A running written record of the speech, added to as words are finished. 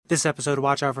This episode of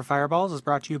Watch Out for Fireballs is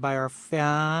brought to you by our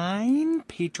fine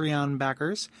Patreon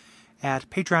backers at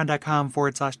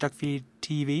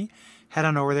patreon.com/duckfeedtv. Head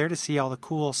on over there to see all the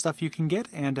cool stuff you can get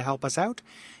and to help us out.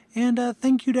 And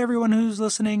thank you to everyone who's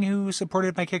listening who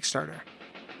supported my Kickstarter.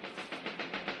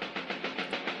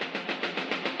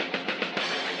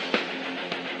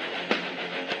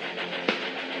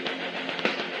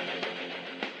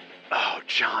 Oh,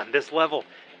 John, this level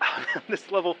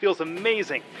feels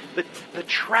amazing. The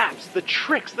traps, the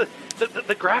tricks, the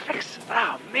graphics.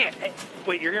 Oh man! Hey,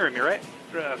 wait, you're hearing me, right?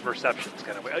 Reception's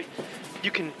kind of way.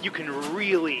 You can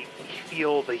really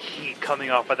feel the heat coming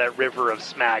off of that river of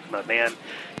smagma, man.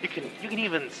 You can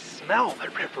even smell the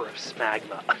river of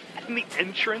smagma. And the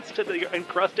entrance to the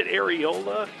encrusted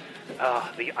areola.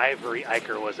 The ivory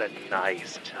ichor was a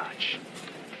nice touch.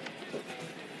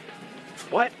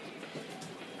 What?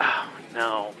 Oh,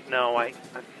 no, I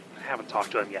haven't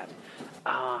talked to him yet.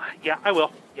 Yeah, I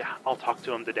will. Yeah, I'll talk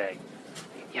to him today.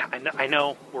 Yeah, I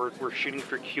know. We're shooting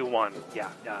for Q1. Yeah,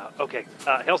 okay.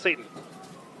 Hail Satan.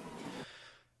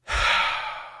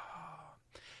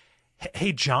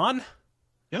 Hey, John?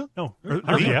 Yeah? No.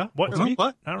 Yeah? What?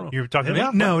 What? I don't know. You're talking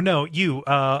to me? No, you.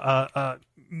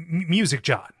 Music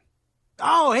John.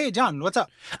 Oh, hey, John, what's up?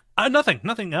 Nothing.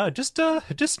 Just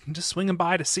swinging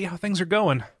by to see how things are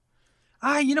going.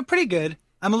 Pretty good.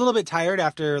 I'm a little bit tired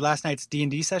after last night's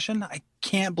D&D session. I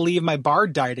can't believe my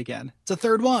bard died again. It's the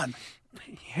third one.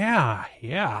 Yeah.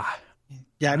 Yeah,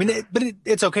 I mean,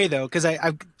 it's okay, though, because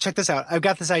I've check this out. I've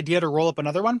got this idea to roll up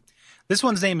another one. This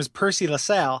one's name is Percy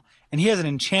LaSalle, and he has an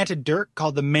enchanted dirk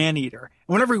called the Man-Eater.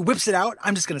 And whenever he whips it out,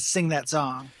 I'm just going to sing that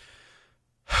song.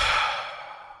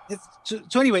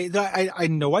 So anyway, I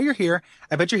know why you're here.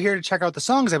 I bet you're here to check out the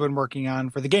songs I've been working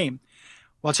on for the game.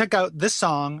 Well, check out this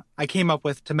song I came up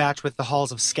with to match with the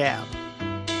Halls of Scab.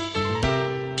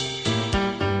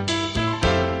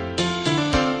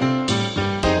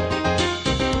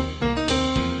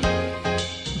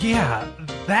 Yeah,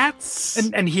 that's...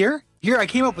 And here I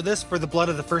came up with this for the Blood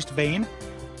of the First Vein.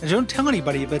 And don't tell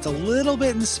anybody, but it's a little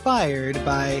bit inspired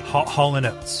by... Hall &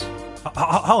 Oates.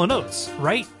 Hall & Oates,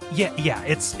 right? Yeah,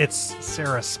 it's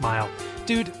Sarah's Smile.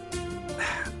 Dude,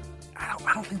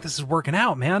 I don't think this is working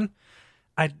out, man.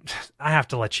 I have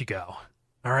to let you go.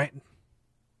 All right?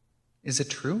 Is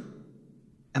it true?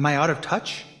 Am I out of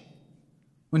touch?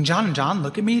 When John and John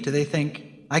look at me, do they think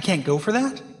I can't go for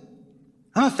that?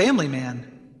 I'm a family man.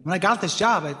 When I got this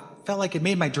job, I felt like it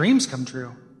made my dreams come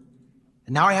true.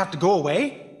 And now I have to go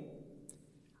away?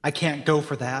 I can't go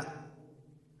for that.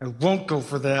 I won't go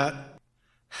for that.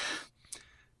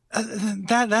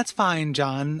 That's fine,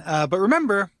 John. But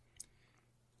remember,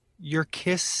 your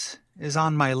kiss is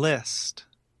on my list.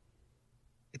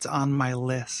 It's on my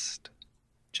list,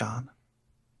 John.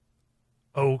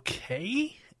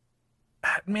 Okay?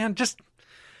 Man, just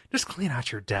clean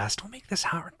out your desk. Don't make this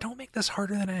hard. Don't make this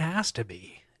harder than it has to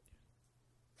be.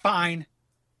 Fine.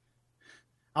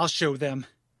 I'll show them.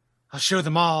 I'll show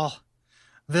them all.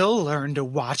 They'll learn to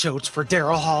watch out for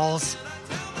Daryl Halls.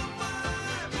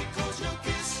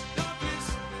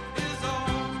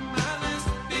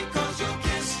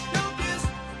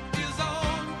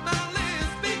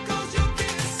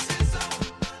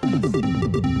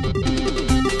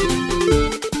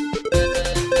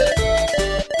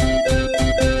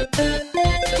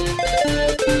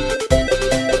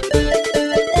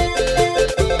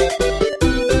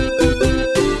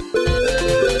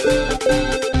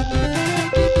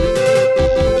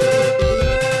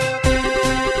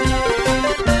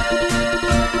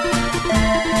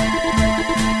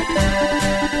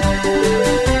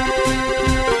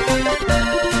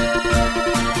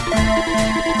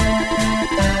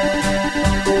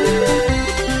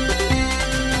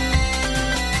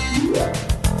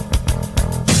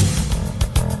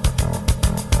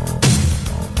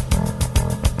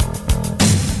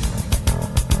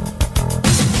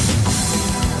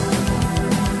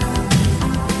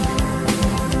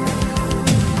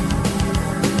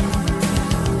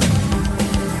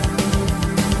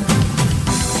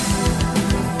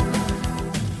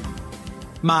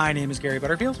 My name is Gary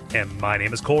Butterfield. And my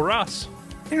name is Cole Ross.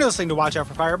 And you're listening to Watch Out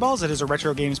for Fireballs. It is a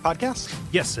retro games podcast.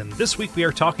 Yes, and this week we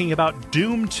are talking about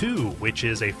Doom 2, which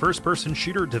is a first-person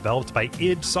shooter developed by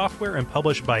id Software and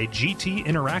published by GT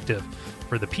Interactive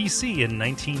for the PC in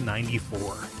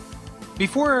 1994.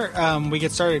 Before we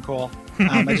get started, Cole,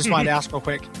 I just wanted to ask real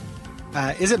quick,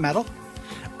 is it metal?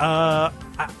 I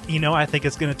think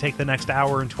it's going to take the next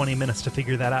hour and 20 minutes to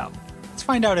figure that out. Let's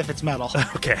find out if it's metal.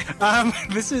 Okay.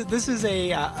 This is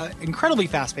a incredibly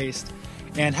fast-paced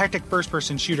and hectic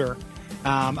first-person shooter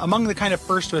among the kind of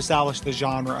first to establish the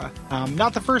genre.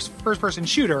 Not the first-person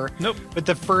shooter, Nope. but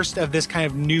the first of this kind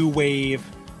of new wave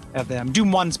of them.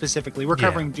 Doom 1 specifically. We're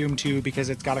covering Doom 2 because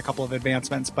it's got a couple of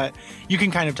advancements, but you can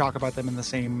kind of talk about them in the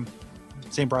same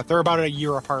breath. They're about a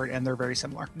year apart, and they're very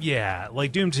similar. Yeah,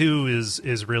 like Doom 2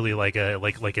 is really like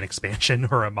an expansion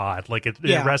or a mod. Like it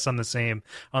rests on the same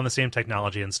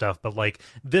technology and stuff. But like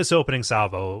this opening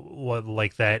salvo,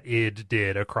 like that id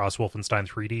did across Wolfenstein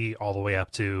 3D all the way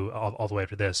up to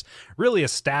this, really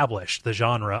established the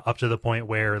genre up to the point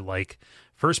where like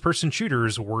first person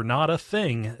shooters were not a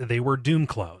thing; they were Doom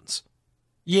clones.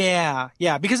 Yeah,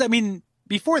 because I mean,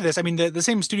 before this, I mean, the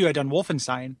same studio had done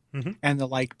Wolfenstein and the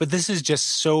like, but this is just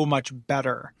so much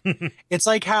better. It's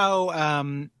like how,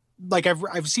 like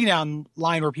I've seen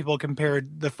online where people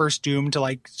compared the first Doom to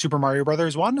like Super Mario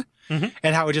Brothers 1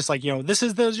 and how it just like, this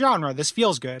is the genre, this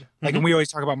feels good. Like, and we always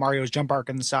talk about Mario's jump arc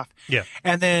and stuff. Yeah.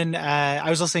 And then I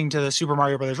was listening to the Super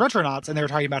Mario Brothers Retronauts, and they were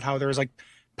talking about how there was like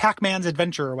Pac-Man's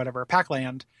Adventure or whatever,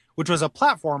 Pac-Land, which was a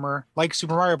platformer like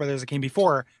Super Mario Brothers that came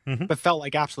before, but felt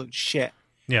like absolute shit.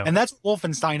 Yeah. And that's what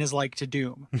Wolfenstein is like to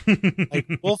Doom. Like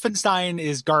Wolfenstein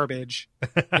is garbage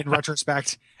in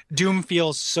retrospect. Doom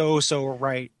feels so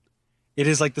right. It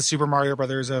is like the Super Mario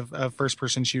Brothers of first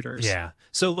person shooters. Yeah.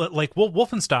 So like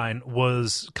Wolfenstein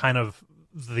was kind of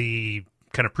the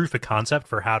proof of concept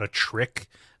for how to trick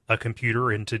a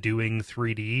computer into doing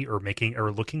 3D or making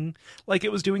or looking like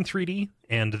it was doing 3D,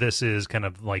 and this is kind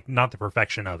of like not the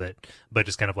perfection of it, but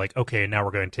just kind of like, okay, now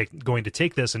we're going to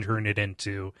take this and turn it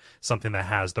into something that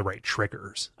has the right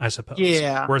triggers, I suppose.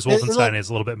 Yeah. Whereas Wolfenstein is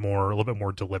a little bit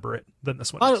more deliberate than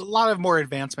this one. A lot of more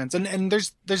advancements, and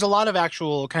there's a lot of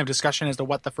actual kind of discussion as to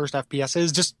what the first FPS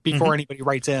is just before anybody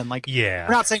writes in. Like, yeah,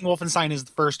 we're not saying Wolfenstein is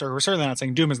the first, or we're certainly not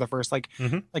saying Doom is the first. Like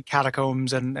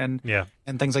Catacombs and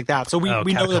things like that. So we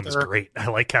know that is great. I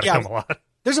like Catacomb a lot.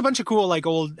 There's a bunch of cool like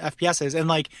old FPSs, and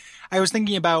like I was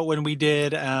thinking about when we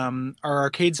did our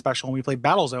arcade special and we played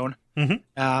Battlezone.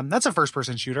 That's a first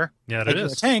person shooter. Yeah, like, it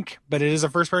is a tank, but it is a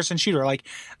first person shooter. Like,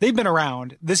 they've been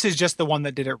around. This is just the one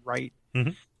that did it right.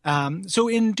 So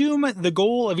in Doom, the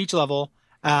goal of each level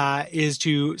is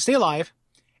to stay alive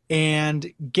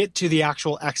and get to the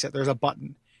actual exit. There's a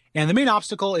button. And the main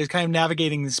obstacle is kind of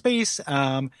navigating the space,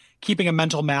 keeping a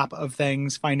mental map of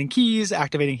things, finding keys,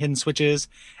 activating hidden switches,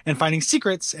 and finding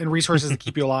secrets and resources to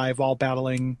keep you alive while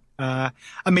battling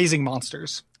amazing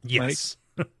monsters. Yes.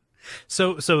 Right?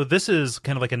 So this is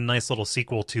kind of like a nice little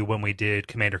sequel to when we did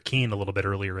Commander Keen a little bit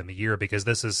earlier in the year, because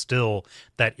this is still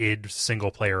that id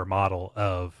single player model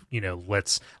of,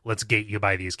 let's gate you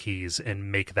by these keys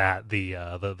and make that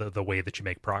the way that you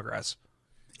make progress.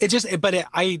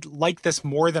 I like this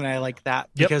more than I like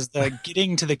that, because the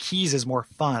getting to the keys is more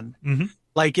fun.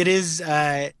 Like, it is,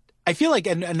 I feel like,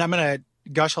 and I'm going to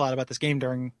gush a lot about this game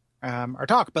during our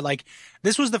talk, but like,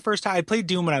 this was the first time I played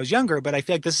Doom when I was younger, but I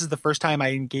feel like this is the first time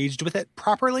I engaged with it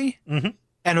properly.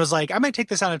 And was like, I might take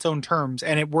this on its own terms,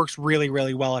 and it works really,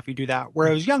 really well if you do that. Where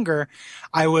I was younger,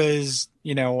 I was,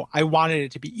 I wanted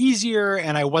it to be easier,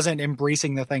 and I wasn't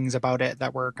embracing the things about it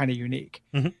that were kind of unique.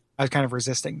 I was kind of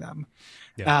resisting them.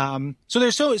 Yeah. So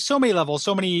there's so many levels,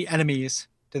 so many enemies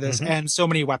to this, and so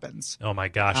many weapons. Oh my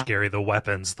gosh, Gary, the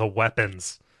weapons.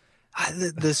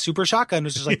 The super shotgun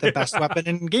was just like the best weapon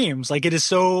in games. Like, it is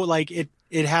so like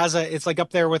it's like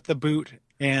up there with the boot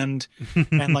and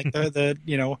like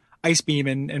the ice beam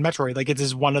in Metroid. Like, it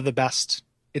is one of the best.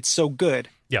 It's so good.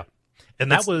 Yeah.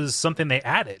 And that was something they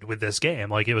added with this game.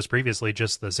 Like, it was previously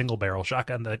just the single barrel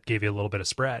shotgun that gave you a little bit of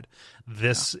spread.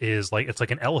 This is like, it's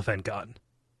like an elephant gun.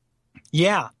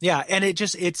 Yeah. And it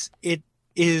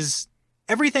is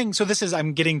everything. So this is,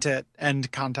 I'm getting to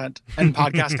end content and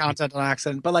podcast content on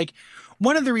accident, but like,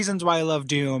 one of the reasons why I love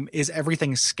Doom is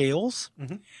everything scales.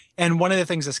 And one of the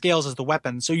things that scales is the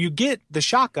weapon. So you get the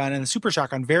shotgun and the super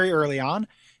shotgun very early on.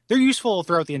 They're useful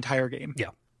throughout the entire game. Yeah.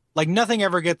 Like, nothing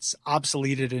ever gets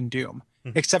obsoleted in Doom,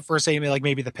 except for, say, like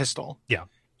maybe the pistol. Yeah.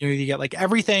 You get like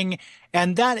everything,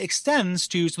 and that extends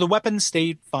to, so the weapons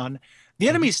stay fun. The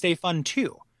enemies stay fun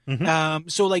too.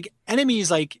 So like, enemies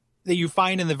like that you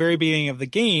find in the very beginning of the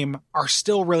game are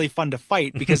still really fun to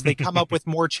fight, because they come up with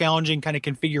more challenging kind of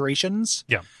configurations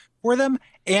for them.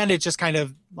 And it's just kind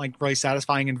of like really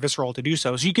satisfying and visceral to do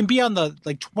so. So you can be on the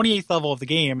like 28th level of the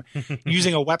game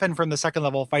using a weapon from the second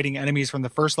level, fighting enemies from the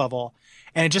first level.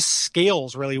 And it just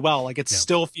scales really well. Like, it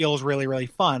still feels really, really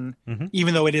fun,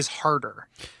 even though it is harder.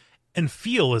 And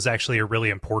feel is actually a really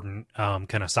important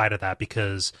kind of side of that,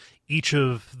 because each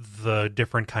of the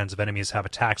different kinds of enemies have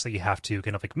attacks that you have to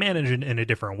kind of like manage in a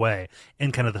different way.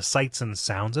 And kind of the sights and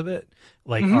sounds of it,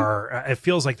 like it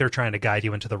feels like they're trying to guide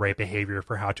you into the right behavior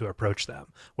for how to approach them,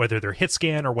 whether they're hit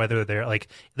scan or whether they're like,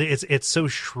 it's so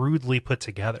shrewdly put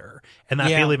together. And that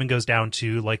feel even goes down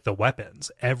to like the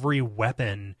weapons. Every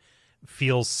weapon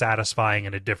feels satisfying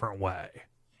in a different way.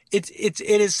 It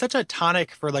is such a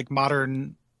tonic for like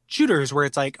modern shooters where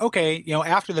it's like, okay,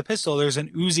 after the pistol, there's an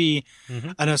Uzi,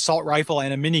 an assault rifle,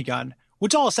 and a minigun,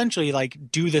 which all essentially like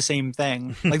do the same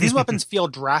thing. Like these weapons feel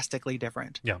drastically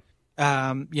different. Yeah.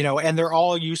 And they're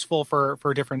all useful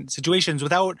for different situations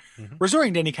without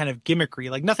resorting to any kind of gimmickry.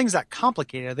 Like nothing's that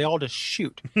complicated. They all just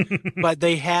shoot, but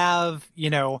they have,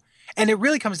 and it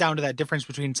really comes down to that difference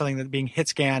between something that being hit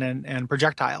scan and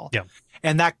projectile. Yeah.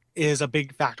 And that is a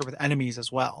big factor with enemies as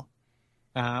well.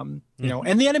 And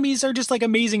the enemies are just like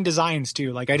amazing designs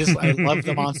too. Like I love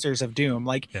the monsters of Doom.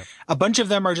 Like a bunch of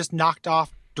them are just knocked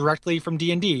off directly from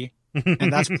D&D,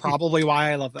 and that's probably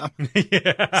why I love them.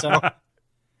 So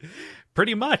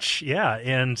pretty much, yeah.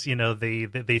 And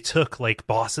they took like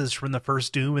bosses from the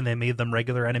first Doom and they made them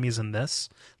regular enemies in this.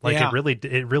 Like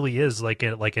it really is like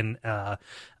an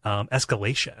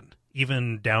escalation,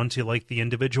 even down to like the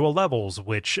individual levels,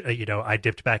 which I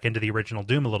dipped back into the original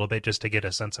Doom a little bit just to get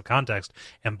a sense of context.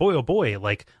 And boy, oh boy,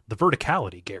 like the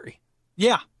verticality, Gary.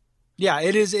 Yeah,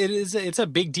 it's a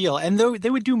big deal. And though they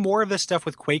would do more of this stuff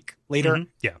with Quake later.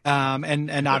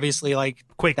 And obviously like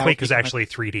Quake is actually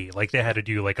 3D. Like they had to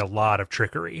do like a lot of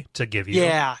trickery to give you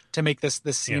to make this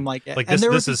seem like it. Like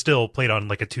this is still played on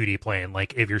like a 2D plane.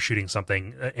 Like if you're shooting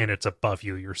something and it's above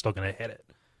you, you're still going to hit it.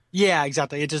 Yeah,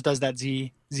 exactly. It just does that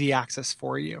Z axis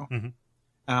for you,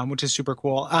 which is super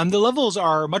cool. The levels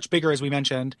are much bigger, as we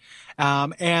mentioned,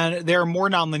 and they're more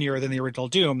nonlinear than the original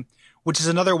Doom, which is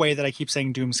another way that I keep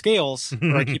saying Doom scales,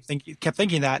 or I kept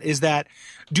thinking that, is that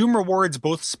Doom rewards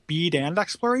both speed and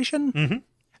exploration.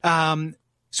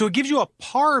 So it gives you a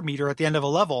par meter at the end of a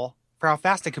level for how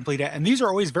fast to complete it, and these are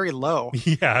always very low.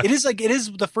 Yeah, it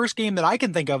is the first game that I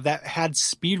can think of that had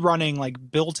speed running like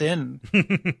built in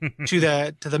to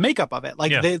the makeup of it.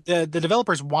 Like the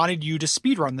developers wanted you to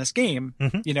speed run this game,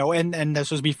 and this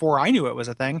was before I knew it was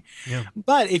a thing. Yeah.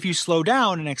 But if you slow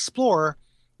down and explore,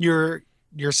 you're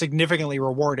significantly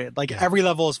rewarded. Like every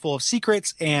level is full of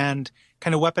secrets and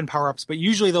kind of weapon power-ups, but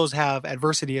usually those have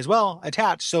adversity as well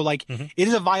attached. So like it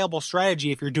is a viable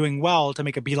strategy if you're doing well to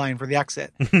make a beeline for the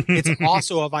exit. It's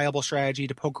also a viable strategy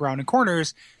to poke around in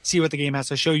corners, see what the game has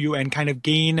to show you, and kind of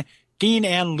gain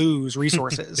and lose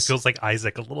resources. It feels like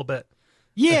Isaac a little bit.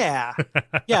 Yeah.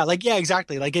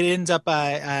 Exactly. Like it ends up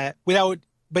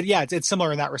it's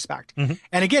similar in that respect. And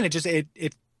again,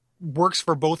 it works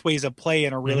for both ways of play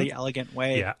in a really elegant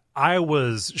way. Yeah. I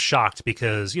was shocked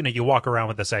because, you walk around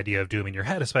with this idea of Doom in your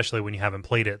head, especially when you haven't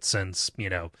played it since,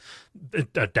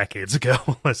 decades ago,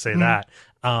 let's say that.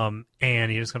 And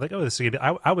you just kind of like, oh, this is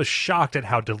I was shocked at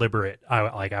how deliberate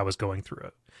I was going through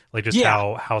it. Like just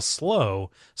how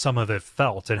slow some of it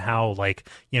felt, and how like,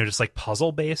 just like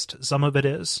puzzle based some of it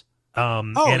is.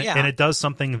 And it does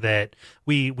something that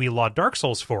we laud Dark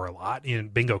Souls for a lot in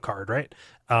Bingo Card, right?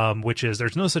 Which is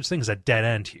there's no such thing as a dead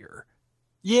end here.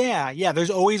 Yeah. There's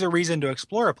always a reason to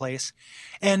explore a place.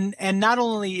 And not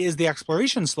only is the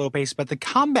exploration slow paced, but the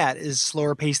combat is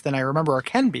slower paced than I remember or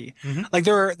can be. Like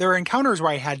there are encounters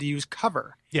where I had to use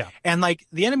cover. Yeah. And like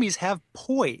the enemies have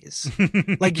poise.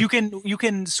 Like you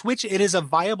can switch. It is a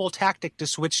viable tactic to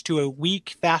switch to a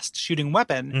weak, fast shooting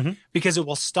weapon because it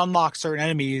will stun lock certain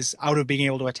enemies out of being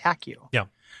able to attack you. Yeah.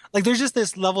 Like there's just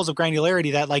this levels of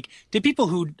granularity that like the people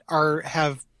who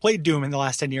have played Doom in the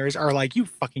last 10 years are like, you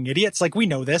fucking idiots. Like we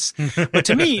know this. But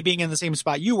to me, being in the same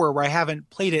spot you were, where I haven't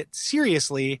played it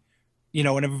seriously, in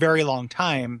a very long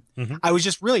time, I was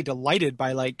just really delighted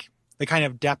by like the kind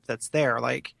of depth that's there.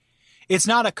 Like it's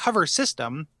not a cover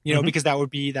system, because that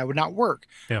would not work.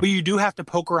 Yeah. But you do have to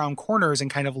poke around corners and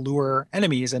kind of lure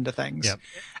enemies into things,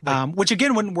 which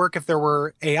again wouldn't work if there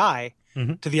were AI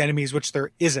to the enemies, which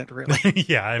there isn't really.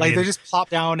 Yeah. I mean, they just plop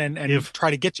down and try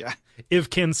to get you.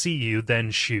 If can see you, then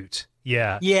shoot.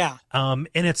 Yeah. Yeah. And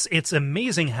it's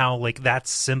amazing how like that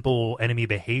simple enemy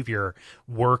behavior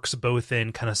works both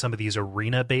in kind of some of these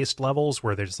arena based levels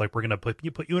where they're just like, we're going to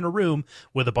put you in a room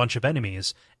with a bunch of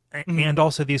enemies, and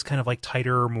also these kind of like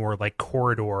tighter, more like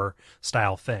corridor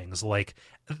style things. Like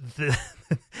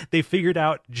they figured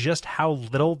out just how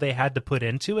little they had to put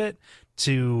into it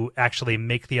to actually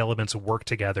make the elements work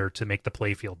together to make the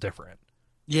play feel different.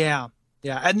 Yeah.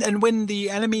 Yeah. And when the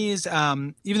enemies,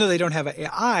 even though they don't have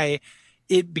AI,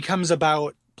 it becomes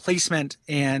about placement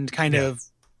and kind of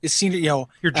scene,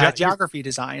 You're geography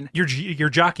design. You're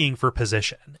jockeying for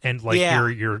position, and like Yeah.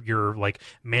 you're like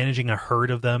managing a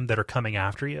herd of them that are coming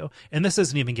after you. And this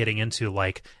isn't even getting into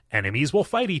like enemies will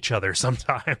fight each other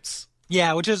sometimes.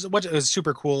 Yeah, which is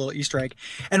super cool Easter egg.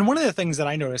 And one of the things that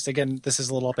I noticed, again, this is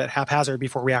a little bit haphazard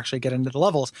before we actually get into the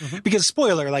levels, because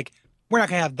spoiler, like we're not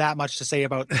gonna have that much to say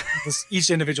about each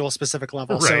individual specific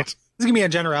level. So Right. this is gonna be a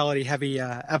generality heavy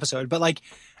episode. But like,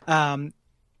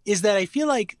 is that I feel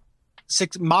like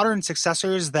modern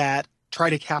successors that try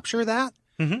to capture that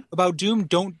about Doom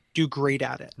don't do great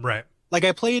at it. Right. Like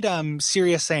I played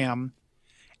Serious Sam,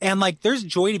 and like there's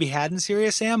joy to be had in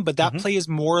Serious Sam, but that play is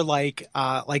more like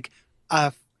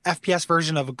a FPS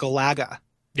version of Galaga,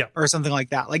 or something like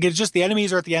that. Like it's just the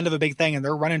enemies are at the end of a big thing and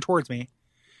they're running towards me.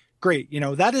 Great,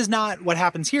 that is not what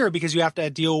happens here, because you have to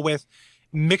deal with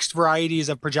mixed varieties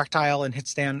of projectile and hit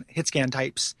scan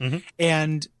types,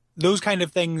 and those kind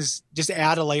of things just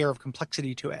add a layer of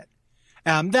complexity to it.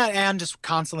 That and just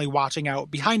constantly watching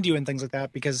out behind you and things like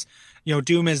that, because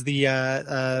Doom is the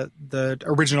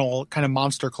original kind of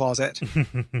monster closet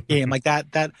game, like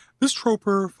that this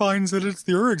troper finds that it's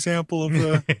their example of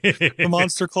the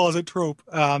monster closet trope,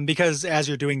 because as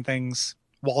you're doing things,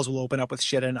 walls will open up with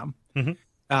shit in them.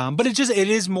 But it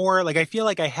is more like I feel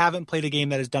like I haven't played a game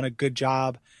that has done a good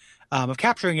job of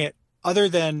capturing it. Other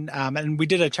than, and we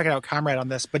did a check it out comrade on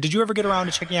this, but did you ever get around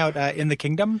to checking out In the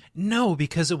Kingdom? No,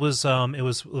 because it was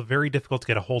very difficult to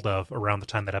get a hold of around the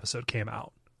time that episode came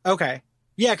out. Okay,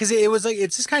 yeah, because it was like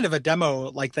it's just kind of a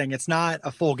demo like thing. It's not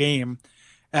a full game.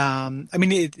 I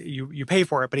mean, you pay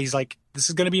for it, but he's like, there's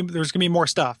gonna be more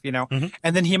stuff,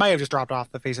 and then he might have just dropped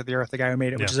off the face of the earth, the guy who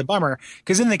made it, which is a bummer,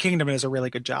 because In the Kingdom does a really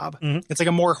good job. It's like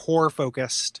a more horror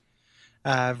focused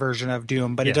version of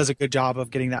Doom, but it does a good job of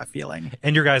getting that feeling.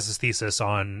 And your guys' thesis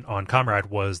on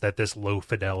Comrade was that this low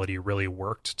fidelity really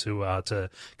worked to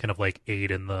kind of like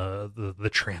aid in the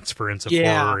transference of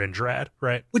horror and dread,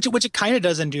 right? Which it kind of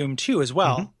does in Doom 2 as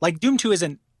well. Like Doom 2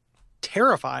 isn't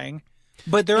terrifying,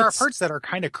 but there are parts that are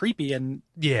kind of creepy and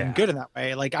good in that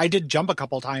way. Like I did jump a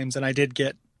couple times and I did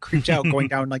get creeped out going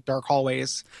down like dark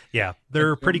hallways. Yeah,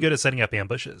 they're pretty good at setting up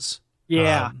ambushes.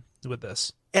 With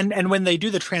this. And when they do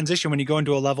the transition, when you go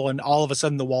into a level and all of a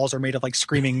sudden the walls are made of like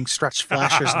screaming stretched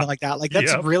flesh or something like that, like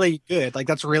that's really good. Like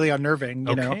that's really unnerving.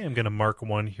 You know? I'm going to mark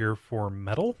one here for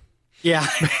metal. Yeah.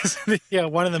 Yeah.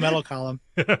 One in the metal column.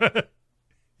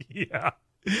 Yeah.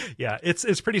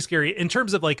 It's pretty scary in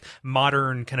terms of like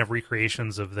modern kind of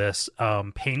recreations of this.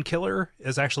 Painkiller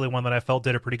is actually one that I felt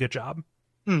did a pretty good job.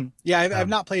 Yeah. I've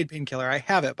not played Painkiller. I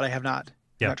have it, but I have not.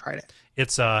 Not tried it.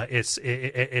 It's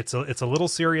a little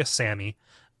Serious Sammy.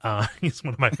 He's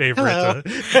one of my favorite.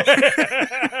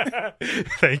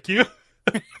 Thank you.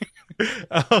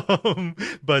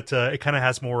 But it kind of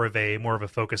has more of a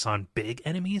focus on big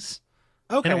enemies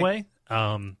in a way.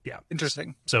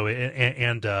 Interesting. So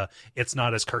it's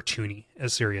not as cartoony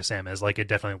as Serious Sam is. Like it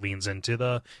definitely leans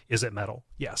into is it metal?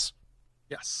 Yes,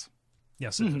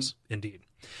 it is indeed.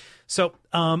 So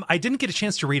I didn't get a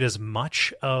chance to read as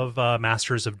much of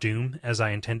Masters of Doom as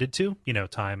I intended to.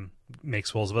 Time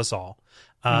makes fools of us all.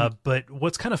 But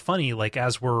what's kind of funny, like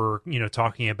as we're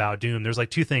talking about Doom, there's like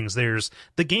two things. There's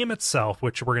the game itself,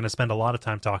 which we're going to spend a lot of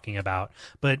time talking about.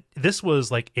 But this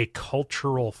was like a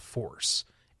cultural force,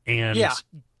 and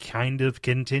kind of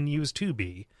continues to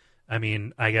be. I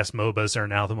mean, I guess MOBAs are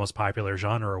now the most popular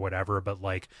genre or whatever, but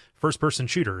like first-person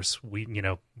shooters, we,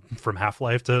 from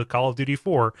Half-Life to Call of Duty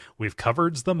 4, we've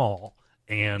covered them all.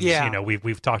 And,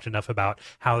 we've talked enough about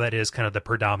how that is kind of the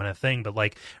predominant thing, but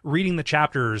like reading the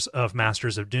chapters of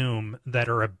Masters of Doom that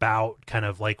are about kind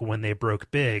of like when they broke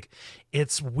big,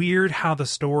 it's weird how the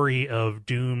story of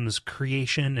Doom's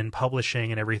creation and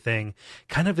publishing and everything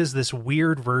kind of is this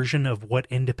weird version of what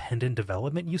independent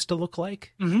development used to look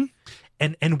like.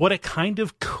 And what it kind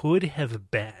of could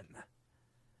have been.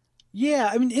 Yeah,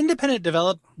 I mean, independent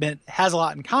development has a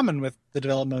lot in common with the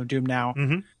development of Doom now.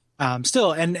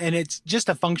 Still, and it's just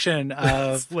a function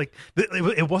of like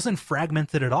it wasn't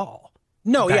fragmented at all.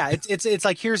 No, it's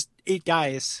like here's 8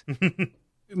 guys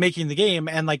making the game,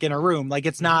 and like in a room, like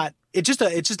it's not. It's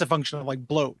just a function of like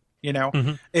bloat,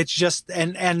 It's just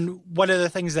and one of the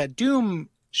things that Doom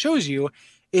shows you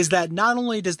is that not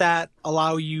only does that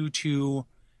allow you to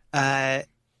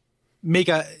make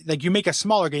a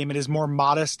smaller game, it is more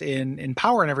modest in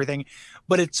power and everything,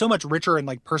 but it's so much richer in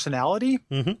like personality.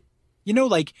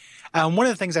 One of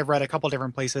the things I've read a couple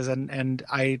different places and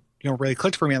I really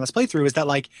clicked for me on this playthrough is that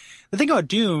like the thing about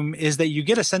Doom is that you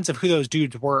get a sense of who those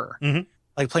dudes were,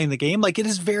 like playing the game. Like it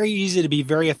is very easy to be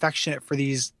very affectionate for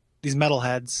these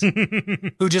metalheads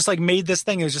who just like made this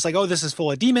thing. It was just like, oh, this is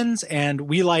full of demons and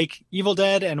we like Evil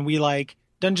Dead and we like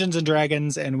Dungeons and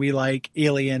Dragons and we like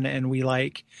Alien and we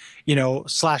like,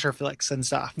 slasher flicks and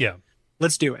stuff. Yeah.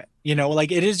 Let's do it.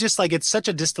 Like it is just like it's such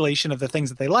a distillation of the things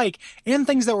that they like and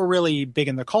things that were really big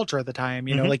in the culture at the time.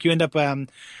 Like you end up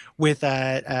with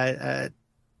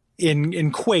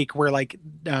in Quake where like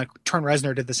Trent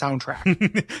Reznor did the soundtrack.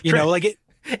 Like it.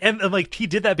 And like he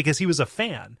did that because he was a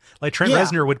fan. Like Trent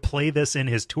Reznor would play this in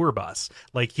his tour bus.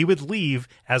 Like he would leave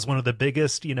as one of the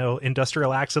biggest,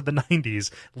 industrial acts of the 90s,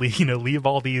 leave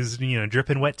all these,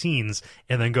 dripping wet teens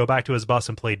and then go back to his bus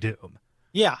and play Doom.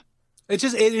 Yeah. It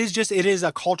is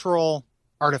a cultural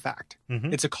artifact.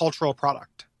 Mm-hmm. It's a cultural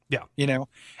product. Yeah.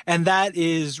 And that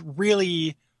is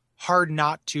really hard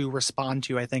not to respond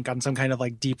to, I think, on some kind of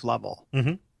like deep level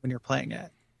when you're playing it.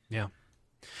 Yeah.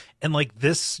 And like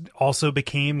this also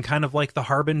became kind of like the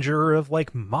harbinger of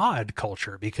like mod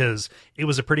culture because it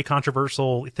was a pretty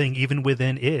controversial thing even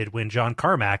within id when John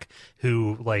Carmack,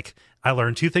 who like I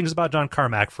learned two things about John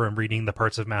Carmack from reading the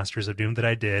parts of Masters of Doom that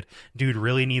I did. Dude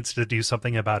really needs to do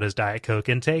something about his Diet Coke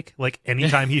intake. Like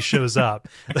anytime he shows up,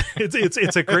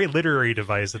 it's a great literary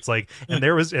device. It's like, and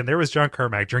there was John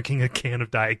Carmack drinking a can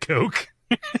of Diet Coke.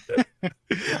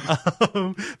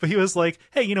 But he was like,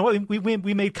 hey, you know what,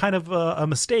 we made kind of a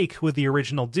mistake with the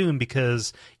original Doom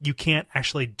because you can't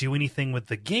actually do anything with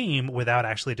the game without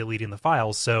actually deleting the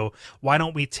files, so why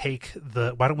don't we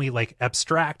like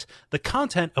abstract the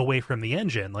content away from the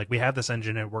engine? Like we have this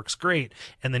engine, it works great.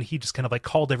 And then he just kind of like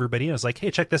called everybody in and was like,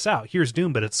 hey, check this out, here's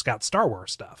Doom, but it's got Star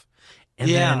Wars stuff. And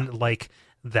then like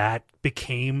that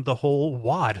became the whole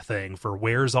WAD thing for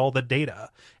where's all the data.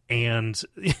 And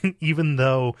even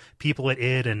though people at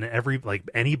id and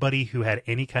anybody who had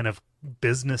any kind of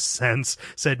business sense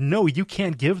said, no, you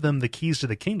can't give them the keys to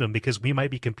the kingdom because we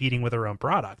might be competing with our own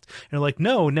product. And they're like,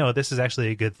 no, this is actually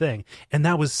a good thing. And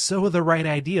that was so the right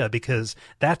idea because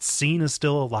that scene is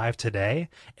still alive today.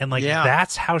 And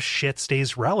that's how shit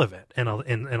stays relevant in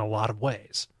a lot of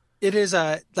ways. It is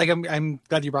I'm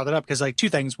glad you brought that up because like two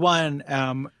things. One,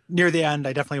 near the end,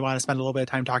 I definitely want to spend a little bit of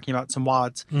time talking about some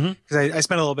WADs because I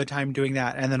spent a little bit of time doing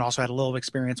that and then also had a little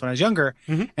experience when I was younger.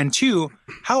 And two,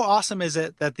 how awesome is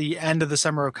it that the end of the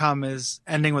Summer of Come is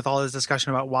ending with all this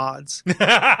discussion about WADs?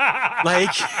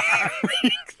 Like,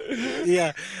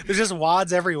 yeah, there's just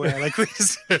WADs everywhere. Like we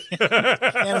just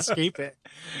can't escape it.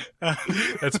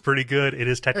 That's pretty good. It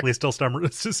is technically still summer.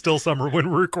 It's still summer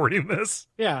when we're recording this.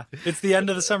 Yeah, it's the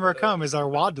end of the Summer of Come is our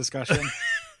WAD discussion.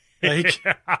 Like,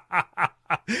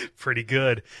 pretty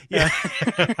good. Yeah.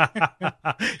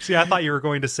 See, I thought you were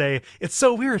going to say it's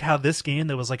so weird how this game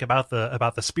that was like about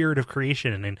the spirit of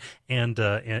creation and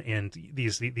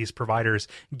these providers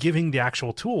giving the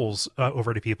actual tools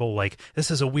over to people, like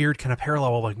this is a weird kind of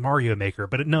parallel like Mario Maker,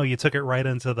 but no, you took it right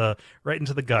into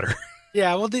the gutter.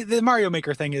 Yeah, well, the Mario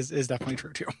Maker thing is definitely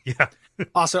true too. Yeah.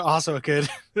 Also a good.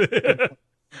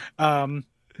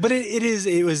 But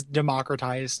it was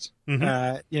democratized,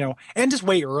 and just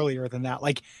way earlier than that.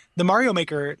 Like the Mario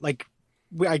Maker, like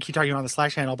I keep talking about the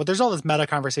Slack channel, but there's all this meta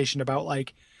conversation about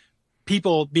like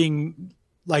people being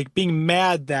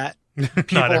mad that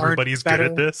people not everybody's good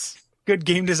at this. Good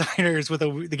game designers with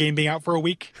the game being out for a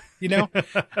week, at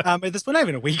this point, not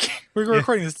even a week. We're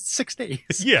recording this 6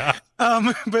 days. Yeah.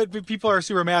 But people are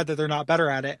super mad that they're not better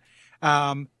at it.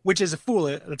 Which is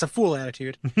that's a fool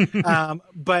attitude.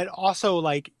 But also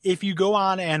like if you go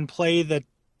on and play the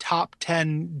top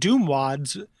 10 Doom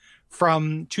WADs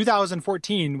from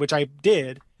 2014, which I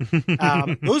did,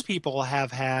 those people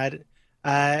have had,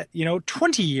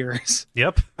 20 years.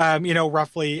 Yep.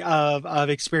 Roughly of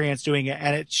experience doing it,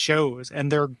 and it shows,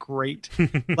 and they're great.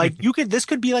 Like this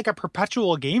could be like a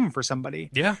perpetual game for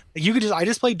somebody. Yeah. I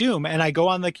just play Doom and I go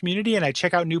on the community and I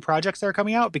check out new projects that are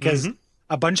coming out because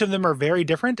a bunch of them are very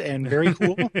different and very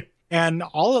cool. And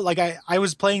all of, like, I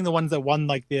was playing the ones that won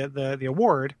like the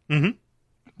award,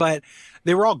 but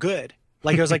they were all good.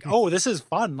 Like I was like, oh, this is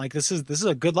fun. Like this is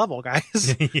a good level,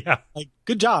 guys. Yeah. Like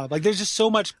good job. Like there's just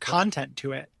so much content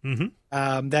to it.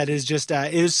 That is just,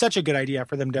 it is such a good idea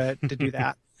for them to do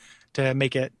that, to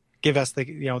make it, give us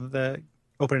the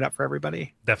open it up for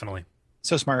everybody. Definitely.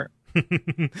 So smart.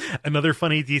 Another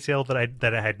funny detail that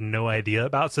I had no idea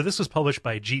about. So this was published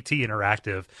by GT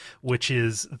Interactive, which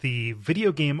is the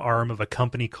video game arm of a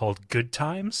company called Good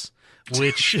Times,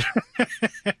 which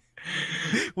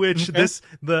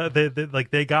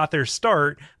they got their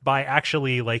start by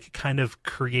actually like kind of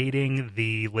creating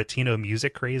the Latino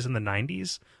music craze in the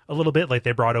 90s a little bit. Like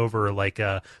they brought over like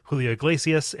Julio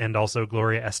Iglesias and also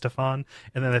Gloria Estefan,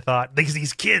 and then they thought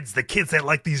these kids, the kids that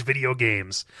like these video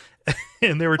games,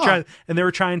 and they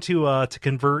were trying to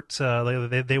convert.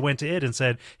 They went to it and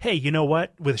said, "Hey, you know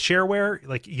what? With shareware,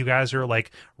 like you guys are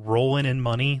like rolling in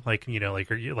money, like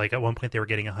like at one point they were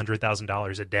getting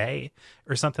 $100,000 a day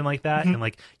or something like that, and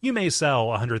like you may sell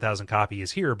 100,000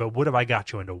 copies here, but what if I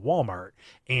got you into Walmart?"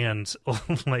 And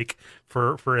like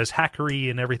for as hackery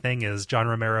and everything as John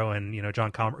Romero and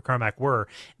John Carmack were,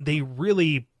 they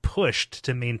really pushed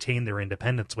to maintain their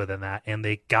independence within that, and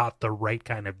they got the right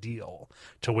kind of deal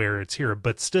to where it's here.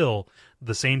 But still,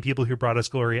 the same people who brought us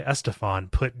Gloria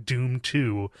Estefan put Doom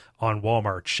 2 on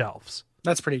Walmart shelves.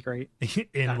 That's pretty great.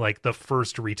 In like the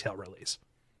first retail release.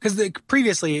 Because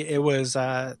previously it was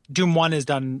Doom 1 is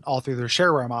done all through their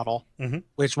shareware model,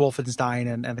 which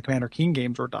Wolfenstein and the Commander Keen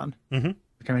games were done. Kind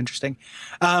of interesting.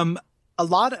 A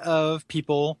lot of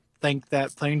people think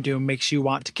that playing Doom makes you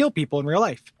want to kill people in real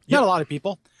life. Yep. Not a lot of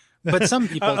people, but some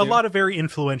people a lot of very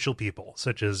influential people,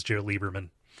 such as Joe Lieberman.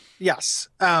 Yes.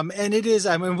 And it is,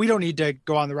 I mean, we don't need to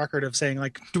go on the record of saying,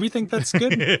 like, do we think that's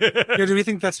good? Do we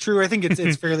think that's true? I think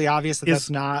it's fairly obvious that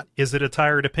that's not. Is it a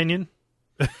tired opinion?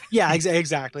 Yeah,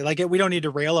 exactly. Like, we don't need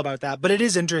to rail about that, but it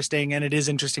is interesting. And it is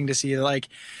interesting to see, like,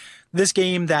 this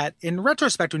game that in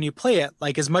retrospect, when you play it,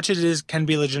 like, as much as it can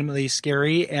be legitimately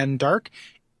scary and dark,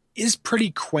 is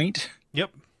pretty quaint. Yep.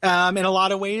 In a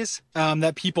lot of ways,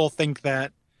 that people think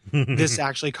that this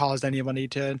actually caused anybody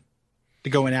to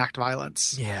go enact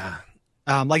violence. Yeah.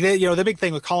 Like the big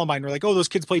thing with Columbine, we're like, oh, those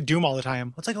kids play Doom all the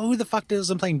time. It's like, oh, who the fuck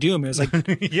doesn't playing Doom? It was like,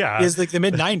 yeah, it was like the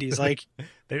mid '90s. Like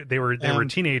they were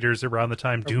teenagers around the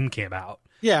time Doom came out.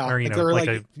 Yeah, or, they were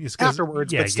like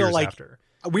afterwards, but still like after.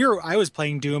 I was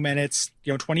playing Doom, and it's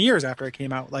 20 years after it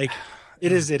came out. Like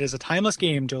it is a timeless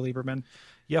game, Joe Lieberman.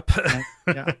 Yep.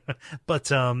 Yeah. But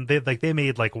they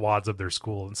made like wads of their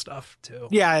school and stuff too.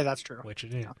 Yeah, that's true. Which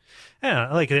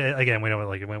like again, we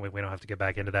don't have to get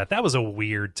back into that. That was a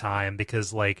weird time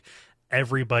because like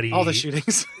everybody, all the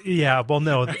shootings. Yeah, well,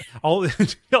 no, all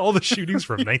the shootings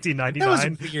from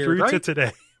 1999 through to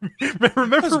today.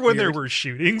 Remember when there were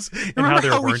shootings and how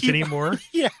there weren't anymore?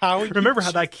 Yeah. Remember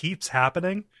how that keeps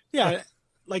happening? Yeah,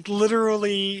 like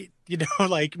literally,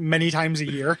 like many times a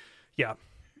year. Yeah.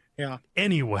 Yeah.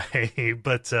 Anyway,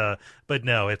 but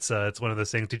no, it's one of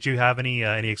those things. Did you have any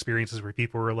experiences where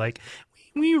people were like,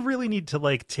 we really need to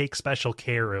like take special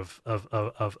care of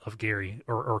Gary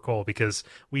or Cole because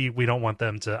we don't want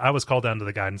them to. I was called down to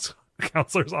the guidance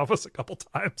counselor's office a couple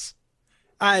times.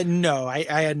 No, I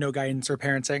had no guidance or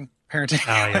parenting. Oh,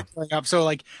 yeah. Up, so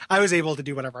like I was able to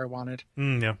do whatever I wanted.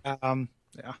 Yeah.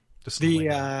 Yeah. Just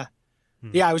I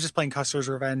was just playing Custer's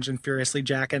Revenge and furiously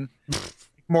jacking.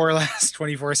 More or less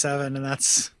 24/7, and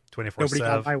that's 24/7. Nobody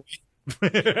got my way.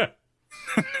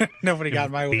 Nobody got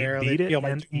my way. Or beat they it feel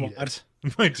and my eat it.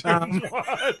 My Doom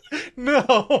wad.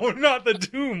 No, not the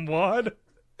Doom wad.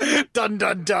 Dun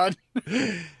dun dun.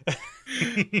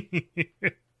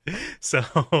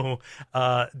 So,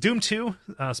 Doom 2,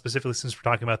 specifically since we're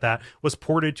talking about that, was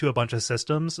ported to a bunch of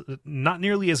systems. Not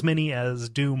nearly as many as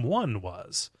Doom 1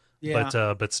 was.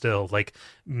 Yeah. But still, like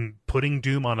putting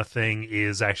Doom on a thing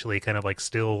is actually kind of like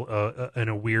still in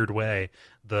a weird way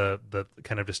the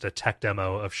kind of just a tech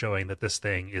demo of showing that this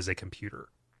thing is a computer.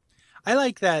 I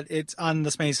like that it's on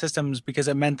this many systems because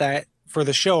it meant that for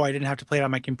the show I didn't have to play it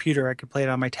on my computer. I could play it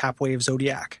on my Tapwave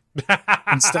Zodiac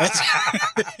instead.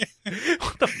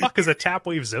 What the fuck is a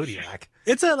Tapwave Zodiac?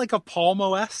 It's like a Palm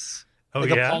OS, a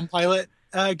Palm Pilot.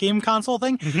 Game console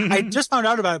thing. I just found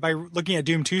out about it by looking at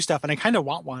Doom 2 stuff, and I kind of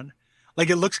want one. Like,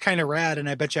 it looks kind of rad, and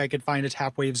I bet you I could find a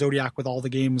Tapwave Zodiac with all the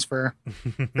games for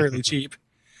fairly cheap.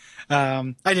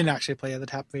 I didn't actually play the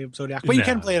Tapwave Zodiac, but you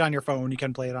can play it on your phone. You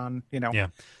can play it on,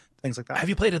 things like that. Have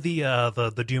you played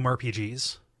the Doom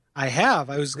RPGs? I have.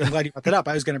 I'm glad you brought that up.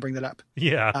 I was going to bring that up.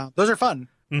 Yeah. Those are fun.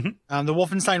 The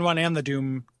Wolfenstein one and the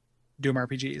Doom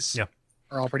RPGs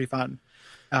are all pretty fun.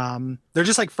 They're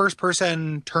just like first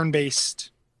person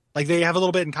turn-based, like they have a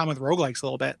little bit in common with roguelikes a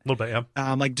little bit.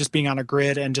 Yeah. Like just being on a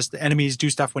grid and just the enemies do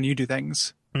stuff when you do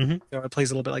things. So it plays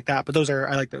a little bit like that, but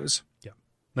I like those. Yeah.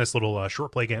 Nice little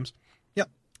short play games. Yep.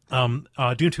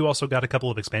 Doom 2 also got a couple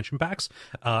of expansion packs,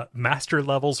 master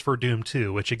levels for Doom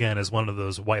 2, which again is one of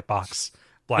those white box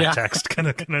black text kind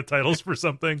of titles for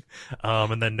something,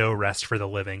 and then No Rest for the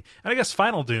Living. And I guess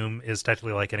Final Doom is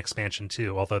technically like an expansion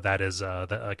too, although that is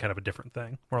kind of a different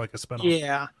thing, more like a spinoff.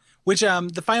 Yeah, which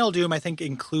the Final Doom I think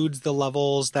includes the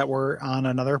levels that were on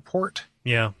another port.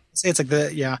 Yeah, it's like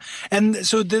and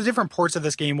so the different ports of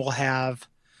this game will have,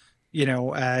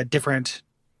 different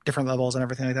levels and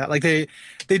everything like that. Like they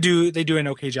do an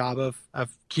okay job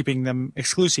of keeping them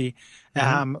exclusive.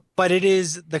 But it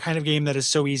is the kind of game that is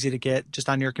so easy to get just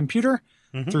on your computer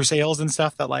through sales and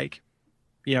stuff that like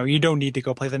you don't need to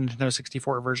go play the Nintendo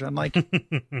 64 version. Like you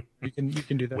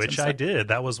can do this. Which I did.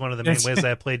 That was one of the main ways that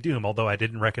I played Doom, although I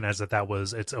didn't recognize that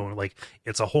was its own, like,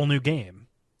 it's a whole new game.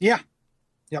 Yeah.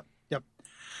 Yep.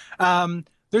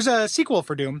 There's a sequel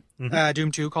for Doom,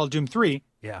 Doom 2 called Doom 3.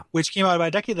 Yeah. Which came out about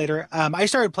a decade later. I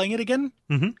started playing it again,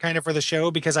 kind of for the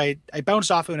show, because I bounced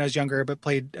off it when I was younger, but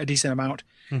played a decent amount.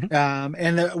 When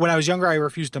I was younger, I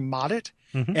refused to mod it,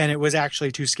 and it was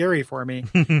actually too scary for me.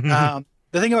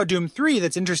 The thing about Doom 3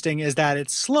 that's interesting is that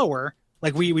it's slower.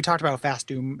 Like we talked about how fast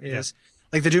Doom is. Yeah.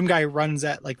 Like the Doom guy runs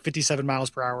at like 57 miles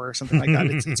per hour or something like that.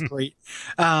 It's great.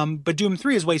 But Doom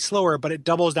 3 is way slower, but it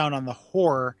doubles down on the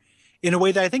horror in a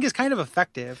way that I think is kind of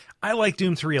effective. I like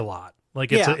Doom 3 a lot.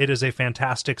 Like it is a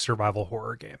fantastic survival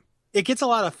horror game. It gets a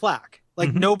lot of flack.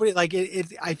 Like nobody, like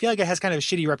it. I feel like it has kind of a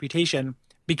shitty reputation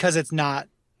because it's not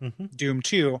Doom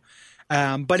 2.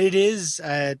 But it is,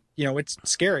 it's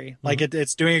scary. Like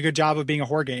it's doing a good job of being a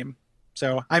horror game.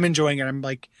 So I'm enjoying it. I'm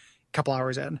like a couple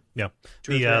hours in. Yeah.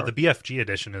 The BFG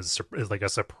edition is like a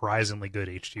surprisingly good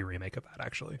HD remake of that,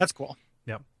 actually. That's cool.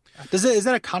 Yeah. Is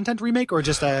that a content remake or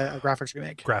just a graphics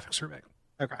remake? Graphics remake.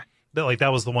 Okay. Like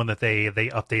that was the one that they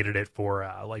updated it for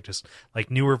just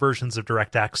newer versions of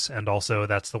DirectX, and also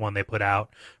that's the one they put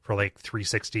out for like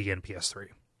 360 and PS3.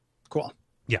 Cool.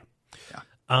 Yeah.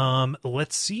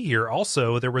 Let's see here.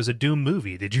 Also, there was a Doom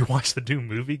movie. Did you watch the Doom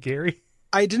movie, Gary?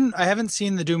 I didn't. I haven't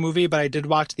seen the Doom movie, but I did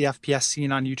watch the FPS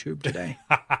scene on YouTube today.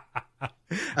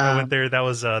 I went there. That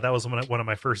was one of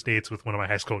my first dates with one of my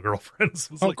high school girlfriends.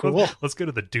 It was like, cool. Let's go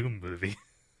to the Doom movie.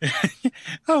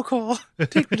 Oh, cool.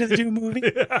 Take me to the Doom movie.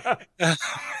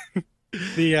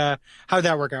 How'd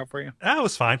that work out for you? That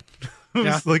was fine.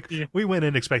 It was we went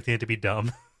in expecting it to be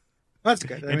dumb. That's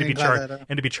good. And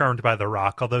to be charmed by The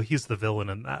Rock, although he's the villain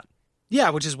in that.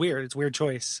 Yeah, which is weird. It's a weird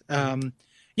choice.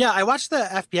 I watched the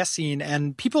FPS scene,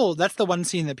 and that's the one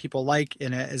scene that people like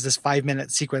in it, is this 5-minute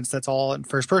sequence that's all in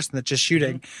first person that's just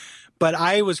shooting. But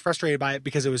I was frustrated by it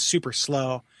because it was super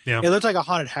slow. Yeah. It looked like a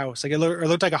haunted house. Like it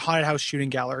looked like a haunted house shooting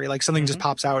gallery. Like something just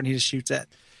pops out and he just shoots it.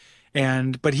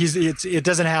 But it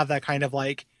doesn't have that kind of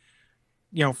like,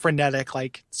 frenetic,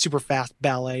 like super fast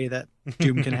ballet that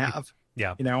Doom can have.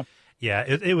 Yeah. Yeah.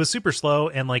 It was super slow,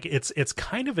 and like it's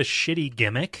kind of a shitty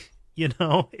gimmick.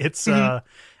 It's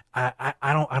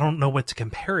I don't know what to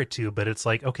compare it to, but it's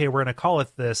like, okay, we're going to call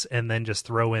it this and then just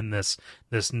throw in this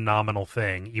nominal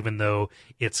thing, even though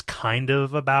it's kind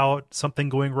of about something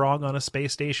going wrong on a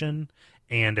space station,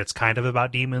 and it's kind of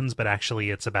about demons, but actually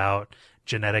it's about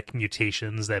genetic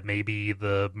mutations that may be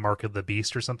the mark of the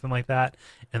beast or something like that.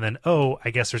 And then,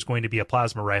 I guess there's going to be a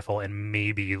plasma rifle, and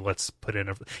maybe let's put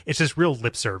in it's just real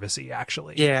lip servicey,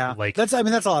 actually. Yeah. Like that's a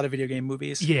lot of video game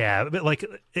movies. Yeah. But like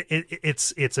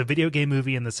it's a video game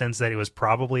movie in the sense that it was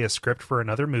probably a script for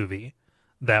another movie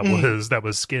that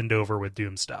was skinned over with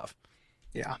Doom stuff.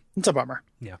 Yeah. It's a bummer.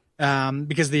 Yeah.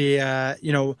 Because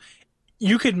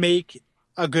you could make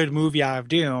a good movie out of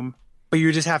Doom, but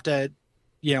you just have to,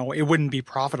 it wouldn't be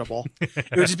profitable.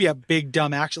 It would just be a big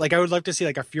dumb action. Like I would love to see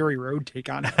like a Fury Road take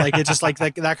on it. Like it's just like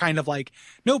that kind of like,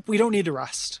 nope, we don't need to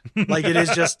rust. Like it is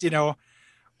just,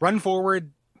 run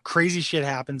forward, crazy shit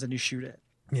happens and you shoot it.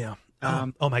 Yeah.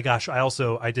 Oh my gosh.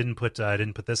 I didn't put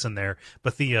this in there,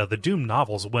 but the Doom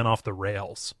novels went off the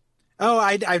rails. Oh,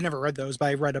 I've never read those, but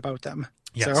I read about them.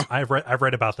 Yes, so. I've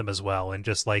read about them as well, and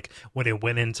just like when it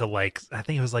went into like, I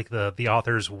think it was like the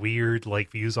author's weird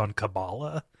like views on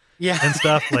Kabbalah. Yeah. And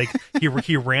stuff, like he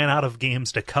ran out of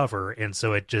games to cover, and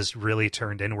so it just really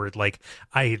turned inward. Like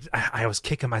I was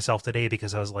kicking myself today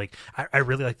because I was like, I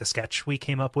really like the sketch we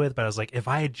came up with, but I was like, if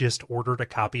I had just ordered a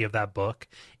copy of that book,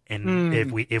 and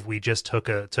if we just took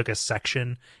a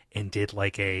section and did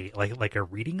like a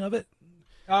reading of it.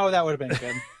 Oh, that would have been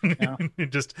good. Yeah.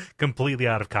 Just completely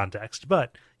out of context,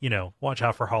 but watch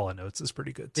out for Hall & Notes is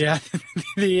pretty good too.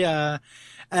 Yeah.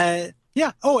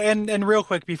 Yeah. Oh, and real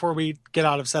quick before we get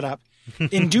out of setup,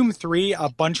 in Doom 3, a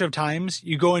bunch of times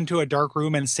you go into a dark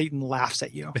room and Satan laughs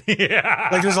at you. Yeah.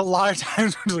 Like there's a lot of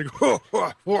times where it's like, whoa,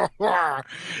 whoa, whoa, whoa.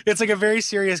 It's like a very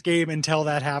serious game until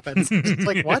that happens. It's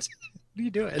like, what? What are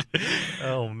you doing?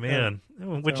 Oh man.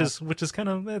 Which is kind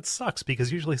of, it sucks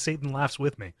because usually Satan laughs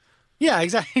with me. Yeah,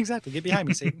 exactly. Get behind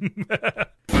me, Satan.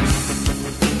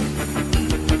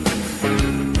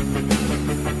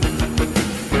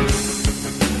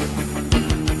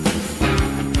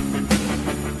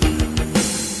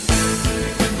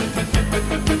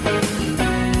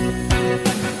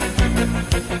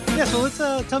 Yeah, so let's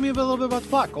tell me a little bit about the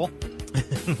plot, Cole.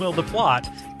 Well, the plot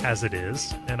as it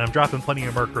is, and I'm dropping plenty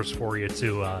of markers for you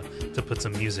to put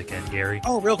some music in, Gary.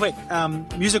 Oh, real quick,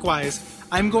 music-wise,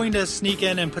 I'm going to sneak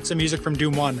in and put some music from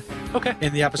Doom 1 Okay.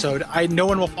 in the episode. No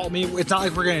one will fault me. It's not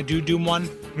like we're going to do Doom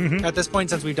 1 at this point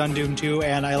since we've done Doom 2,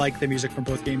 and I like the music from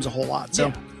both games a whole lot.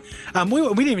 So we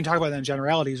didn't even talk about that in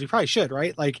generalities. We probably should,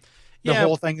 right? Like the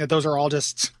whole thing that those are all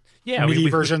just MIDI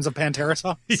versions of Pantera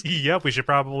songs. Yep, we should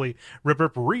probably rip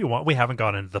rewind. We haven't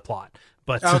gone into the plot,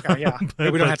 but okay, yeah,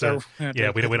 we don't have to.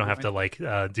 We don't have to like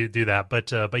do that.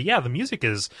 But yeah, the music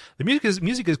is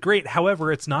great.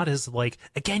 However, it's not as like,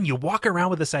 again, you walk around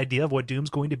with this idea of what Doom's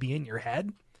going to be in your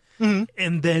head,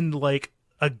 and then like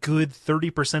a good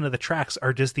 30% of the tracks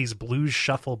are just these blues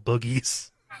shuffle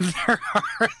boogies. There are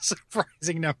a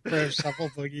surprising number of shuffle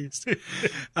boogies.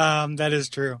 That is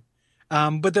true.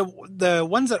 But the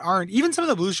ones that aren't, even some of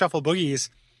the blues shuffle boogies,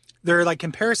 they're like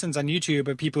comparisons on YouTube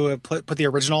of people who have put the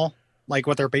original, like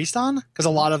what they're based on, because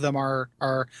a lot of them are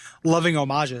loving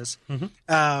homages.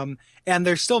 And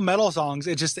they're still metal songs.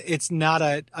 It's not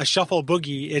a shuffle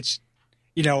boogie. It's,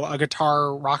 a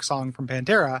guitar rock song from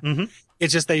Pantera.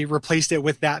 It's just they replaced it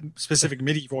with that specific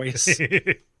MIDI voice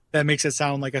that makes it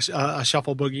sound like a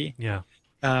shuffle boogie. Yeah.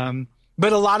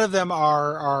 But a lot of them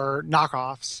are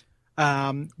knockoffs.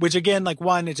 Which again, like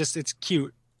it's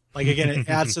cute. Like again, it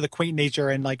adds to the quaint nature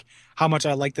and like how much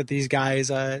I like that these guys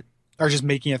are just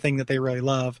making a thing that they really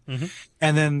love.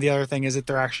 And then the other thing is that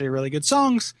they're actually really good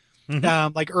songs.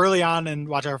 Like early on in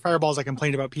Watch Out for Fireballs, I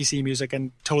complained about PC music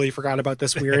and totally forgot about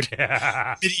this weird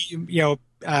MIDI,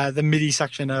 the MIDI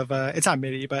section of it's not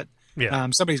MIDI, but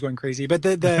somebody's going crazy. But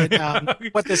the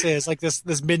what this is, like this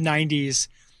mid 90s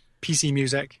PC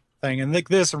music thing, and like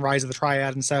this and Rise of the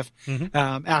Triad and stuff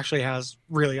actually has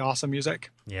really awesome music.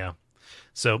 Yeah.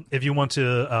 So if you want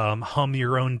to hum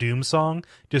your own Doom song,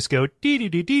 just go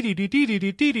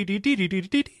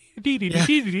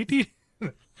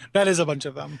That is a bunch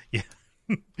of them. Yeah.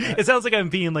 It sounds like I'm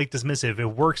being like dismissive. It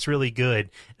works really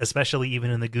good, especially even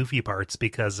in the goofy parts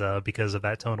because of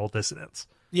that tonal dissonance.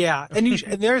 Yeah, and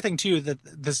the other thing too, that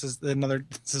this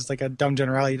is like a dumb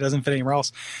generality. It doesn't fit anywhere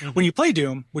else. When you play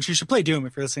Doom, which you should play Doom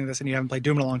if you're listening to this and you haven't played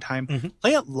Doom in a long time,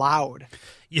 play it loud.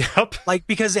 Yep. Like,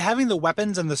 because having the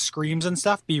weapons and the screams and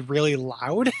stuff be really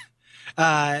loud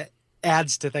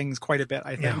adds to things quite a bit,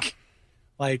 I think. Yeah.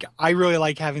 Like, I really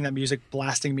like having that music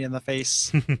blasting me in the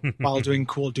face while doing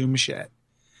cool Doom shit.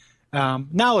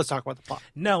 Now let's talk about the plot.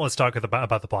 Now let's talk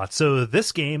about the plot. So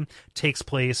this game takes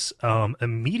place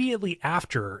immediately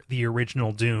after the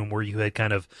original Doom, where you had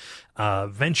kind of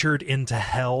ventured into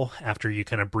hell after you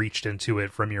kind of breached into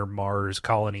it from your Mars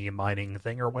colony mining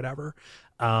thing or whatever,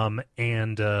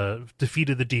 and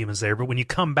defeated the demons there. But when you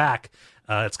come back,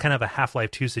 it's kind of a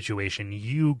Half-Life 2 situation.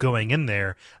 You going in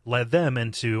there led them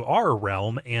into our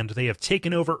realm, and they have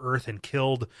taken over Earth and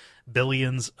killed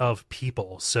billions of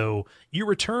people. So you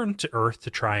return to Earth to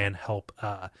try and help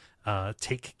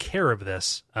take care of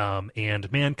this.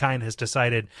 And mankind has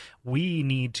decided we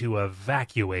need to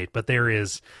evacuate, but there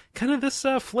is kind of this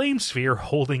flame sphere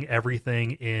holding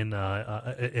everything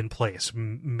in place.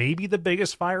 Maybe the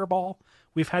biggest fireball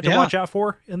we've had to watch out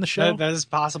for in the show. That is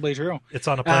possibly true. It's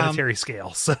on a planetary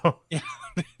scale, so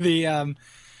and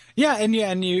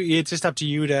it's just up to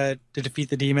you to defeat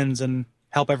the demons and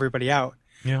help everybody out.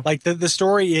 Yeah, like the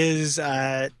story is,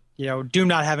 Doom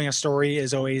not having a story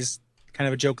is always kind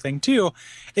of a joke thing too.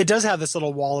 It does have this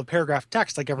little wall of paragraph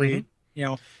text, like every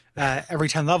 10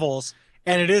 levels,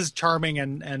 and it is charming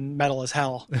and metal as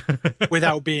hell,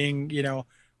 without being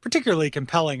particularly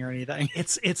compelling or anything.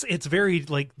 It's very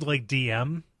like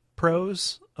DM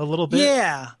prose a little bit.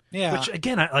 Yeah. Which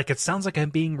again, it sounds like I'm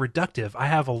being reductive. I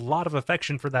have a lot of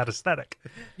affection for that aesthetic.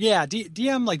 Yeah,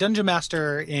 DM, like Dungeon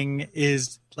Mastering,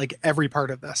 is like every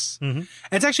part of this. And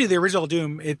it's actually the original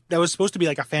Doom. That was supposed to be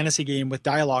like a fantasy game with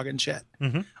dialogue and shit.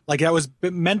 Like that was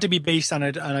meant to be based on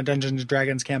a Dungeons and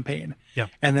Dragons campaign. Yeah,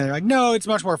 and then they're like, no, it's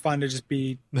much more fun to just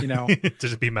be to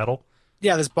just be metal.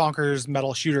 Yeah, this bonkers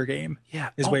metal shooter game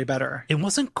is way better. It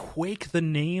wasn't Quake the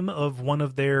name of one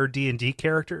of their D&D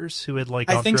characters who had gone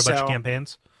through a bunch of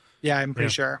campaigns? Yeah, I'm pretty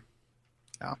sure.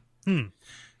 Yeah.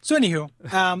 So anywho,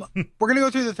 we're going to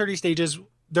go through the 30 stages.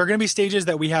 There are going to be stages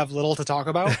that we have little to talk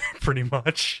about. Pretty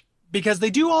much. Because they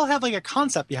do all have like a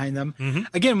concept behind them.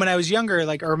 Again, when I was younger,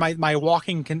 my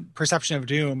walking perception of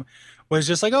Doom was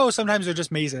just like, oh, sometimes they're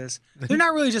just mazes. They're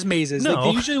not really just mazes. No. Like,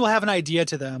 they usually will have an idea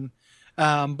to them.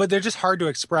 But they're just hard to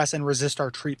express and resist our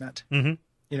treatment.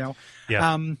 Yeah.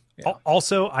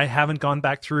 Also, I haven't gone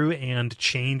back through and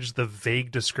changed the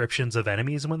vague descriptions of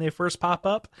enemies when they first pop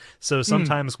up. So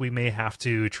sometimes we may have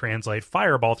to translate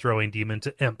fireball throwing demon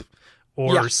to imp,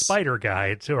 or Yes. Spider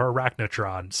Guy to or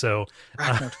Arachnotron. So,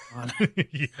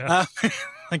 Arachnotron. yeah.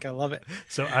 Like, I love it.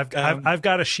 So I've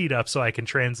got a sheet up so I can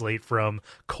translate from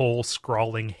Cole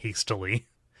scrawling hastily.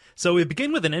 So we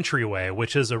begin with an entryway,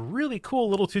 which is a really cool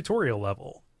little tutorial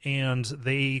level, and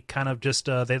they kind of just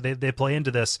they play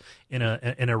into this in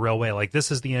a real way. Like,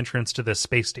 this is the entrance to this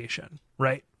space station,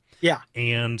 right? Yeah.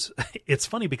 And it's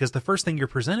funny because the first thing you're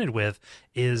presented with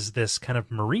is this kind of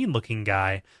marine-looking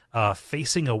guy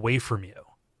facing away from you.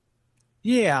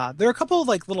 Yeah, there are a couple of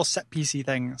like little set piecey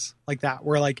things like that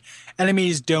where like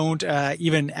enemies don't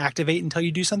even activate until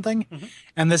you do something,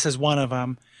 and this is one of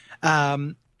them.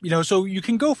 So you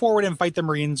can go forward and fight the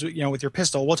Marines, with your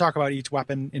pistol. We'll talk about each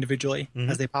weapon individually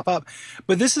as they pop up,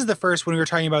 but this is the first when we were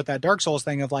talking about that Dark Souls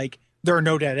thing of like there are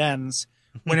no dead ends.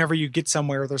 Whenever you get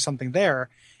somewhere, there's something there.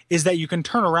 Is that you can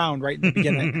turn around right in the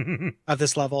beginning of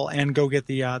this level and go get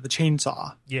the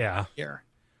chainsaw. Yeah, here,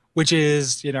 which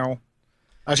is a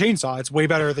chainsaw. It's way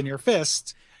better than your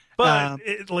fist. but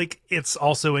it's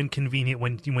also inconvenient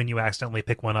when you accidentally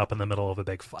pick one up in the middle of a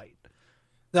big fight.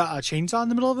 The chainsaw in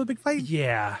the middle of a big fight?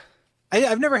 Yeah,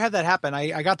 I've never had that happen.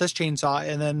 I got this chainsaw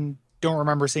and then don't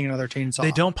remember seeing another chainsaw.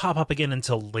 they don't pop up again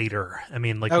until later. I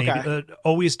mean, like, Okay. maybe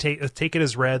always take it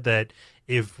as read that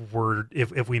if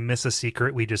we miss a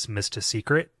secret, we just missed a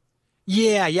secret.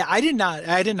 Yeah. I didn't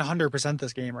 100%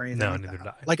 this game or anything. No, like neither that. did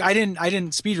I. Like I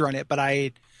didn't speed run it, but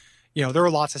there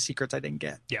were lots of secrets I didn't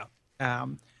get. Yeah.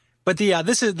 But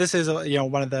this is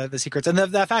one of the secrets, and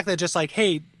the fact that just like,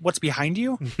 hey, what's behind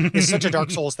you is such a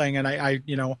Dark Souls thing, and I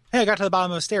hey, I got to the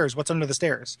bottom of the stairs. What's under the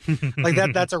stairs? Like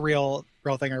that's a real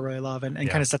thing I really love, and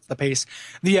kind of sets the pace.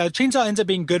 The chainsaw ends up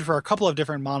being good for a couple of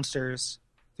different monsters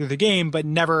through the game, but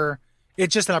never.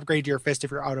 It's just an upgrade to your fist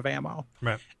if you're out of ammo.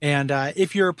 Right. And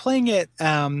if you're playing it,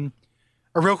 a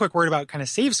real quick word about kind of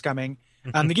save scumming.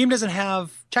 The game doesn't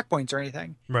have checkpoints or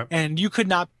anything. Right. And you could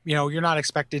not, you're not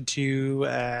expected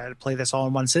to play this all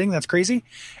in one sitting. That's crazy.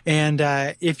 And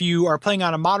if you are playing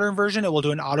on a modern version, it will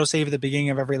do an autosave at the beginning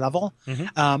of every level.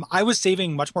 I was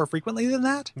saving much more frequently than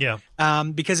that. Yeah.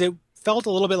 Because it felt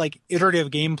a little bit like iterative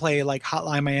gameplay like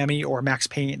Hotline Miami or Max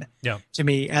Payne to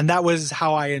me. And that was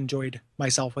how I enjoyed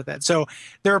myself with it. So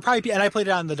there are probably, and I played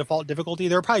it on the default difficulty.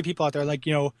 There are probably people out there like,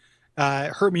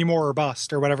 hurt me more or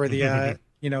bust or whatever the,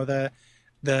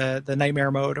 the nightmare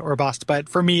mode or bust. But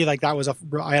for me, like that was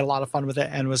I had a lot of fun with it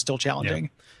and was still challenging.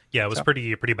 Yeah, it was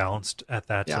pretty balanced at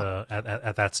that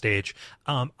at that stage.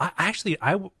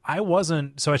 I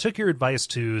wasn't, so I took your advice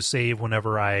to save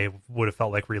whenever I would have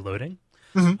felt like reloading.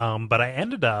 But I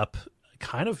ended up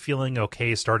kind of feeling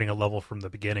okay starting a level from the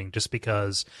beginning, just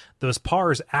because those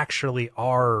pars actually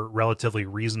are relatively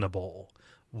reasonable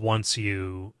once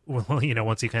you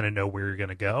kind of know where you're going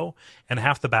to go. And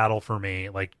half the battle for me,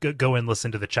 like go and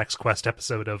listen to the Chex Quest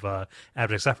episode of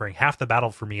Abject Suffering. Half the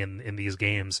battle for me in these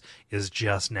games is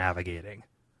just navigating.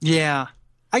 Yeah,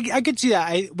 I could see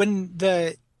that.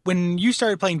 When you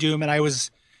started playing Doom and I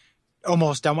was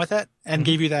almost done with it and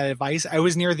gave you that advice, I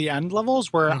was near the end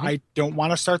levels where I don't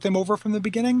want to start them over from the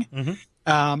beginning.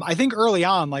 I think early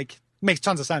on, like, makes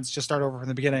tons of sense, just start over from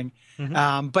the beginning.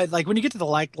 But like when you get to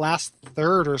the last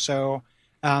third or so,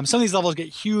 some of these levels get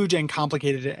huge and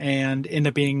complicated and end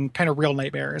up being kind of real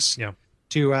nightmares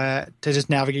to just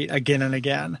navigate again and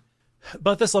again.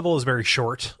 But this level is very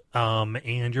short,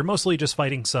 and you're mostly just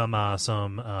fighting some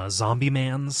zombie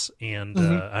mans, and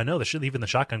I know even the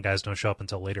shotgun guys don't show up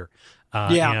until later.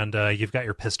 And you've got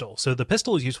your pistol. So the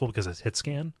pistol is useful because it's hit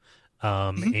scan,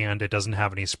 and it doesn't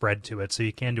have any spread to it, so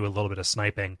you can do a little bit of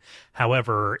sniping.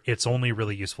 However, it's only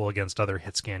really useful against other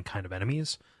hit scan kind of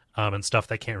enemies, and stuff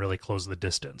that can't really close the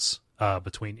distance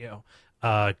between you.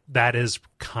 That is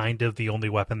kind of the only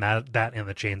weapon that and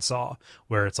the chainsaw,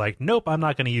 where it's like, nope, I'm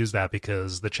not going to use that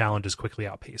because the challenges quickly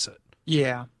outpace it.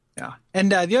 Yeah.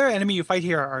 And the other enemy you fight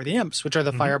here are the imps, which are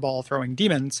the fireball throwing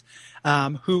demons,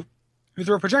 who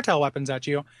throw projectile weapons at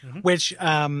you, which,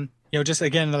 just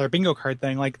again, another bingo card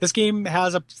thing. Like, this game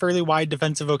has a fairly wide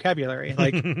defensive vocabulary.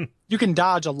 Like, you can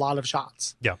dodge a lot of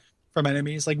shots from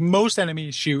enemies. Like, most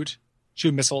enemies shoot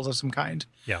missiles of some kind.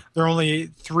 Yeah. There are only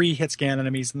 3 hit scan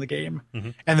enemies in the game,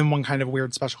 and then one kind of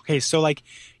weird special case. So like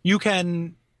you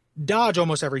can dodge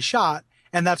almost every shot,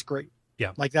 and that's great.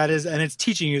 Yeah. Like that is, and it's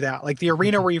teaching you that. Like the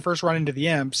arena where you first run into the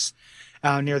imps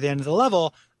near the end of the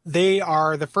level,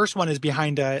 the first one is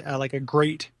behind a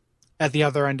grate at the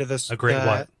other end of this. A grate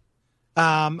what?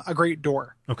 A grate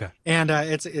door. Okay. And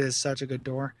it is such a good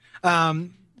door.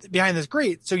 Behind this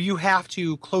grate, so you have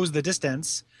to close the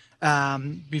distance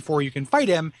before you can fight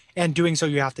him, and doing so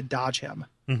you have to dodge him.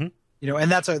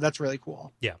 and that's really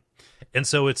cool. Yeah. And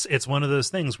so it's one of those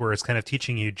things where it's kind of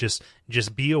teaching you just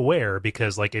be aware,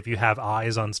 because like if you have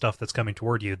eyes on stuff that's coming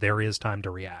toward you, there is time to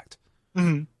react.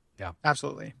 Mm-hmm. Yeah.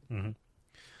 Absolutely. Mm-hmm.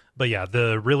 But yeah,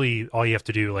 all you have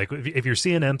to do, like if you're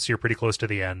seeing imps, you're pretty close to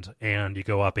the end, and you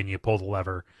go up and you pull the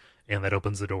lever, and that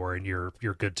opens the door, and you're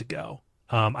good to go.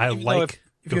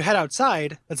 If you head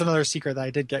outside, that's another secret that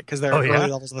I did get, because the early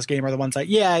levels of this game are the ones that,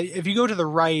 if you go to the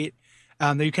right,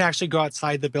 you can actually go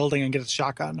outside the building and get a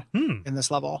shotgun in this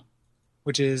level,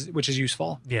 which is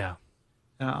useful. Yeah.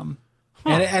 And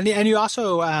you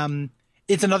also,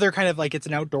 it's another kind of like, it's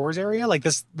an outdoors area. Like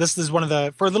this is one of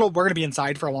the, we're going to be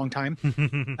inside for a long time.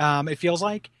 It feels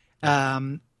like,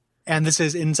 and this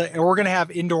is inside, we're going to have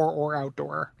indoor or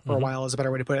outdoor for a while is a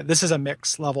better way to put it. This is a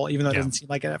mix level, even though it doesn't seem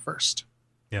like it at first.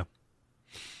 Yeah.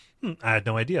 I had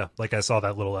no idea. Like I saw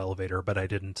that little elevator, but I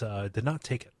did not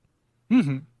take it.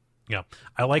 Mm-hmm. Yeah.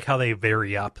 I like how they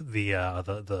vary up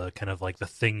the kind of like the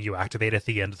thing you activate at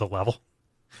the end of the level.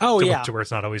 Oh, to where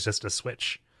it's not always just a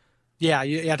switch. Yeah,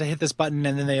 you have to hit this button,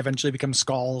 and then they eventually become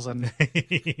skulls and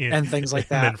and things like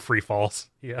that. And then free falls.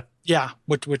 Yeah. Yeah,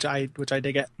 which I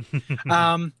dig it.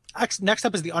 Next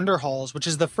up is the Underhalls, which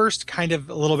is the first kind of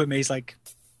a little bit maze-like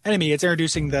enemy. It's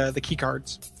introducing the key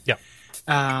cards. Yeah.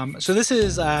 So this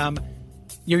is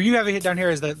you have it down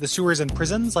here is the sewers and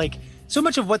prisons. Like, so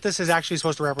much of what this is actually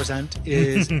supposed to represent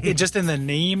is just in the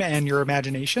name and your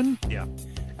imagination. Yeah.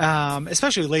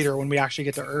 Especially later when we actually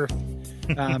get to Earth.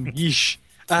 Yeesh.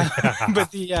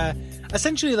 But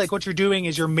essentially, like, what you're doing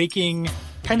is you're making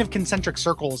kind of concentric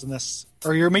circles in this,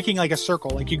 or you're making like a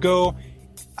circle. Like, you go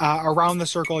around the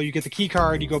circle, you get the key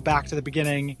card, you go back to the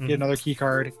beginning, get another key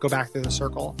card, go back through the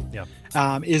circle. Yeah.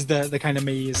 Is the kind of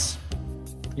maze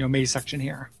section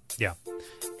here. Yeah.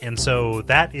 And so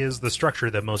that is the structure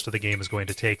that most of the game is going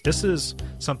to take. This is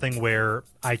something where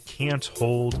I can't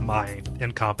hold my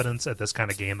incompetence at this kind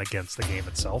of game against the game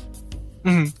itself.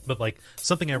 Mm-hmm. But like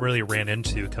something I really ran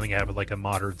into coming out of like a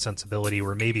modern sensibility,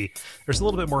 where maybe there's a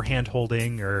little bit more hand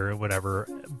holding or whatever,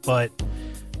 but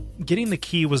getting the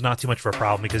key was not too much of a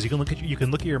problem, because you can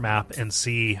look at your map and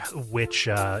see which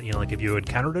like if you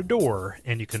encountered a door,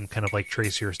 and you can kind of like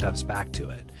trace your steps back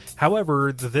to it.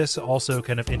 However, this also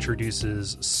kind of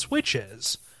introduces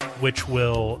switches, which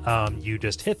will you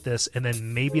just hit this, and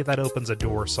then maybe that opens a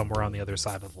door somewhere on the other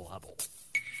side of the level.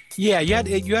 Yeah, you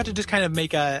had to just kind of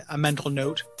make a mental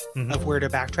note of where to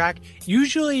backtrack.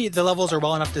 Usually the levels are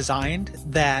well enough designed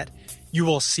that you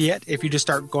will see it if you just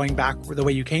start going back the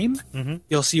way you came.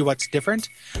 You'll see what's different.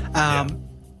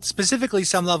 Specifically,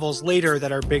 some levels later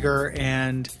that are bigger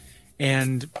and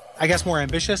I guess more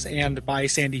ambitious and by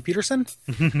Sandy Peterson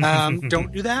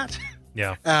don't do that.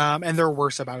 Yeah. And they're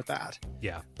worse about that.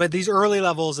 Yeah. But these early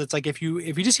levels, it's like if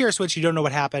you just hear a switch, you don't know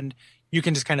what happened, you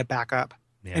can just kind of back up.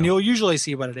 Yeah. And you'll usually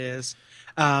see what it is.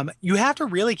 You have to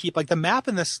really keep, like, the map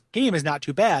in this game is not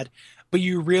too bad, but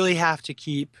you really have to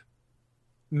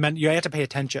you have to pay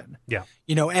attention. Yeah.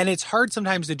 And it's hard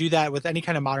sometimes to do that with any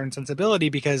kind of modern sensibility,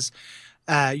 because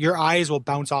your eyes will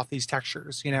bounce off these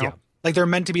textures, Yeah. Like, they're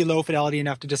meant to be low fidelity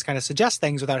enough to just kind of suggest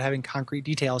things without having concrete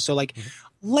details. So, like,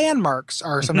 landmarks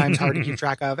are sometimes hard to keep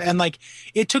track of. And, like,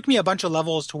 it took me a bunch of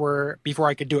levels before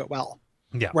I could do it well.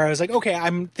 Yeah. Where I was like, okay,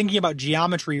 I'm thinking about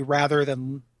geometry rather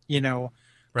than,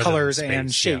 colors than space,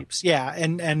 and shapes. Yeah.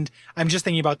 And I'm just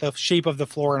thinking about the shape of the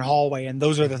floor and hallway, and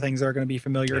those are the things that are going to be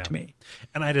familiar to me.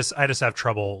 And I just have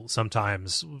trouble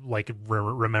sometimes, like,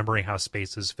 remembering how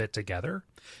spaces fit together.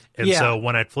 And so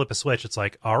when I flip a switch, it's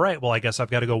like, all right, well, I guess I've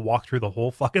got to go walk through the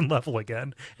whole fucking level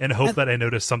again and hope that I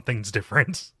notice something's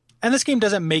different. And this game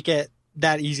doesn't make it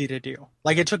that easy to do.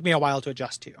 Like, it took me a while to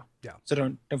adjust to. Yeah. So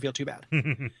don't feel too bad.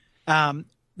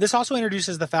 This also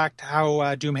introduces the fact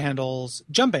how Doom handles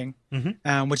jumping,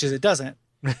 which is it doesn't.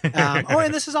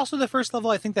 And this is also the first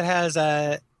level I think that has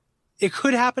it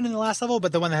could happen in the last level,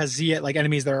 but the one that has Z, like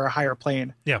enemies that are a higher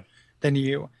plane than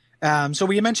you. So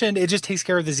we mentioned it just takes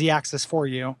care of the Z axis for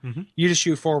you. You just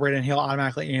shoot forward and he'll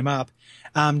automatically aim up.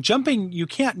 Jumping, you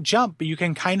can't jump, but you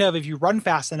can kind of, if you run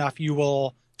fast enough, you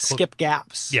will skip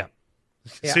gaps. Yeah.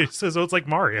 So it's like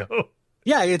Mario.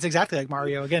 Yeah, it's exactly like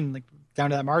Mario. Again, like down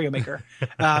to that Mario Maker.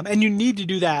 And you need to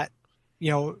do that,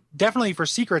 definitely for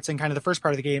secrets in kind of the first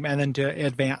part of the game, and then to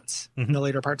advance in the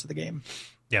later parts of the game.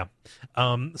 Yeah.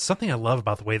 Something I love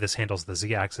about the way this handles the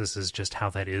Z-axis is just how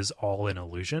that is all an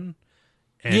illusion.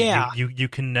 And you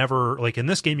can never, like in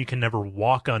this game, you can never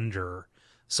walk under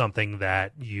something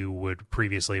that you would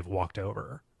previously have walked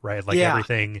over. right? Like Yeah.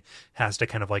 everything has to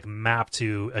kind of like map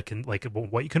to like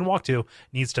what you can walk to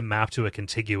needs to map to a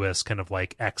contiguous kind of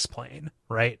like X plane,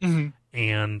 right?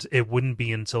 And it wouldn't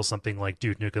be until something like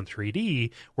Duke Nukem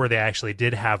 3D where they actually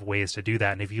did have ways to do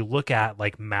that. And if you look at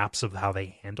like maps of how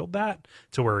they handled that,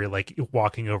 to where you're like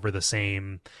walking over the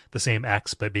same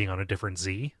X but being on a different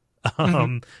Z,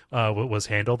 what was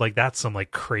handled, like that's some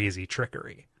like crazy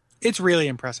trickery. It's really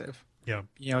impressive. Yeah.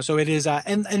 You know, so it is,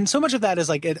 and so much of that is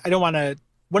like, I don't want to.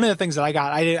 One of the things that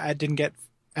I didn't get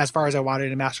as far as I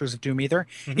wanted in Masters of Doom either,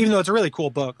 even though it's a really cool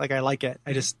book. Like I like it.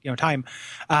 I just, time,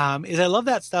 is I love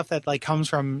that stuff that like comes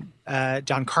from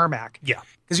John Carmack. Yeah.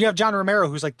 Because you have John Romero,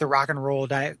 who's like the rock and roll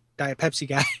Diet Pepsi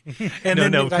guy.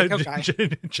 And no, Diet Coke guy.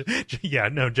 yeah,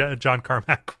 no, John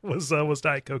Carmack was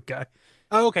Diet Coke guy.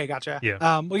 Oh, okay, gotcha.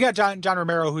 Yeah. We got John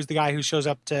Romero, who's the guy who shows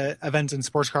up to events in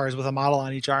sports cars with a model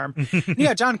on each arm. And you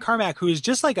got John Carmack, who is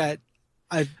just like a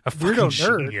weirdo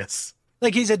nerd. Genius.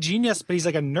 Like he's a genius, but he's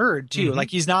like a nerd too. Like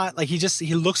he's not like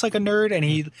he looks like a nerd and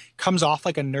he comes off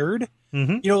like a nerd.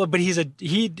 But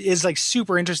he is like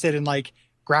super interested in like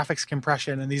graphics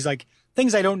compression and these like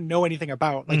things I don't know anything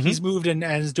about. Like he's moved in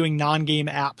and is doing non-game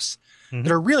apps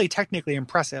that are really technically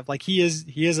impressive. Like he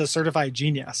is a certified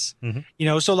genius.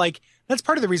 So like that's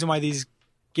part of the reason why these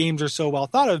games are so well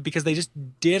thought of, because they just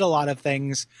did a lot of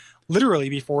things literally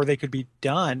before they could be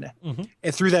done,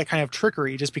 and through that kind of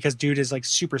trickery, just because dude is like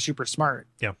super, super smart.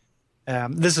 Yeah.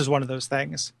 This is one of those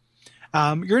things.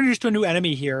 You're introduced to a new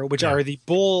enemy here, which are the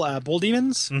bull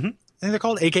demons. I think they're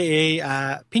called, aka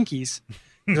pinkies.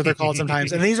 Is what they're called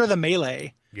sometimes. And these are the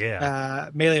melee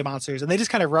monsters, and they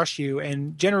just kind of rush you.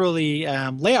 And generally,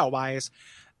 layout wise,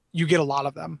 you get a lot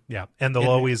of them. Yeah, and they'll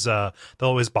always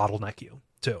bottleneck you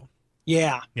too.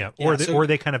 Yeah. Or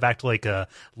they kind of act like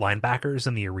linebackers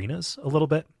in the arenas a little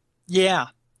bit. Yeah.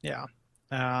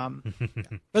 But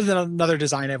then another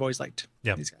design I've always liked.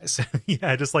 Yeah. These guys.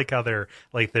 Yeah, I just like how their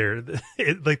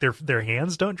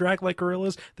hands don't drag like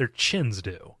gorillas. Their chins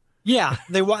do. Yeah,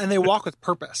 they walk with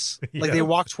purpose. Like they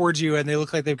walk towards you and they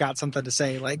look like they've got something to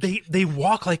say. Like they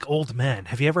walk like old men.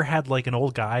 Have you ever had like an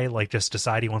old guy like just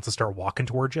decide he wants to start walking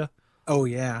towards you? Oh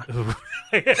yeah.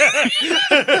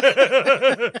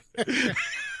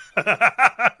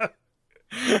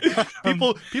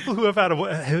 people who have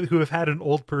had an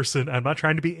old person, I'm not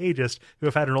trying to be ageist, who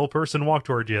have had an old person walk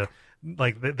towards you,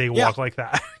 like they walk like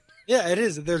that. Yeah, it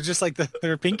is. They're just like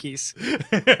they're pinkies.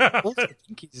 Wolves are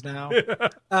pinkies now.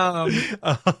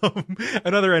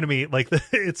 Another enemy, like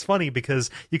it's funny because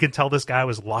you can tell this guy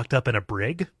was locked up in a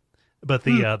brig, but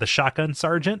the shotgun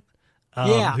sergeant,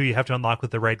 who you have to unlock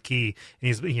with the red key,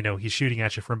 and he's shooting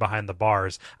at you from behind the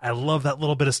bars. I love that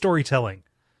little bit of storytelling.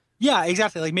 Yeah,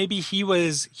 exactly. Like maybe he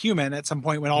was human at some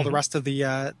point when all the rest of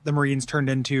the Marines turned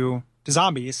into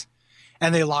zombies,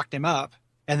 and they locked him up,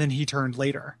 and then he turned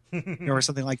later, or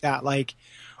something like that. Like,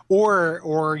 or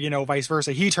vice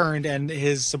versa. He turned, and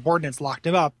his subordinates locked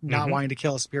him up, not wanting to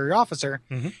kill a superior officer,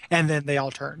 and then they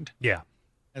all turned. Yeah.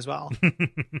 As well.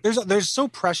 There's so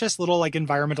precious little like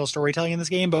environmental storytelling in this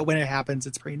game, but when it happens,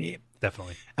 it's pretty neat.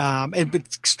 Definitely. And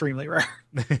it's extremely rare.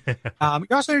 You're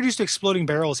also introduced to exploding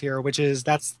barrels here, which is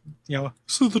this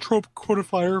is the trope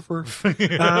quantifier for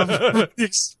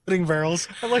exploding barrels.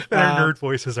 I like that our nerd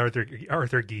voice is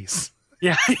Arthur Geese.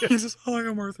 Yeah, he says, "Hi,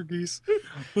 I'm Arthur Geese.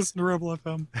 Listen to Rebel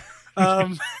FM."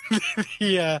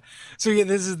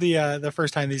 This is the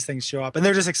first time these things show up, and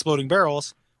they're just exploding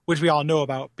barrels, which we all know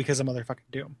about because of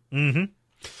motherfucking Doom.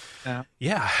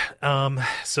 Yeah.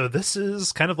 So this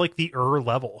is kind of like the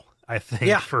level, I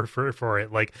think, for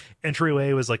it. Like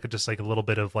entryway was like just like a little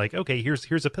bit of like, okay,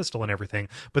 here's a pistol and everything,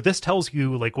 but this tells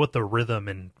you like what the rhythm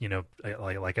and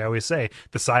like I always say,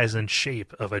 the size and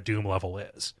shape of a Doom level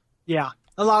is. Yeah,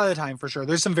 a lot of the time for sure.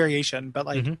 There's some variation, but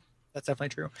like that's definitely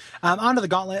true. Onto the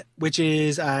Gauntlet, which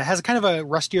is has a kind of a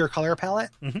rustier color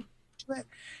palette to it,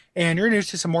 and you're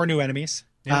introduced to some more new enemies.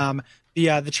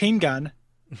 Yeah. The chain gun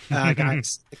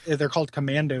guys, they're called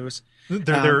commandos.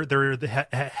 They're the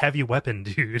heavy weapon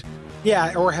dude.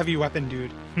 Yeah, or heavy weapon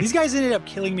dude. These guys ended up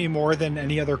killing me more than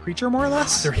any other creature, more or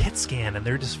less. They're hit scan and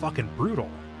they're just fucking brutal.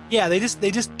 Yeah, they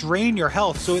just drain your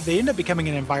health, so they end up becoming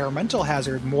an environmental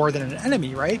hazard more than an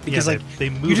enemy, right? Because they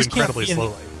move incredibly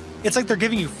slowly. It's like they're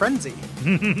giving you frenzy.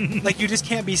 Like you just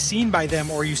can't be seen by them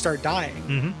or you start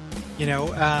dying.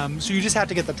 So you just have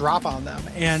to get the drop on them.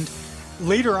 And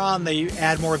later on, they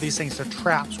add more of these things to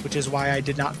traps, which is why I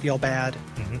did not feel bad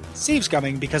save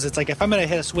scumming, because it's like if I'm going to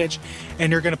hit a switch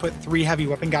and you're going to put 3 heavy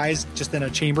weapon guys just in a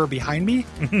chamber behind me,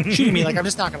 shooting me, like I'm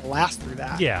just not going to last through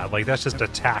that. Yeah, like that's just a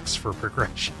tax for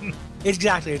progression.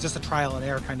 Exactly. It's just a trial and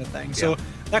error kind of thing. So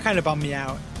that kind of bummed me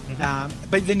out.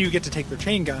 But then you get to take their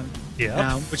chain gun,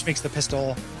 Yeah. which makes the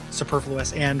pistol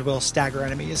superfluous and will stagger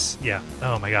enemies. Yeah.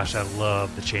 Oh my gosh, I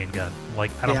love the chain gun.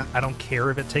 Like I don't care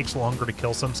if it takes longer to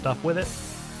kill some stuff with it.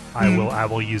 I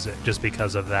will use it just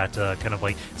because of that kind of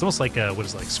like it's almost like what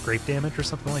is it, like scrape damage or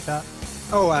something like that.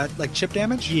 Oh, like chip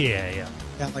damage? Yeah.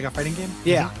 Yeah, like a fighting game?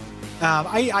 Yeah.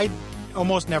 I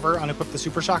almost never unequip the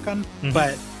super shotgun,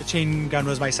 but the chain gun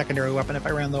was my secondary weapon if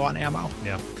I ran low on ammo.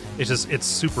 Yeah. It's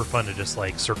super fun to just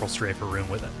like circle strafe a room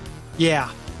with it.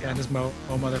 Yeah, just mow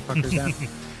motherfuckers down.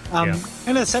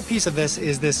 And the set piece of this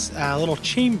is this little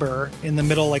chamber in the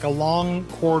middle, like a long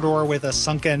corridor with a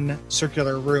sunken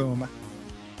circular room.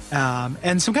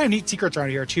 And some kind of neat secrets around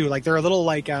here too. Like there are little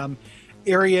like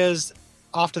areas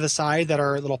off to the side that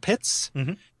are little pits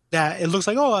that it looks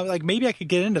like, oh, like maybe I could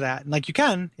get into that. And like you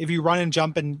can, if you run and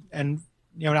jump and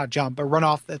not jump, but run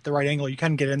off at the right angle, you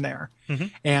can get in there.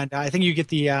 And I think you get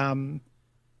the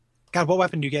God, what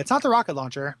weapon do you get? It's not the rocket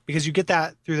launcher because you get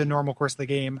that through the normal course of the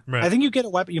game. Right. I think you get a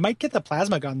weapon. You might get the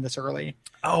plasma gun this early.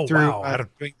 Oh, through, wow.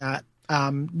 Doing that.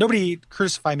 Nobody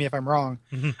crucify me if I'm wrong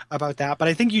about that, but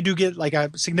I think you do get like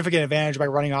a significant advantage by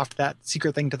running off to that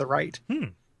secret thing to the right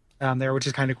there, which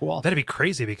is kind of cool. That'd be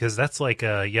crazy because that's like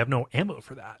you have no ammo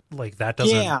for that. Like that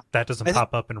doesn't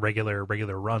pop up in regular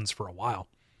runs for a while.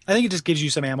 I think it just gives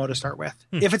you some ammo to start with.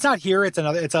 If it's not here,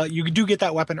 you do get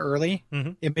that weapon early.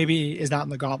 It maybe is not in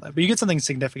the gauntlet, but you get something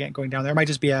significant going down there. It might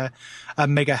just be a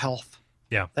mega health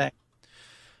thing.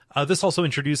 This also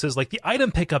introduces like the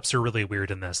item pickups are really weird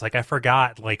in this. Like I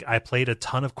forgot, like I played a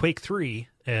ton of Quake 3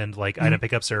 and like item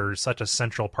pickups are such a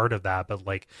central part of that. But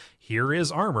like here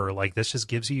is armor. Like this just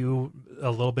gives you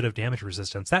a little bit of damage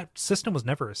resistance. That system was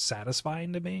never as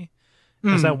satisfying to me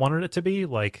as I wanted it to be.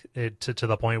 Like to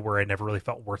the point where I never really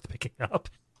felt worth picking up.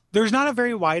 There's not a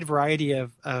very wide variety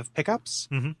of pickups.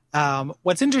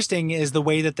 What's interesting is the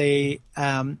way that they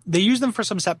use them for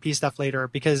some set piece stuff later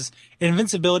because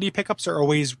invincibility pickups are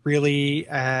always really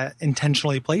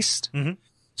intentionally placed.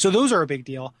 So those are a big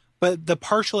deal. But the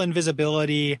partial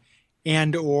invisibility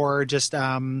and or just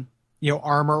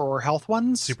armor or health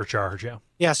ones, Supercharge,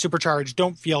 supercharge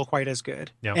don't feel quite as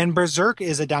good. Yeah. And Berserk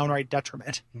is a downright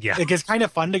detriment. Yeah, like it's kind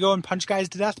of fun to go and punch guys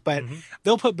to death, but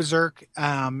they'll put Berserk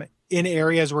in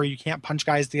areas where you can't punch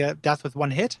guys to death with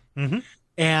one hit.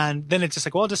 And then it's just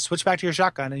like, well, just switch back to your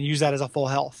shotgun and use that as a full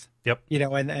health. Yep.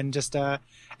 And just and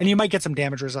you might get some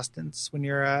damage resistance when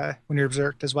you're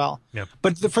berserked as well. Yep.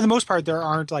 But for the most part, there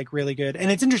aren't like really good. And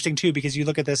it's interesting too because you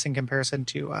look at this in comparison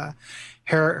to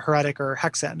Heretic or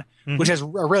Hexen, which has a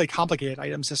really complicated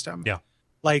item system. Yeah.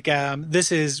 Like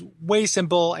this is way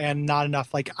simple and not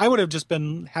enough. Like I would have just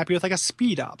been happy with like a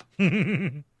speed up.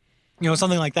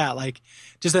 Something like that, like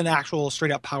just an actual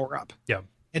straight up power up. Yeah.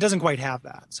 It doesn't quite have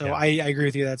that. So I agree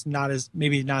with you. That's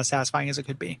maybe not as satisfying as it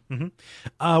could be.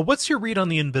 What's your read on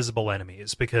the invisible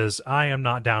enemies? Because I am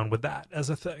not down with that as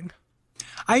a thing.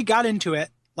 I got into it.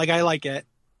 Like I like it.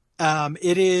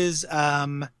 It is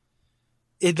the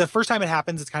first time it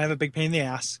happens, it's kind of a big pain in the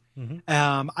ass.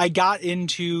 I got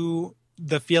into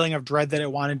the feeling of dread that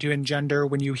it wanted to engender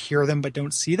when you hear them but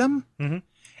don't see them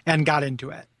and got into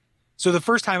it. So the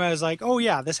first time I was like, oh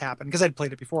yeah, this happened because I'd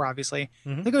played it before, obviously.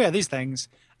 Like, oh yeah, these things.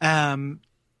 And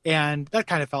that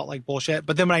kind of felt like bullshit.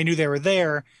 But then when I knew they were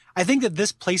there, I think that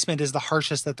this placement is the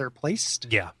harshest that they're placed.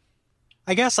 Yeah.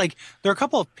 I guess like there are a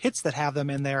couple of pits that have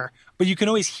them in there, but you can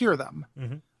always hear them.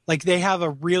 Like they have a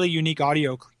really unique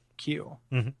audio cue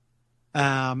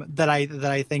that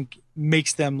I think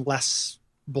makes them less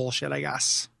bullshit, I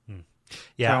guess.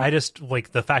 Yeah, So- I just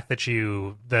like the fact that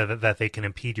that they can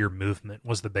impede your movement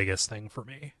was the biggest thing for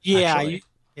me. Yeah, actually.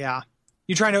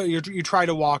 you try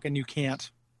to walk and you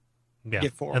can't.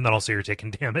 get forward. And then also you're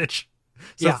taking damage.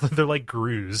 So Yeah. they're like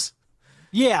grooves.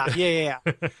 Yeah.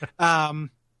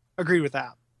 Agree with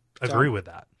that. Agree with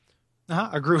that.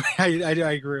 Agree. I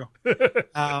agree.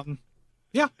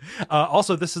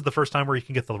 Also, this is the first time where you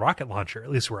can get the rocket launcher, at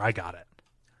least where I got it.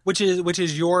 Which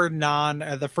is your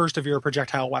the first of your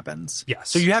projectile weapons. Yes.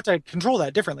 So you have to control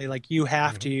that differently. Like you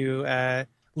have to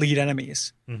lead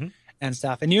enemies and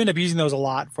stuff, and you end up using those a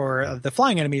lot for the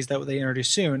flying enemies that they introduce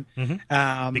soon.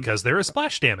 Because there is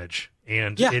splash damage,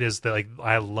 and it is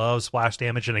I love splash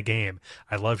damage in a game.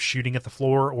 I love shooting at the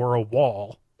floor or a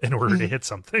wall in order to hit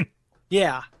something.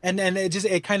 Yeah, and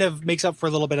it kind of makes up for a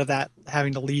little bit of that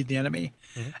having to lead the enemy.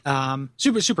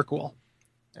 Super cool.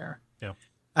 There. Yeah.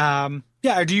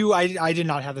 I did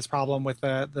not have this problem with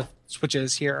the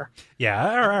switches here. Yeah,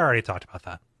 I already talked about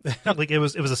that. Like it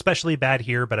was especially bad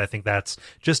here, but I think that's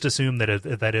just assume that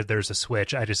if there's a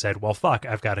switch, I just said, well, fuck,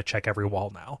 I've got to check every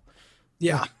wall now.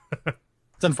 Yeah,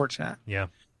 it's unfortunate. Yeah.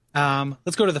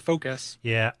 Let's go to the focus.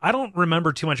 Yeah, I don't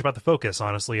remember too much about the focus,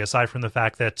 honestly, aside from the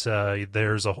fact that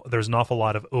there's an awful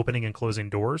lot of opening and closing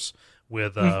doors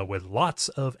with lots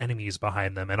of enemies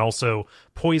behind them, and also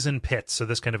poison pits. So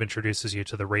this kind of introduces you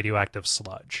to the radioactive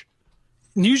sludge.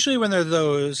 Usually when there are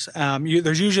those,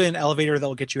 there's usually an elevator that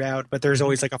will get you out, but there's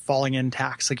always like a falling in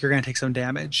tax. Like you're going to take some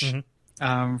damage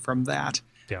from that.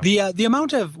 Yeah. The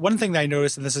amount of one thing that I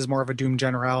noticed, and this is more of a Doom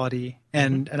generality,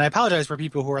 and I apologize for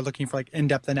people who are looking for like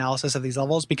in-depth analysis of these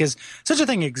levels because such a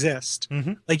thing exists.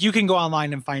 Like you can go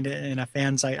online and find it in a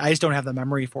fan site. I just don't have the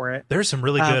memory for it. There's some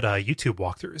really good YouTube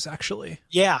walkthroughs actually.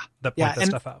 Yeah, that point that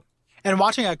stuff out. And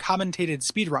watching a commentated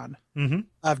speed run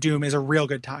of Doom is a real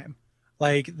good time.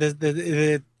 Like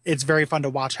it's very fun to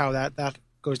watch how that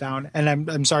goes down. And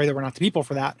I'm sorry that we're not the people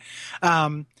for that.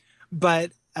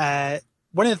 But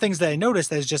one of the things that I noticed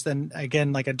that is just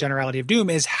again like a generality of Doom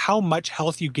is how much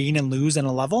health you gain and lose in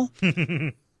a level.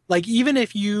 Like even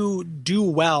if you do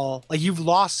well, like you've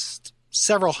lost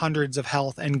several hundreds of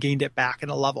health and gained it back in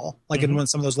a level, like in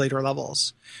some of those later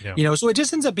levels. Yeah. You know, so it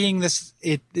just ends up being this.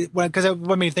 Because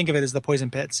what made me think of it is the poison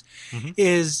pits.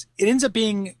 Is it ends up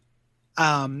being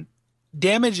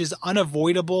damage is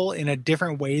unavoidable in a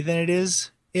different way than it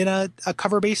is in a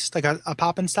cover based like a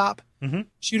pop and stop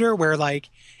shooter where like.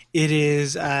 It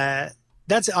is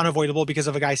that's unavoidable because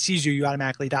if a guy sees you, you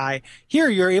automatically die. Here,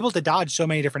 you're able to dodge so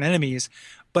many different enemies,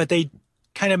 but they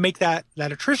kind of make that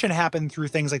attrition happen through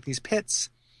things like these pits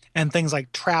and things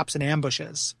like traps and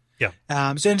ambushes. Yeah.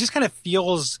 So it just kind of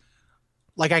feels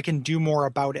like I can do more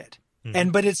about it.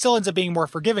 But it still ends up being more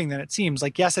forgiving than it seems.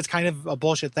 Like, yes, it's kind of a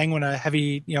bullshit thing when a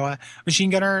heavy, a machine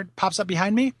gunner pops up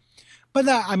behind me, but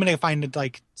I'm going to find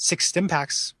like 6 stim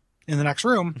packs in the next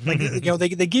room. Like,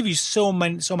 they give you so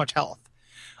much health.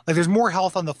 Like there's more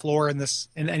health on the floor in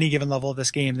any given level of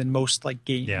this game than most like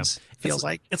games feels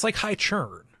like. It's like high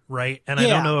churn, right? And I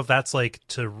don't know if that's like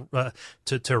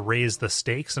to raise the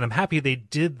stakes. And I'm happy they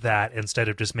did that instead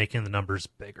of just making the numbers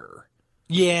bigger.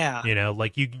 Yeah.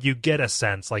 Like you get a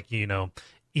sense like,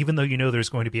 even though there's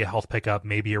going to be a health pickup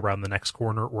maybe around the next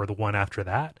corner or the one after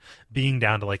that, being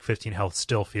down to like 15 health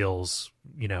still feels,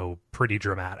 pretty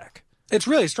dramatic. It's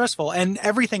really stressful, and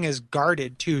everything is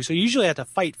guarded too. So you usually have to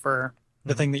fight for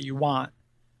the thing that you want,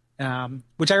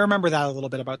 which I remember that a little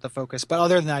bit about the focus. But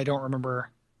other than that, I don't remember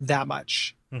that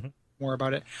much more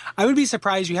about it. I would be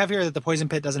surprised. You have here that the poison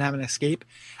pit doesn't have an escape.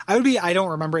 I don't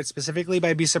remember it specifically,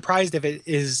 but I'd be surprised if it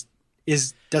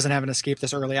doesn't have an escape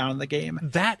this early on in the game.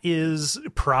 That is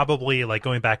probably like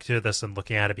going back to this and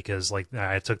looking at it because like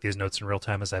I took these notes in real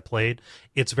time as I played.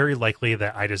 It's very likely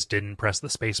that I just didn't press the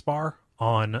space bar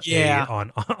on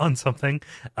something.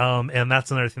 And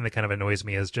that's another thing that kind of annoys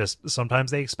me is just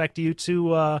sometimes they expect you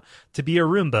to be a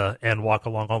Roomba and walk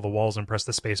along all the walls and press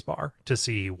the space bar to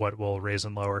see what will raise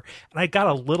and lower. And I got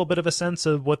a little bit of a sense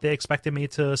of what they expected me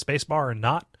to space bar and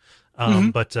not.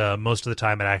 But most of the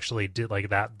time it actually did like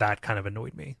that kind of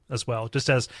annoyed me as well, just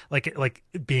as like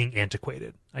being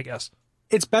antiquated, I guess.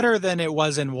 It's better than it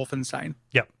was in Wolfenstein.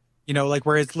 Yep. Like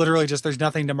where it's literally just there's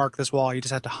nothing to mark this wall. You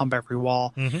just have to hump every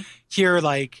wall. Here,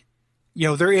 like,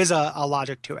 there is a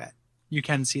logic to it. You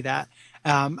can see that.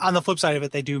 On the flip side of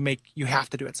it, they do make you have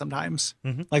to do it sometimes.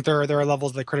 Like there are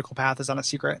levels the critical path is on a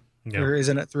secret. Or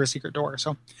isn't it through a secret door?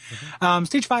 So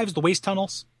stage 5 is the waste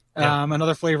tunnels.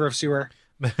 Another flavor of sewer.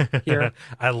 Here.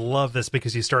 I love this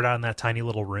because you start out in that tiny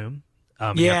little room.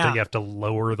 You have to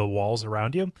lower the walls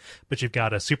around you, but you've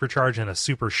got a supercharge and a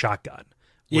super shotgun,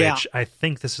 which I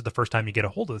think this is the first time you get a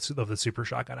hold of the super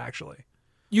shotgun. Actually,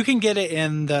 you can get it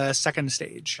in the second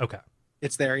stage. Okay,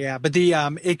 it's there, but the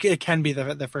it can be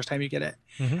the first time you get it,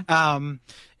 and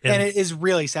it is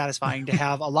really satisfying to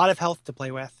have a lot of health to play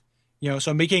with.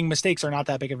 So making mistakes are not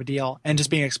that big of a deal, and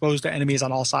just being exposed to enemies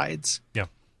on all sides. Yeah,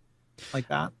 like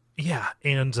that. Yeah,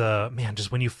 and man,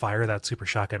 just when you fire that super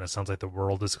shotgun, it sounds like the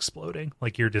world is exploding.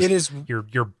 Like you're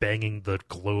banging the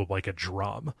globe like a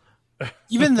drum.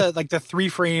 Even the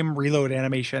 3-frame reload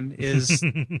animation is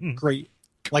great.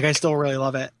 Like I still really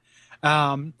love it.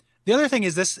 The other thing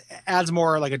is this adds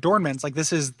more like adornments. Like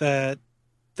this is the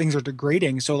things are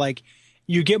degrading, so like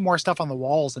you get more stuff on the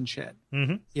walls and shit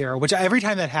here, which every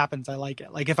time that happens, I like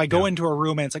it. Like if I go into a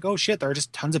room and it's like, oh shit, there are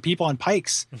just tons of people on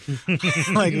pikes.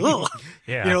 Like, ugh.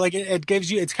 Yeah. Like it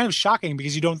gives you, it's kind of shocking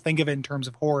because you don't think of it in terms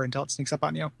of horror until it sneaks up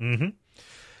on you.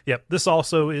 Yep. This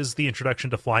also is the introduction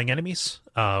to flying enemies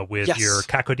with your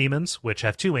cacodemons, which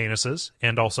have 2 anuses,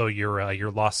 and also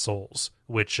your lost souls,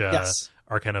 which are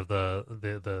kind of the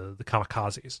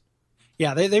kamikazes.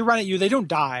 Yeah, they run at you. They don't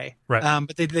die, Right.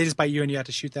 but they just bite you and you have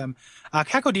to shoot them.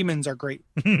 Cacodemons are great.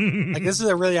 Like, this is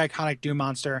a really iconic Doom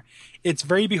monster. It's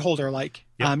very Beholder-like,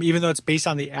 Yep. even though it's based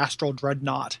on the Astral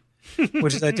Dreadnought,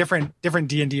 which is a different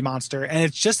D&D monster, and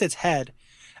it's just its head,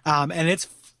 and it's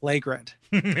flagrant.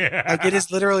 Like, it is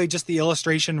literally just the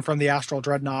illustration from the Astral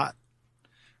Dreadnought,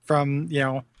 from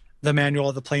the Manual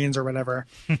of the Planes or whatever,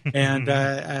 and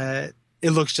it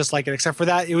looks just like it, except for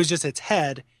that it was just its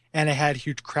head, and it had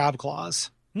huge crab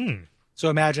claws. So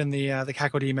imagine the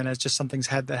Cacodemon as just something's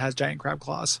head that has giant crab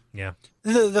claws. Yeah.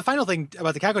 The final thing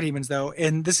about the Cacodemons, though,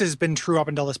 and this has been true up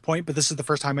until this point, but this is the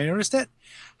first time I noticed it.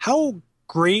 How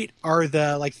great are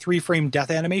the 3-frame death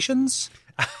animations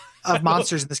of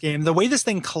monsters in this game? The way this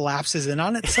thing collapses in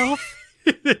on itself.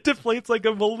 It deflates like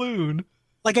a balloon.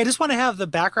 Like, I just want to have the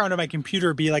background of my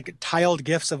computer be like tiled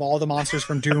GIFs of all the monsters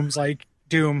from Doom's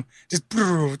Doom just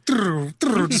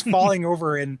just falling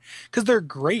over, and because they're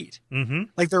great.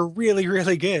 Like, they're really,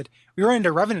 really good. We run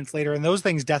into Revenants later, and those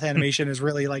things' death animation is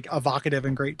really evocative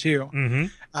and great too.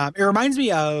 It reminds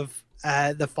me of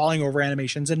the falling over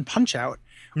animations in Punch Out,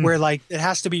 where it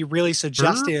has to be really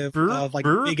suggestive of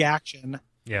big action.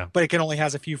 Yeah. But it can only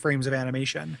has a few frames of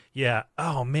animation. Yeah.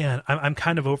 Oh man, I'm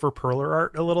kind of over Perler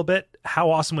art a little bit.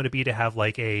 How awesome would it be to have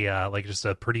just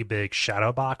a pretty big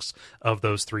shadow box of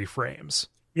those 3 frames?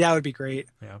 Yeah, that would be great.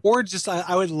 Yeah. Or just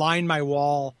I would line my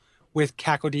wall with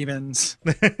Cacodemons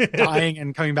dying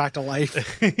and coming back to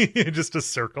life. Just a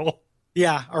circle.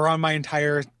 Yeah, around my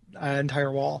entire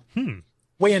wall.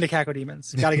 Way into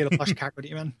Cacodemons. Got to get a plush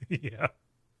Cacodemon. Yeah.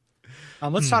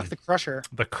 Let's talk the Crusher.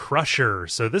 The Crusher.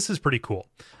 So this is pretty cool.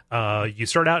 You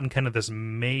start out in kind of this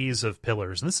maze of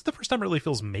pillars, and this is the first time it really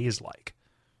feels maze-like.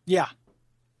 Yeah.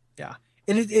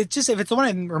 And it just, if it's the one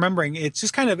I'm remembering, it's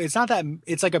just kind of, it's not that,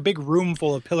 it's like a big room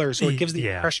full of pillars, so it gives the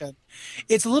impression.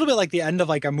 It's a little bit like the end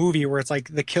of a movie where it's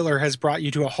the killer has brought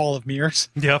you to a hall of mirrors.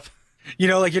 Yep. You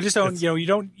just don't,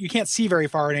 you can't see very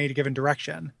far in any given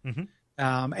direction.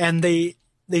 And they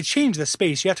change the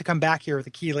space. You have to come back here with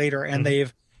a key later, and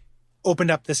they've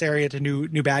opened up this area to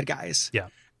new bad guys. Yeah.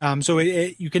 So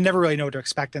you can never really know what to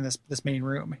expect in this main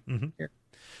room here.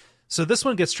 So this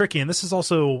one gets tricky, and this is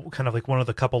also kind of one of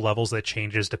the couple levels that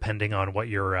changes depending on what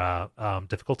your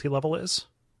difficulty level is.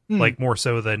 More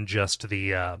so than just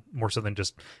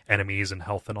enemies and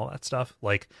health and all that stuff.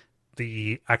 Like,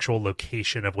 the actual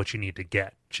location of what you need to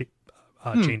get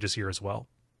changes here as well.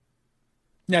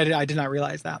 Yeah, I did not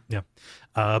realize that. Yeah.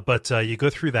 But you go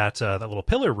through that little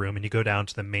pillar room, and you go down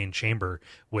to the main chamber,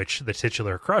 which the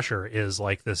titular Crusher is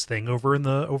like this thing over on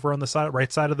the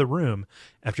right side of the room.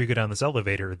 After you go down this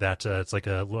elevator, that it's like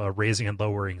a raising and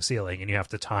lowering ceiling, and you have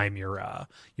to time your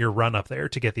run up there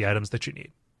to get the items that you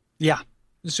need. Yeah,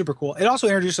 it's super cool. It also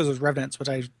introduces those Revenants, which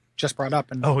I just brought up,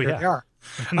 and here they are,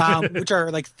 which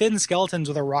are thin skeletons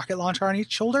with a rocket launcher on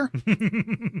each shoulder.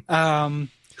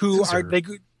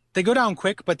 They go down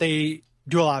quick, but they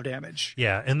do a lot of damage.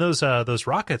 Yeah, and those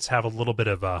rockets have a little bit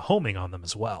of homing on them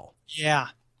as well. Yeah,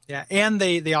 and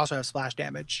they also have splash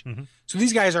damage. So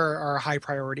these guys are a high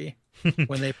priority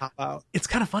when they pop out. It's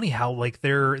kind of funny how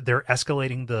they're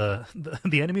escalating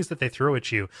the enemies that they throw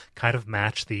at you kind of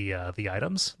match the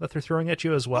items that they're throwing at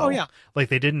you as well. Oh yeah,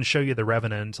 they didn't show you the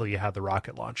Revenant until you had the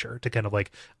rocket launcher to kind of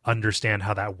understand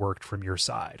how that worked from your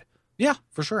side. Yeah,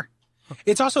 for sure.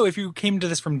 It's also, if you came to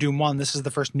this from Doom 1, this is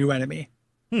the first new enemy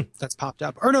that's popped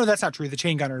up. Or no, that's not true. The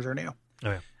chain gunners are new.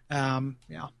 Oh,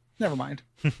 yeah. Never mind.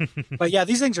 But yeah,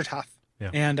 these things are tough.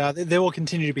 Yeah. And they will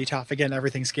continue to be tough. Again,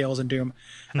 everything scales in Doom.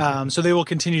 So they will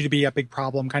continue to be a big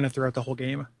problem kind of throughout the whole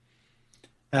game.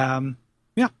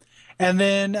 Yeah. And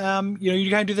then, you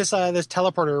kind of do this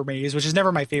teleporter maze, which is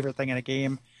never my favorite thing in a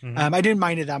game. I didn't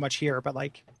mind it that much here, but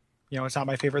it's not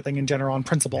my favorite thing in general on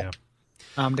principle. Yeah.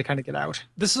 To kind of get out.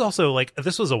 This is also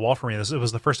this was a wall for me. It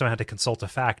was the first time I had to consult a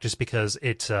fact, just because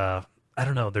it I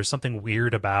don't know, there's something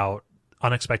weird about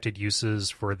unexpected uses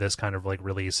for this kind of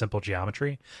really simple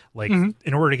geometry.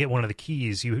 In order to get one of the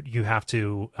keys, you have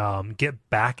to get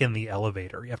back in the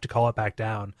elevator. You have to call it back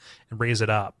down and raise it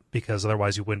up, because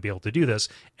otherwise you wouldn't be able to do this,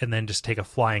 and then just take a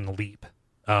flying leap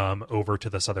over to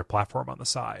this other platform on the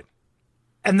side.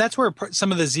 And that's where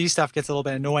some of the Z stuff gets a little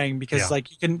bit annoying, because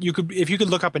you could if you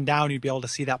could look up and down, you'd be able to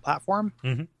see that platform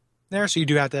there. So you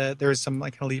do have to. There's some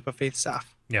a leap of faith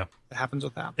stuff. Yeah, that happens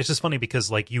with that. It's just funny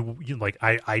because I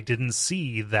didn't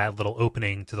see that little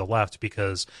opening to the left,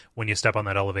 because when you step on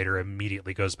that elevator, it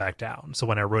immediately goes back down. So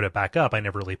when I wrote it back up, I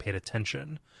never really paid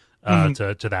attention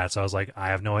to that. So I was like, I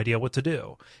have no idea what to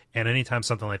do. And anytime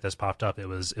something like this popped up, it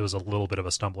was a little bit of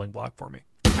a stumbling block for me.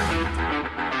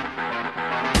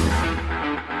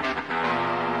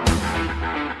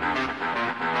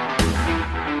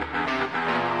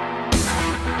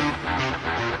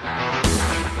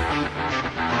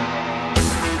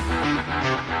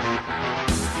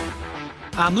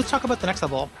 Let's talk about the next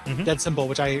level, Dead Simple,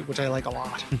 which I like a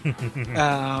lot.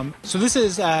 So this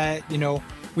is,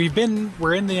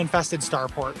 we're in the infested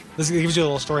starport. This gives you a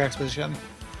little story exposition,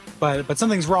 but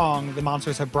something's wrong. The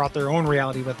monsters have brought their own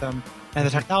reality with them, and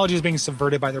the technology is being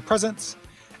subverted by their presence.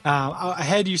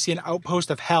 Ahead, you see an outpost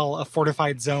of hell, a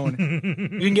fortified zone.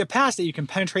 You can get past it. You can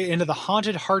penetrate into the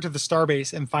haunted heart of the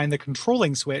starbase and find the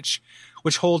controlling switch,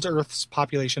 which holds Earth's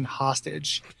population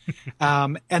hostage.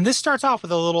 And this starts off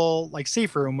with a little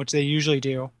safe room, which they usually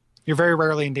do. You're very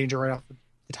rarely in danger right off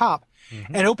the top.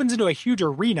 And it opens into a huge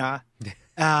arena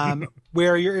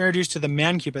where you're introduced to the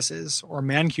mancubuses or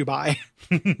mancubi,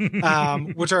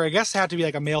 which are, I guess, have to be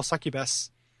like a male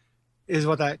succubus. Is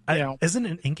what that, Isn't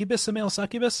an incubus a male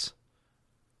succubus?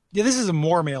 Yeah, this is a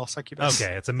more male succubus.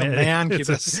 Okay, it's a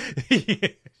mancubus.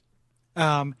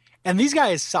 And these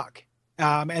guys suck.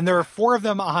 And there are 4 of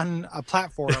them on a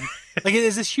platform. It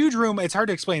is this huge room. It's hard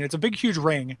to explain. It's a big, huge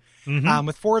ring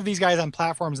with 4 of these guys on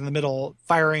platforms in the middle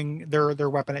firing their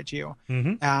weapon at you,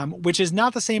 which is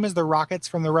not the same as the rockets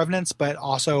from the Revenants, but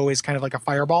also is kind of like a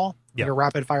fireball, like a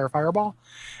rapid fire fireball.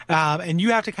 And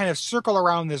you have to kind of circle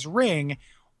around this ring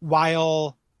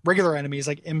while regular enemies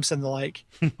like imps and the like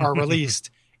are released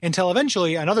until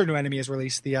eventually another new enemy is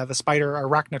released. The spider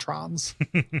arachnotrons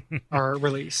are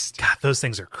released. God, those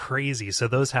things are crazy. So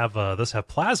those have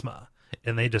plasma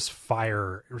and they just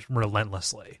fire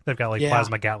relentlessly. They've got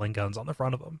plasma Gatling guns on the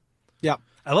front of them. Yeah.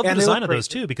 I love the design of those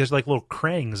too, because they're like little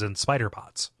Krangs and spider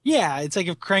bots. Yeah. It's like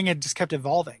if Krang had just kept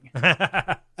evolving. This,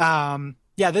 I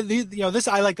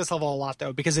like this level a lot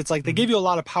though, because it's like, they give you a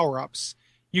lot of power-ups.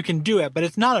 You can do it, but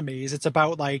it's not a maze. It's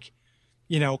about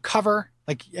cover,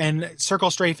 and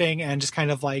circle strafing and just kind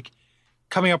of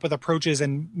coming up with approaches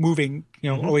and moving,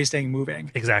 always staying moving.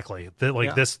 Exactly.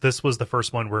 This was the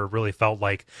first one where it really felt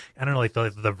like, I don't know,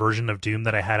 the version of Doom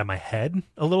that I had in my head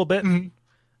a little bit.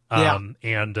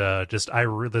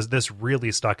 This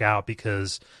really stuck out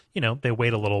because, they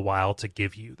wait a little while to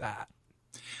give you that.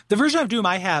 The version of Doom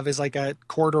I have is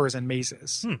corridors and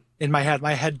mazes in my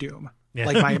head Doom. Yeah.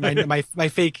 My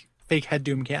fake head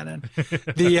Doom cannon.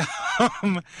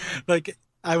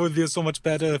 I would feel so much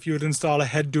better if you would install a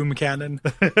head Doom cannon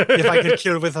if I could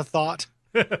kill with a thought.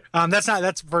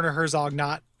 That's Werner Herzog,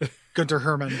 not Gunter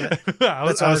Hermann. But I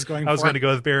was going to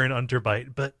go with Baron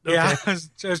Unterbite, but okay. Yeah, I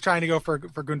was trying to go for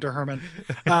Gunter Hermann.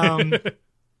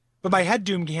 But my head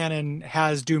Doom cannon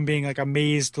has Doom being a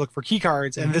maze to look for key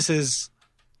cards, and this is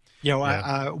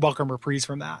a welcome reprise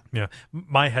from that. Yeah.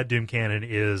 My head Doom cannon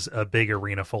is a big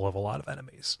arena full of a lot of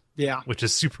enemies. Yeah. Which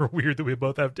is super weird that we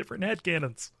both have different head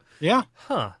cannons. Yeah.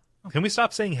 Huh. Can we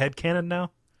stop saying head cannon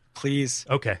now? Please.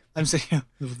 Okay. I'm saying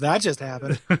that just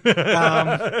happened.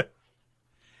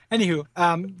 Anywho,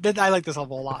 I like this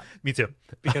level a lot. Me too.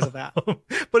 Because of that.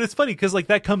 But it's funny because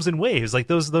that comes in waves.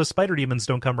 Those spider demons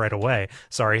don't come right away.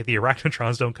 Sorry, the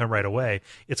arachnotrons don't come right away.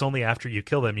 It's only after you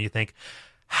kill them and you think,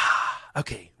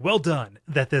 okay, well done,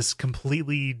 that this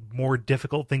completely more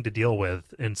difficult thing to deal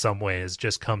with in some ways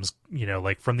just comes,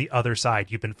 from the other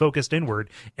side. You've been focused inward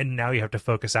and now you have to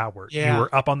focus outward. Yeah. You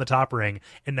were up on the top ring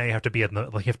and now you have to be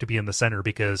in the center,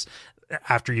 because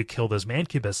after you kill those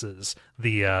mancubuses,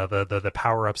 the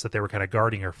power-ups that they were kind of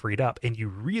guarding are freed up, and you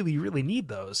really, really need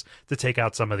those to take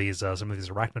out some of these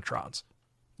arachnotrons.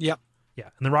 Yep. Yeah,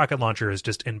 and the rocket launcher is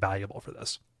just invaluable for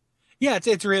this. Yeah,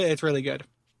 it's really good.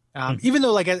 Even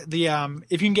though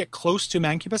if you can get close to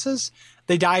mancubuses,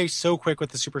 they die so quick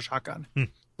with the super shotgun.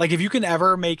 If you can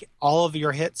ever make all of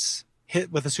your hits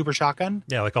hit with a super shotgun,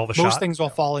 all the most things will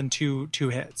fall in two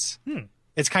hits.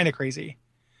 It's kind of crazy.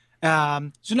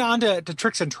 So now on to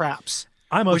tricks and traps.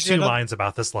 I'm of two minds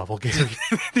about this level, Gary.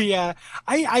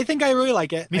 I think I really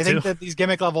like it. Me I too. think that these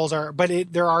gimmick levels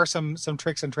there are some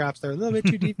tricks and traps that are a little bit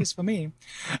too devious for me.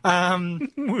 So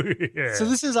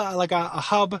this is a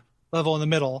hub level in the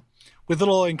middle with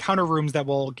little encounter rooms that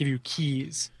will give you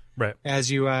keys right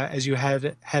as you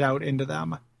head out into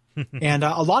them. And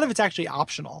a lot of it's actually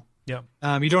optional. Yeah.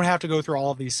 You don't have to go through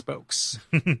all of these spokes.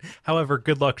 However,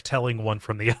 good luck telling one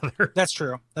from the other. That's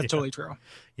true. That's totally true.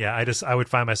 Yeah, I would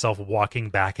find myself walking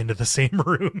back into the same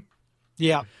room.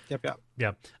 Yeah. Yep.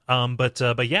 Yeah.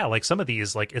 But yeah, some of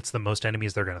these, it's the most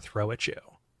enemies they're going to throw at you.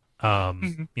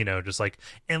 Just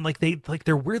and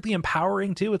they're weirdly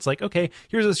empowering too. It's okay,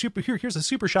 here's a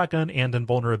super shotgun and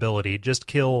invulnerability. Just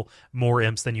kill more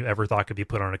imps than you ever thought could be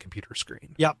put on a computer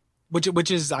screen. Yep.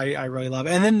 Which is I really love.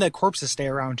 And then the corpses stay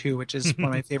around too, which is one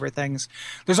of my favorite things.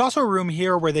 There's also a room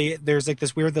here where there's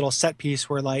this weird little set piece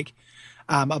where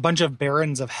a bunch of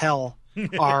barons of hell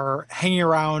are hanging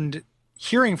around,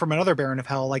 hearing from another Baron of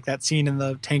Hell, like that scene in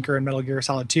the tanker in Metal Gear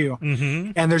Solid 2.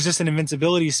 And there's just an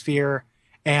invincibility sphere,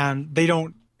 and they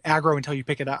don't aggro until you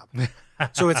pick it up.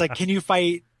 So it's like, can you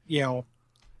fight,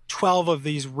 12 of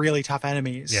these really tough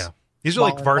enemies? Yeah. These are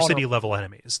like varsity level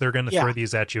enemies. They're going to throw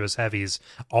these at you as heavies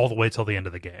all the way till the end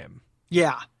of the game.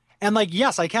 Yeah. And like,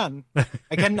 yes, I can fight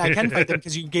them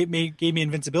because you gave me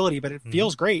invincibility, but it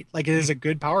feels great. Like it is a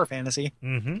good power fantasy.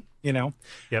 Mm-hmm.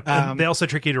 Yep. And they also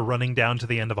trick you to running down to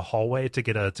the end of a hallway to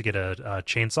get a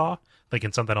chainsaw,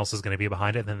 thinking something else is going to be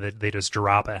behind it, and then they just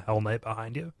drop a Hell Knight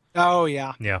behind you. Oh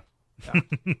yeah. Yeah.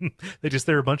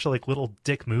 They're a bunch of like little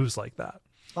dick moves like that.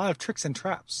 A lot of tricks and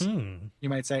traps, you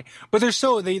might say. But they're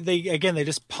so they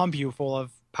just pump you full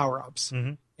of power ups,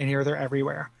 and here they're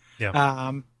everywhere.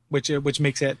 Yeah. Which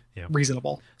makes it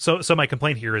reasonable. So my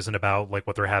complaint here isn't about like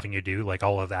what they're having you do. Like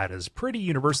all of that is pretty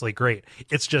universally great.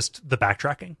 It's just the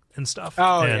backtracking and stuff.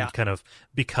 Kind of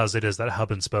because it is that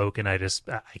hub and spoke, and I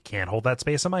can't hold that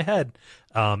space in my head.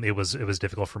 It was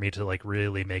difficult for me to like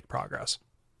really make progress.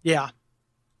 Yeah.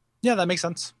 Yeah, that makes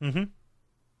sense. Mm-hmm.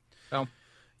 So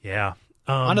yeah.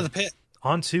 Onto the pit.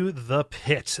 Onto the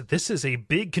pit. This is a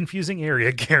big confusing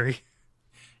area, Gary.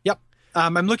 Yep.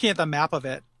 I'm looking at the map of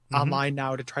it online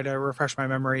now to try to refresh my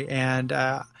memory, and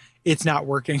it's not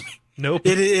working. Nope.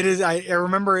 It is. I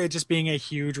remember it just being a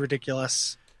huge,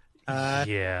 ridiculous.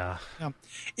 Yeah.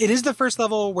 It is the first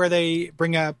level where they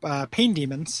bring up pain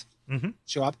demons.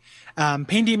 Show up.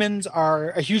 Pain demons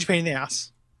are a huge pain in the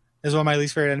ass. Is one of my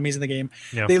least favorite enemies in the game.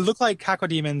 Yeah. They look like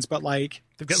cacodemons, but like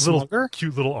they've got smaller.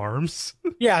 Cute little arms.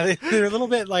 Yeah, they're a little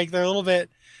bit,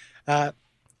 but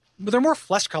they're more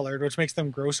flesh colored, which makes them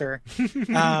grosser.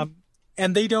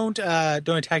 And they don't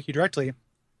attack you directly.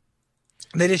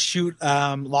 They just shoot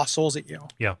lost souls at you.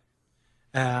 Yeah.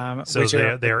 So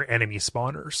they're enemy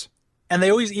spawners. And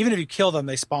they always, even if you kill them,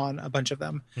 they spawn a bunch of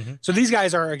them. So these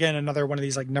guys are, again, another one of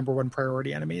these like number one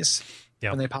priority enemies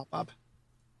when they pop up.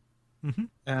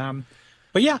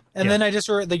 But yeah, and then I just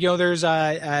there's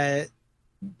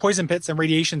poison pits and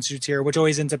radiation suits here, which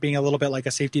always ends up being a little bit like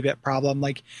a safety bit problem,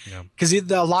 like because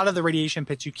a lot of the radiation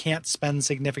pits you can't spend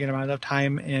significant amount of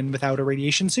time in without a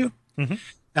radiation suit.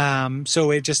 So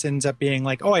it just ends up being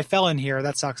like, oh, I fell in here,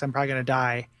 that sucks, I'm probably gonna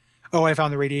die. Oh, I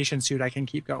found the radiation suit, I can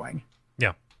keep going.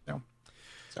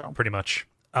 So pretty much.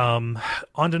 On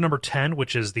to number 10,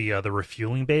 which is the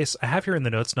refueling base. I have here in the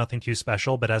notes nothing too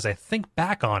special, but as I think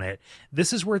back on it,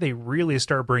 this is where they really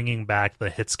start bringing back the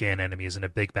hit scan enemies in a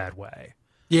big bad way.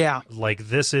 Yeah, like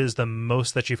this is the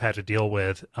most that you've had to deal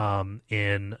with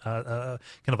in kind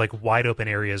of like wide open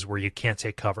areas where you can't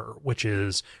take cover, which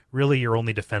is really your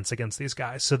only defense against these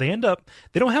guys. So they don't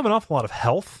have an awful lot of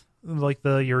health. Like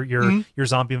your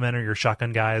zombie men or your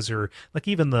shotgun guys, or like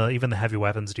even the heavy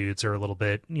weapons dudes are a little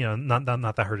bit, not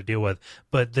that hard to deal with,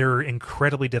 but they're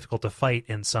incredibly difficult to fight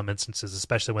in some instances,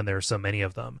 especially when there are so many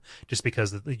of them, just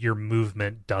because your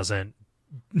movement doesn't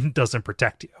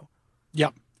protect you.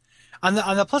 Yep. On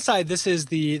the plus side, this is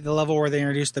the level where they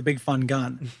introduced the big fun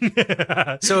gun.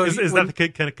 So is that the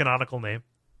kind of canonical name?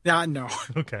 Yeah, no.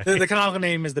 Okay. The canonical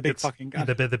name is the big fucking gun.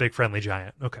 The big friendly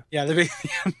giant. Okay. Yeah, the big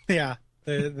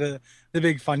the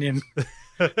big Funyun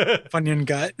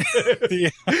gut.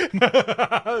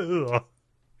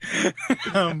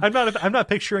 I'm not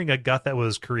picturing a gut that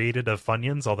was created of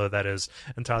Funyuns, although that is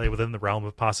entirely within the realm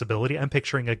of possibility. I'm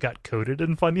picturing a gut coated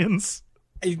in Funyuns.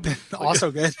 Also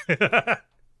good.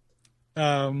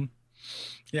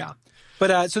 Yeah.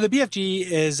 But so the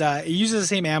BFG is it uses the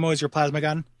same ammo as your plasma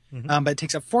gun, but it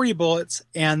takes up 40 bullets,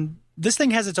 and this thing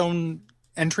has its own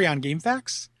entry on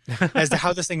GameFAQs as to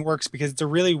how this thing works, because it's a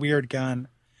really weird gun.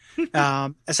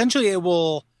 Essentially, it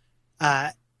will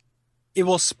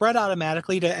spread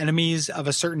automatically to enemies of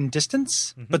a certain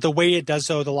distance, but the way it does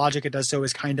so, the logic it does so,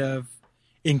 is kind of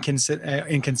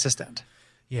inconsistent.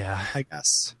 Yeah, I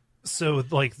guess. So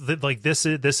this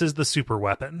is the super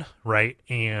weapon, right?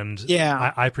 And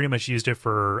yeah, I pretty much used it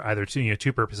for either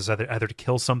two purposes, either to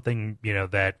kill something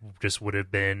that just would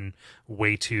have been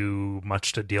way too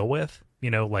much to deal with,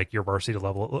 like your varsity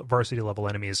level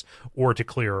enemies, or to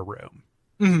clear a room.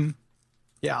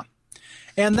 Yeah,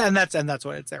 and that's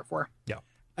what it's there for. Yeah.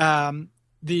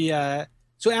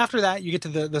 So after that, you get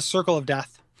to the Circle of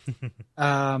Death,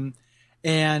 and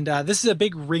this is a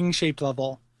big ring shaped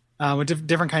level. With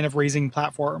different kind of raising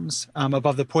platforms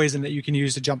above the poison that you can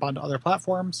use to jump onto other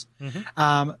platforms.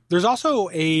 There's also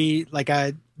a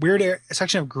weird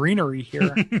section of greenery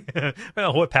here.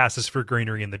 Well, what passes for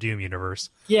greenery in the Doom universe?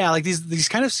 Yeah, like these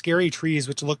kind of scary trees,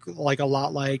 which look like a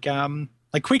lot like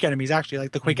Quake enemies, actually,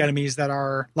 like the Quake enemies that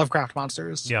are Lovecraft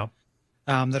monsters. Yeah.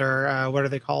 That are what are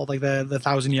they called? Like the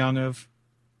Thousand Young of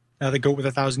the goat with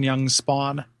 1,000 young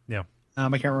spawn. Yeah. I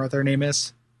can't remember what their name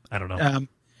is. I don't know.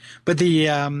 But they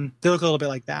look a little bit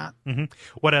like that. hmm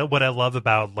what I love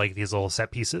about like these little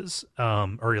set pieces,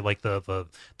 or like the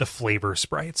flavor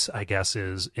sprites, I guess,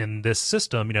 is in this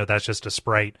system. That's just a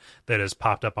sprite that is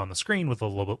popped up on the screen with a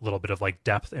little bit of like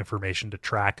depth information to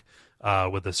track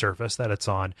with the surface that it's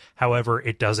on. However,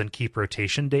 it doesn't keep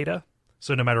rotation data,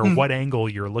 so no matter what angle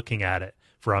you're looking at it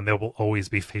from, it will always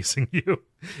be facing you.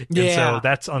 Yeah. And so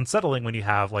that's unsettling when you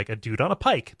have like a dude on a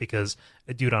pike, because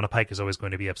a dude on a pike is always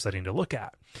going to be upsetting to look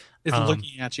at. It's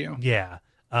looking at you. Yeah.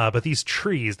 But these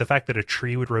trees, the fact that a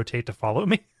tree would rotate to follow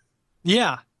me.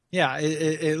 Yeah. Yeah.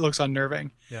 It looks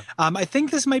unnerving. Yeah. I think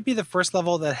this might be the first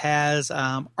level that has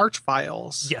arch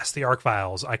files. Yes, the arc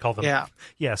files, I call them. Yeah.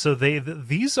 Yeah, so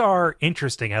these are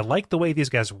interesting. I like the way these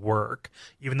guys work,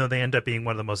 even though they end up being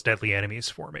one of the most deadly enemies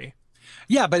for me.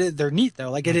 Yeah, but they're neat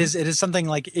though. Like it is something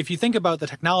like if you think about the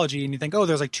technology and you think, oh,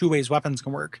 there's like two ways weapons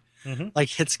can work, like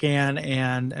hit scan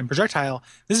and projectile.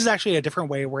 This is actually a different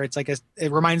way where it's like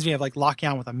it reminds me of like locking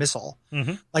on with a missile.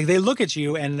 Like they look at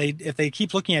you and if they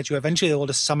keep looking at you, eventually they will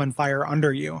just summon fire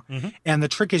under you. And the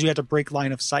trick is you have to break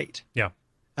line of sight. Yeah.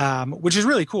 Which is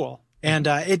really cool. And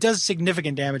it does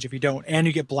significant damage if you don't, and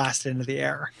you get blasted into the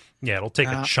air. Yeah, it'll take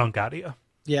a chunk out of you.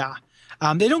 Yeah.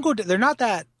 They don't go. They're not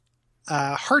that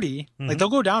hardy. Like they'll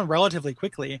go down relatively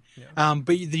quickly. Yeah.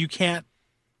 But you can't.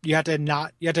 You have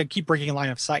to keep breaking a line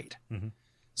of sight.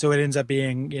 So it ends up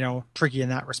being tricky in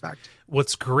that respect.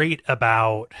 What's great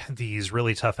about these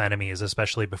really tough enemies,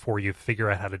 especially before you figure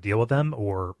out how to deal with them,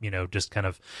 or just kind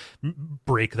of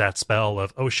break that spell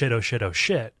of oh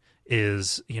shit,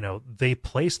 is they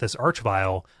place this arch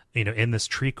vial in this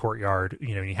tree courtyard. And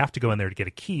you have to go in there to get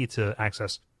a key to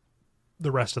access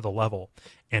the rest of the level,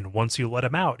 and once you let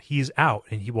him out, he's out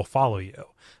and he will follow you.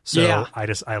 So Yeah.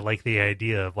 I like the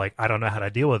idea of like, I don't know how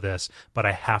to deal with this, but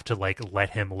I have to like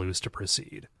let him loose to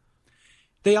proceed.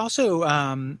 They also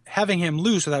having him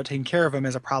loose without taking care of him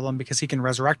is a problem because he can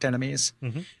resurrect enemies.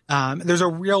 There's a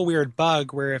real weird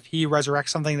bug where if he resurrects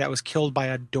something that was killed by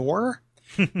a door,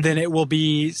 then it will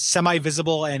be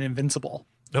semi-visible and invincible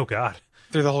Oh God.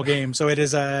 through the whole game. So it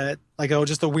is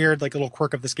just a weird like little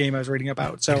quirk of this game I was reading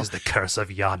about. So It is the curse of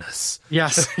Giannis.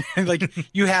 yes, like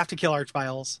you have to kill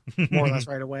archviles more or less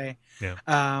right away. Yeah.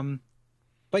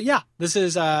 But yeah, this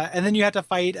is and then you have to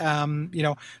fight so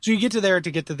you get to there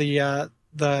to get to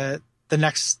the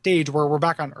next stage where we're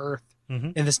back on Earth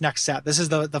in this next set. This is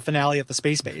the finale of the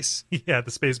space base. Yeah,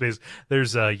 the space base.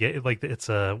 There's it's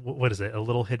a what is it? A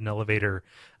little hidden elevator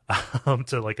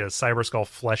to like a Cyber Skull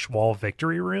flesh wall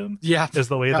victory room. Yeah. Is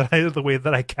the way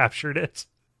that I captured it.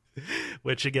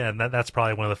 Which again, that's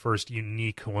probably one of the first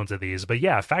unique ones of these. But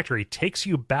yeah, Factory takes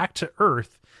you back to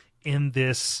Earth in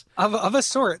this Of a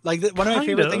sort. Like one of my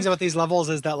favorite things about these levels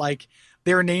is that like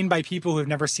they're named by people who've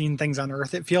never seen things on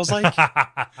Earth, it feels like.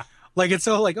 Like it's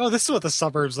so like, oh, this is what the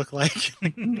suburbs look like.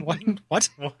 What?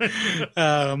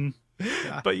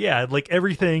 Yeah. But yeah, like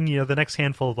everything, the next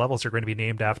handful of levels are going to be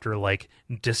named after like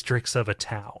districts of a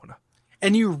town.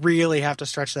 And you really have to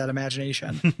stretch that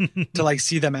imagination to like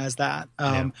see them as that.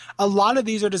 A lot of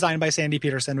these are designed by Sandy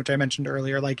Peterson, which I mentioned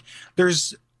earlier. Like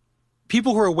there's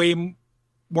people who are way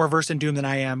more versed in Doom than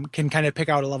I am can kind of pick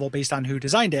out a level based on who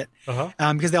designed it,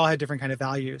 because they all have different kind of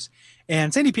values.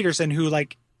 And Sandy Peterson, who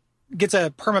like gets a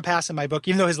perma-pass in my book,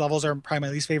 even though his levels are probably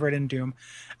my least favorite in Doom,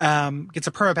 gets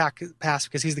a perma-pass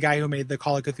because he's the guy who made the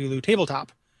Call of Cthulhu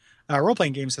tabletop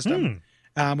role-playing game system,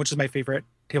 which is my favorite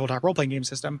tabletop role-playing game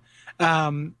system.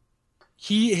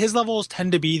 His levels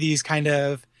tend to be these kind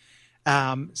of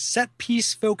set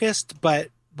piece focused, but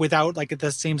without like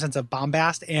the same sense of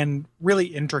bombast and really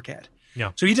intricate.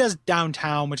 Yeah. So he does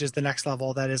Downtown, which is the next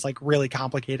level that is like really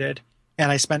complicated, and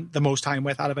I spent the most time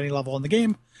with out of any level in the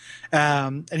game.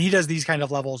 And he does these kind of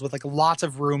levels with like lots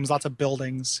of rooms, lots of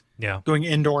buildings, going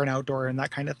indoor and outdoor and that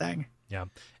kind of thing. Yeah.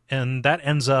 And that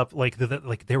ends up like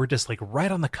they were just like right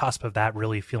on the cusp of that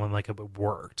really feeling like it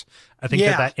worked. I think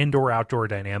that indoor outdoor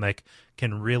dynamic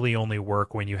can really only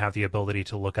work when you have the ability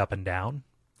to look up and down.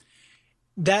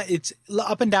 That it's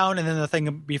up and down. And then the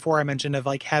thing before I mentioned of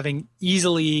like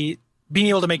being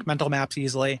able to make mental maps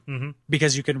easily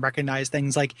because you can recognize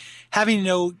things, like having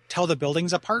to tell the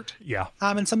buildings apart. Yeah.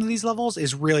 In some of these levels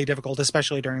is really difficult,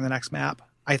 especially during the next map,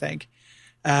 I think.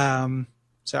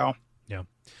 So. Yeah.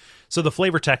 So the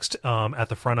flavor text at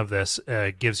the front of this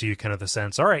gives you kind of the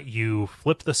sense, all right, you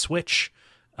flip the switch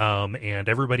and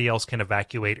everybody else can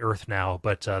evacuate Earth now,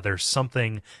 but there's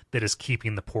something that is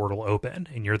keeping the portal open,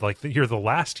 and you're the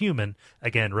last human,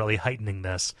 again, really heightening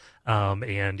this,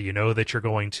 and you know that you're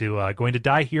going to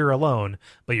die here alone,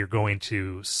 but you're going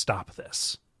to stop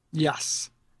this. Yes.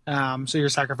 So you're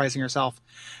sacrificing yourself.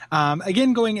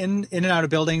 Again, going in and out of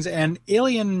buildings, and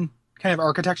alien kind of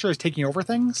architecture is taking over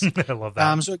things. I love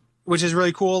that. So, which is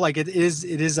really cool. Like it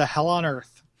is a hell on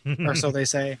earth, or so they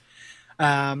say.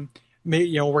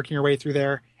 Working your way through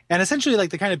there, and essentially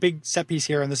like the kind of big set piece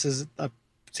here, and this is a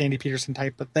Sandy Peterson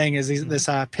type of thing, is this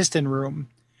piston room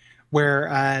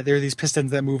where there are these pistons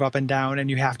that move up and down,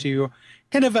 and you have to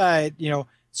kind of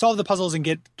solve the puzzles and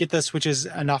get the switches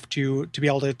enough to be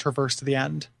able to traverse to the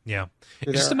end. Yeah,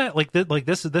 it's just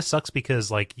this sucks because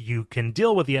like you can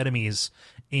deal with the enemies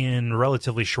in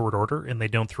relatively short order, and they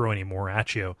don't throw any more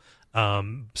at you.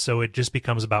 So it just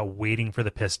becomes about waiting for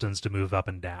the pistons to move up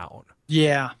and down.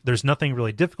 Yeah, there's nothing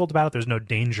really difficult about it. There's no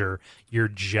danger. You're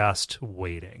just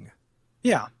waiting.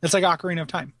 Yeah, it's like Ocarina of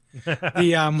Time.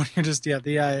 When you're just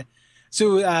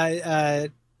So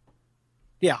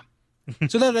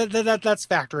that's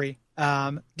Factory.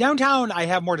 Downtown, I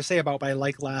have more to say about, but I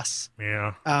like less.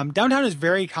 Yeah. Downtown is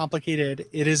very complicated.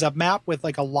 It is a map with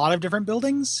like a lot of different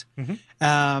buildings.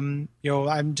 I'm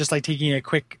just like taking a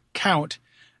quick count.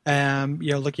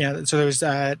 Looking at it. So there's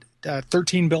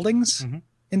 13 buildings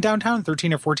in downtown,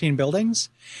 13 or 14 buildings,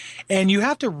 and you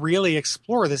have to really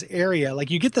explore this area.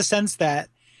 Like you get the sense that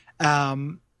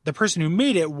the person who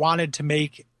made it wanted to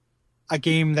make a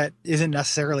game that isn't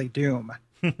necessarily Doom.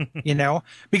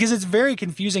 Because it's very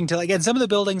confusing to and some of the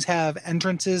buildings have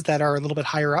entrances that are a little bit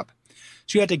higher up,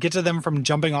 so you have to get to them from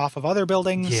jumping off of other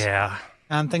buildings. Yeah.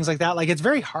 And things like that. Like it's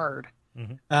very hard.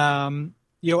 And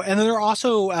then there are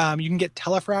also you can get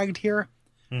telefragged here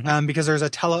because there's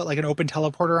an open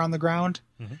teleporter on the ground.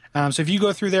 So if you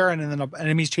go through there and then an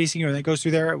enemy's chasing you and it goes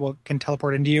through there, it can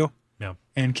teleport into you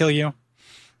and kill you.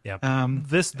 Yeah.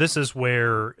 This is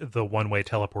where the one-way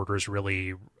teleporters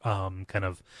really kind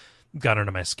of got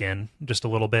under my skin just a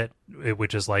little bit,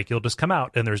 which is like you'll just come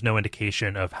out and there's no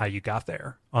indication of how you got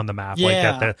there on the map.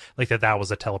 Yeah. That was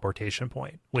a teleportation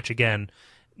point, which again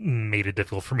made it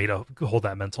difficult for me to hold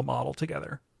that mental model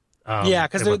together.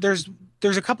 Because there's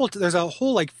a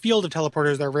whole like field of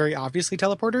teleporters that are very obviously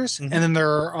teleporters, and then there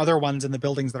are other ones in the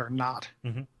buildings that are not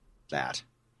that.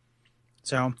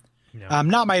 So,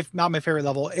 not my favorite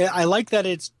level. I like that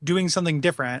it's doing something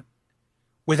different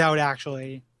without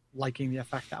actually liking the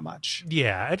effect that much.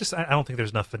 Yeah, I don't think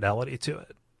there's enough fidelity to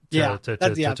it.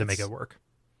 To make it work.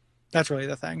 That's really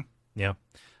the thing. Yeah.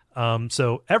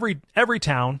 So every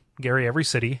town, Gary, every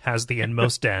city has the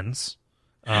inmost dens.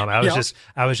 I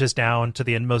was just down to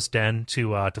the inmost den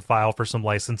to file for some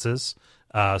licenses,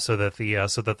 so that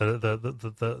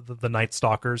the Night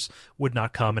Stalkers would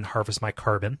not come and harvest my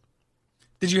carbon.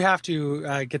 Did you have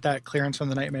to get that clearance from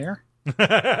the Night Mayor?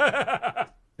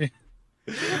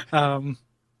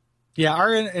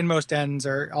 Our inmost dens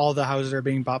all the houses are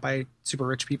being bought by super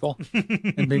rich people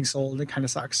and being sold. It kind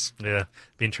of sucks. Yeah,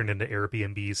 being turned into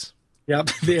Airbnbs. Yep,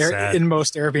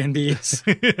 inmost Airbnbs.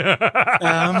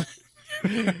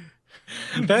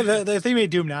 If they made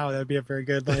Doom now, that would be a very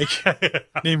good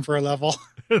name for a level.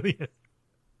 The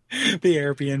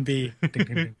Airbnb.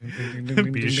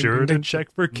 Be sure to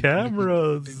check for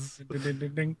cameras.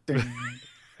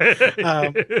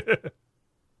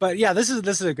 But yeah, this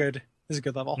is a good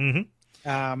level.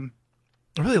 I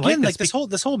really like again, this.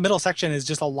 This whole middle section is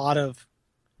just a lot of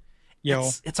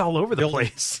it's all over the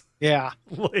place. Yeah.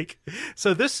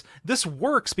 So this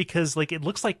works because it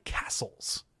looks like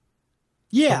castles.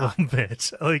 Yeah. A little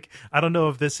bit. I don't know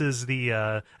if this is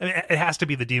the it has to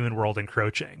be the Demon World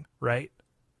encroaching, right?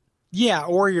 Yeah,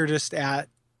 or you're just at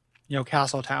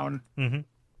Castletown.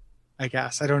 I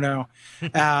guess. I don't know.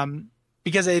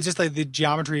 Because it's just the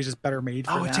geometry is just better made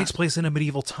for it takes place in a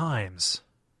medieval times.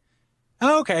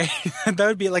 Oh, okay. That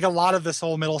would be a lot of this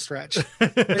whole middle stretch.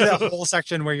 There's that whole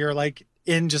section where you're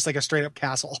in just a straight up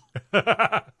castle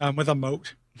with a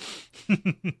moat.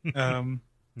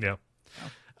 Yeah.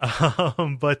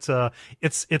 But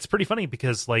it's pretty funny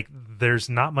because there's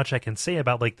not much I can say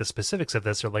about the specifics of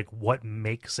this or what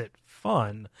makes it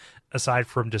fun aside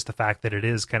from just the fact that it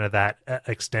is kind of that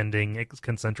extending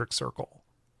concentric circle.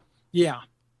 Yeah.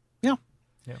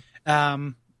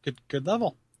 Good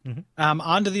level.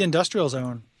 On to the industrial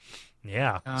zone.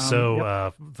 Yeah.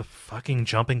 The fucking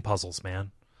jumping puzzles,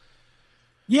 man.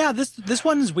 Yeah, this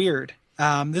one is weird.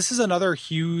 This is another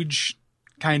huge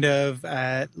kind of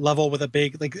level with a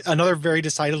big another very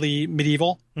decidedly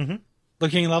medieval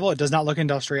looking level. It does not look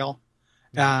industrial.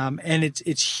 And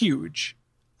it's huge.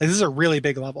 This is a really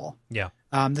big level. Yeah.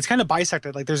 That's kind of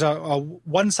bisected. There's a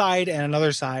one side and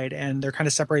another side, and they're kind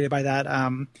of separated by that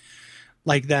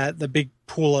the big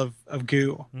pool of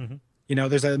goo.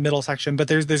 There's a middle section, but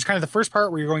there's kind of the first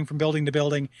part where you're going from building to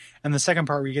building, and the second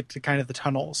part where you get to kind of the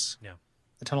tunnels. Yeah.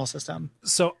 the tunnel system.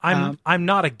 So I'm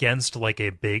not against like a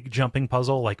big jumping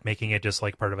puzzle, like making it just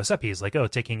like part of a set piece, like, oh,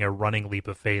 taking a running leap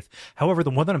of faith. However,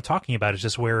 the one that I'm talking about is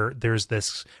just where there's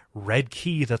this red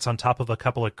key that's on top of a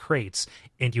couple of crates,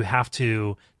 and you have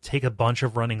to take a bunch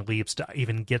of running leaps to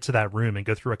even get to that room and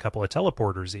go through a couple of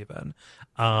teleporters even.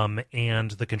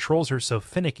 And the controls are so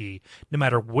finicky, no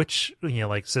matter which,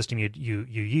 like system you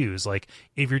use. Like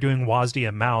if you're doing WASD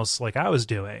and mouse like I was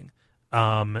doing,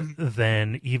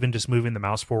 then even just moving the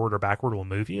mouse forward or backward will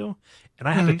move you. And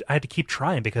I had to keep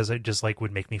trying because it just like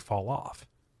would make me fall off.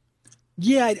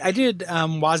 Yeah, I did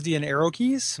WASD and arrow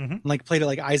keys, like played it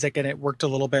like Isaac, and it worked a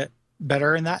little bit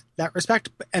better in that respect.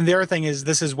 And the other thing is,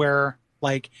 this is where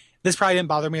like this probably didn't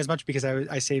bother me as much because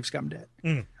I save scummed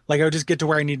it. Like I would just get to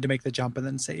where I needed to make the jump and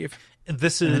then save. And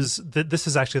this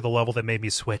is actually the level that made me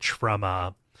switch from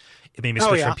from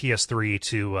PS3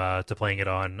 to playing it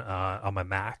on my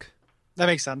Mac. That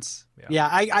makes sense. Yeah,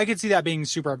 I could see that being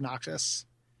super obnoxious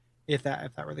if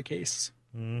that were the case.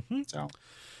 So,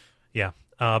 yeah,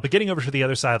 but getting over to the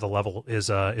other side of the level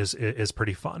is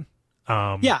pretty fun.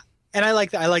 Yeah, and I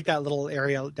like that little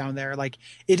area down there. Like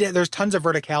there's tons of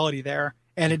verticality there,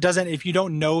 and it doesn't. If you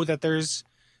don't know that there's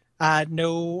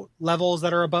no levels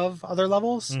that are above other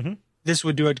levels, this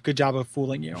would do a good job of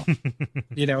fooling you.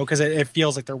 Because it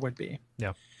feels like there would be.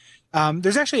 Yeah.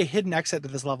 There's actually a hidden exit to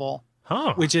this level.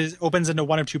 Which opens into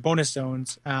one of two bonus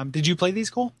zones. Did you play these,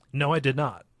 Cole? No, I did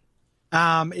not.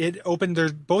 It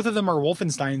opened. Both of them are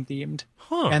Wolfenstein themed,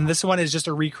 and this one is just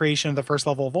a recreation of the first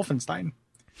level of Wolfenstein.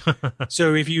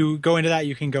 So if you go into that,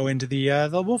 you can go into the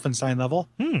Wolfenstein level,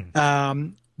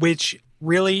 which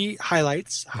really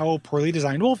highlights how poorly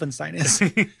designed Wolfenstein is.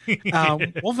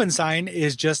 Wolfenstein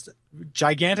is just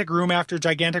gigantic room after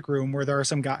gigantic room where there are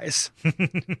some guys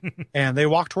and they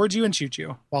walk towards you and shoot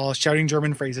you while shouting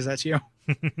German phrases at you.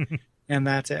 And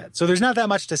that's it. So there's not that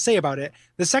much to say about it.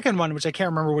 The second one, which I can't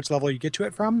remember which level you get to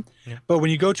it from, but when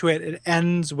you go to it, it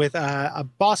ends with a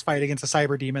boss fight against a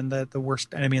cyber demon, the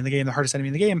worst enemy in the game, the hardest enemy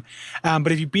in the game.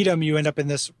 But if you beat him, you end up in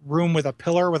this room with a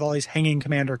pillar with all these hanging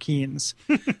Commander Keens,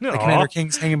 the Commander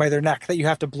Kings hanging by their neck that you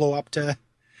have to blow up to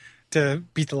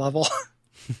beat the level.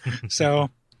 So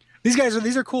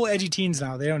these are cool, edgy teens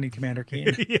now. They don't need Commander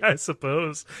Keen. Yeah, I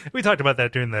suppose. We talked about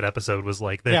that during that episode. Was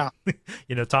like,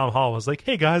 Tom Hall was like,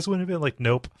 "Hey guys, wouldn't it be like,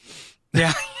 nope."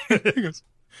 Yeah.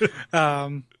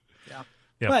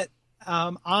 But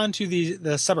on to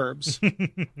the suburbs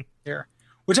here,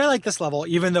 which I like this level,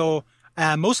 even though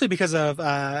mostly because of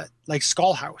like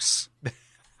Skull House.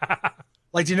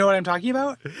 Like, do you know what I'm talking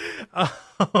about?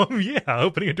 Yeah,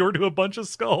 opening a door to a bunch of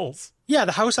skulls. Yeah,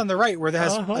 the house on the right where there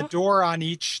has a door on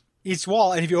each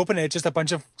wall, and if you open it, it's just a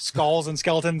bunch of skulls and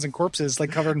skeletons and corpses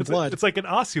like covered in blood. It's like an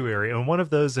ossuary, and one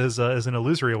of those is an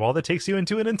illusory wall that takes you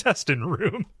into an intestine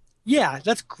room. Yeah,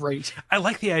 that's great. I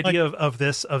like the idea of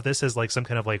this as like some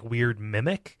kind of like weird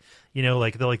mimic.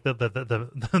 Like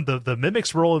the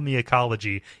mimic's role in the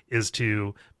ecology is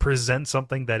to present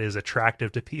something that is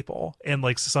attractive to people, and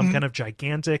like some kind of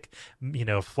gigantic,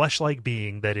 flesh-like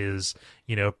being that is,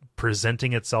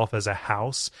 presenting itself as a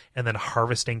house and then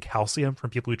harvesting calcium from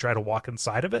people who try to walk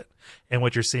inside of it. And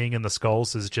what you're seeing in the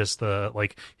skulls is just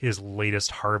his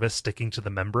latest harvest sticking to the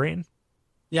membrane.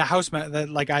 Yeah, house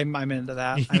like I'm into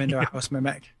that. I'm into a house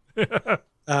mimic.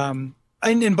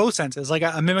 In both senses, like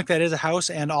a mimic that is a house,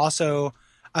 and also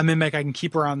a mimic I can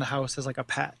keep around the house as like a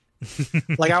pet.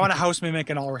 Like I want a house mimic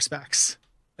in all respects.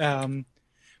 Man,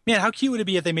 how cute would it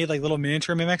be if they made like little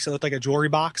miniature mimics that looked like a jewelry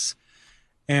box,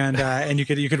 and you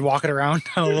could walk it around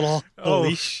on a little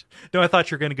leash. No, I thought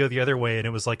you were going to go the other way, and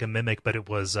it was like a mimic, but it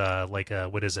was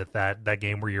what is it, that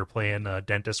game where you're playing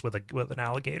dentist with an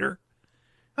alligator.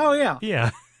 Oh yeah.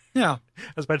 Yeah. I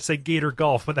was about to say Gator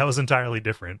Golf, but that was entirely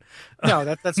different. No,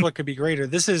 that's what could be greater.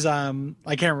 This is I can't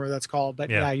remember what that's called, but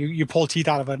you pull teeth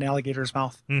out of an alligator's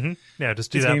mouth. Mm-hmm. Yeah,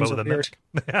 just do that, but with a mimic.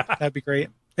 That'd be great.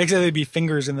 Except they'd be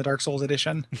fingers in the Dark Souls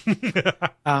edition. But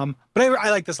I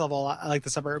like this level a lot. I like the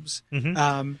suburbs.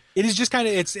 It is just kind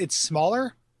of it's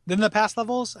smaller than the past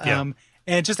levels. And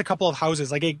it's just a couple of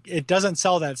houses. Like it doesn't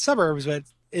sell that suburbs, but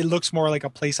it looks more like a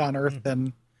place on Earth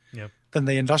than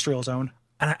the industrial zone.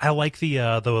 And I like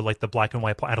the black and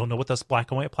white. I don't know what those black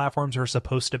and white platforms are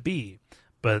supposed to be,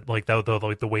 but like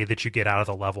the way that you get out of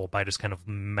the level by just kind of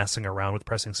messing around with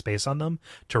pressing space on them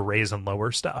to raise and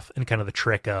lower stuff, and kind of the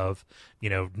trick of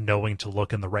knowing to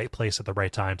look in the right place at the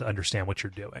right time to understand what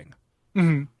you're doing.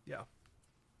 Mm-hmm. Yeah.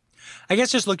 I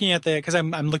guess just looking at because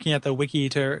I'm looking at the wiki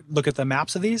to look at the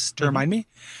maps of these to remind me.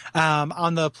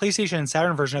 On the PlayStation and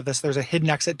Saturn version of this, there's a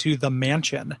hidden exit to the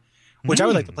mansion, which I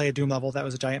would like to play a Doom level that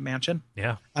was a giant mansion.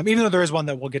 Yeah. Even though there is one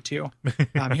that we'll get to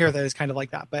here that is kind of like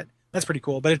that. But That's pretty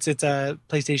cool. But it's a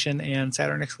PlayStation and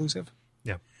Saturn exclusive.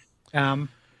 Yeah.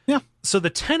 Yeah. So the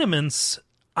Tenements,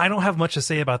 I don't have much to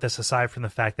say about this aside from the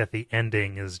fact that the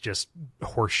ending is just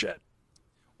horseshit.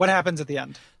 What happens at the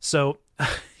end? So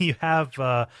you have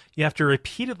to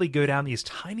repeatedly go down these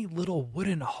tiny little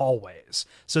wooden hallways.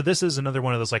 So this is another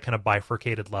one of those like kind of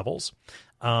bifurcated levels,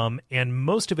 and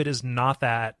most of it is not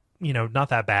that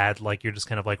bad. Like you're just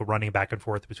kind of like running back and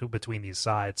forth between these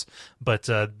sides. But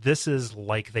this is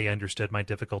like they understood my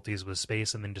difficulties with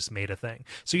space and then just made a thing.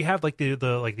 So you have like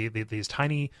these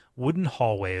tiny wooden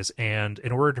hallways, and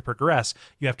in order to progress,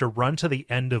 you have to run to the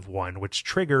end of one, which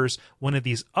triggers one of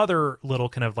these other little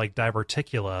kind of like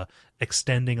diverticula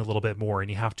extending a little bit more, and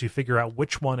you have to figure out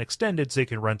which one extended so you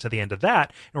can run to the end of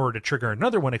that in order to trigger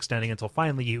another one extending until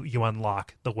finally you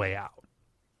unlock the way out.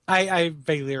 I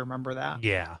vaguely remember that.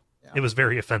 Yeah. It was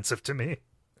very offensive to me.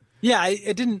 Yeah,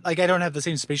 it didn't like I don't have the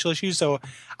same spatial issues, so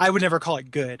I would never call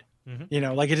it good.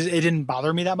 Mm-hmm. Like it didn't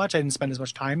bother me that much. I didn't spend as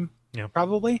much time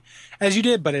probably as you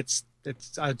did, but it's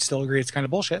I'd still agree it's kind of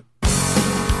bullshit.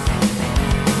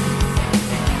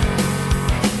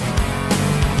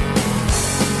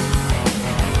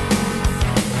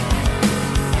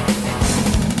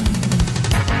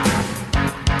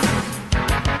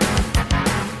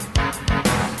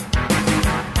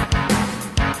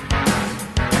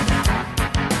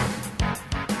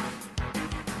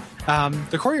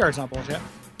 The courtyard's not bullshit,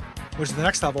 which is the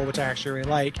next level, which I actually really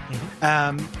like,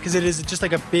 because it is just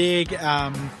like a big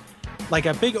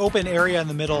open area in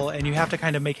the middle, and you have to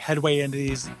kind of make headway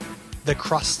into the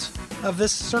crust of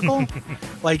this circle,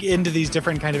 like into these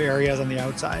different kind of areas on the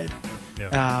outside.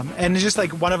 Yeah. And it's just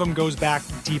like one of them goes back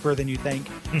deeper than you think.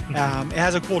 It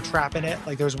has a cool trap in it.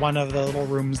 Like there's one of the little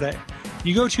rooms that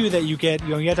you go to that you get,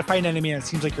 you have to fight an enemy and it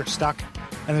seems like you're stuck,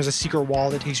 and there's a secret wall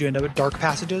that takes you into dark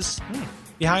passages.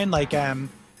 Behind, like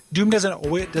Doom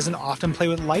doesn't often play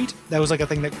with light. That was like a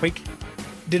thing that Quake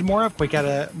did more of. Quake had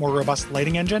a more robust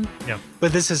lighting engine. Yeah.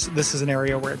 But this is an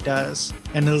area where it does,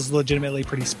 and it is legitimately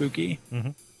pretty spooky.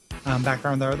 Back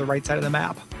there on the right side of the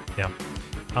map. Yeah.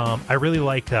 I really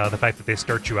like the fact that they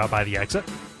start you out by the exit.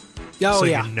 Oh,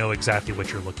 you know exactly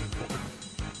what you're looking for.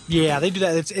 Yeah, they do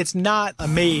that. It's not a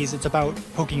maze. It's about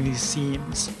poking these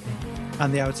seams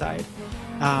on the outside.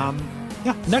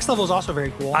 Yeah, the next level is also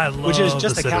very cool, which is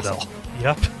just a castle.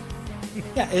 Yep.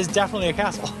 Yeah, it's definitely a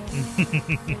castle.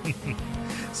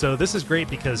 So this is great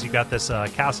because you got this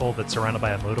castle that's surrounded by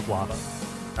a moat of lava,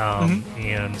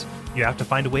 and you have to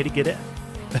find a way to get in.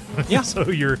 Yeah. So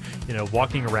you're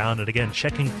walking around and again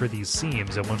checking for these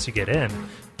seams, and once you get in,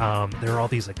 there are all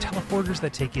these like teleporters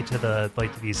that take you to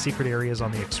these secret areas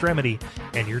on the extremity,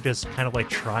 and you're just kind of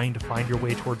like trying to find your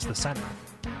way towards the center.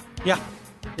 Yeah.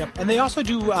 Yep, and they also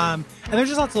do, and there's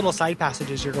just lots of little side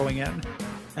passages you're going in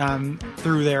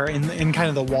through there in kind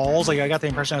of the walls. Like I got the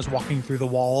impression I was walking through the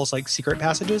walls, like secret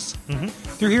passages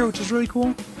through here, which is really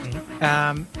cool.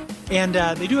 And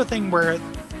they do a thing where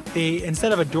they,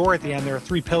 instead of a door at the end, there are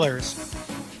 3 pillars,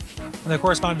 and they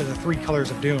correspond to the 3 colors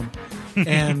of Doom.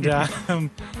 And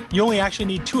you only actually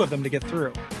need 2 of them to get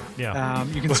through. Yeah,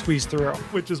 you can squeeze through,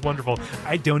 which is wonderful.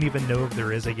 I don't even know if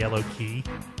there is a yellow key.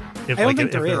 I don't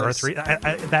think there are 3,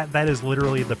 that is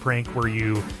literally the prank where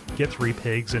you get 3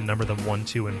 pigs and number them 1,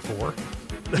 2, and 4.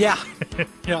 Yeah,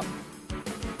 yeah.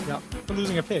 For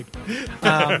losing a pig.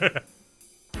 But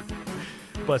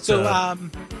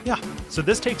yeah. So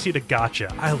this takes you to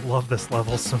Gotcha. I love this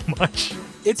level so much.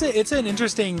 It's an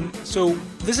interesting. So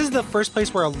this is the first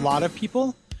place where a lot of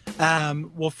people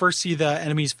will first see the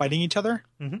enemies fighting each other.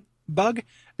 Bug,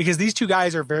 because these 2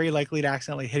 guys are very likely to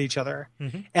accidentally hit each other,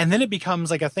 and then it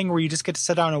becomes like a thing where you just get to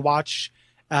sit down and watch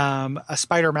a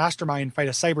spider mastermind fight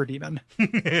a cyber demon.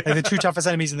 Like the 2 toughest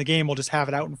enemies in the game will just have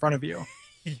it out in front of you.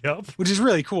 Yep, which is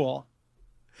really cool.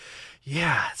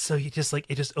 Yeah, so you just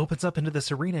it just opens up into this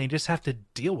arena, and you just have to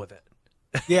deal with it.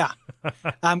 Yeah,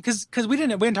 because we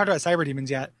didn't talk about cyber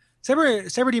demons yet.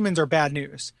 Cyber demons are bad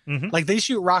news. Like they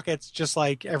shoot rockets just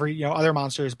like every other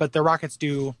monsters, but their rockets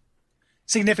do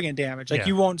significant damage. Like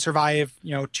you won't survive,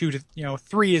 2 to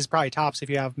 3 is probably tops if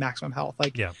you have maximum health.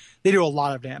 Like they do a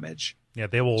lot of damage. Yeah,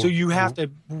 they will. So you have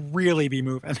to really be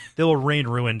moving. They will rain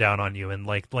ruin down on you, and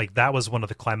like that was one of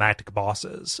the climactic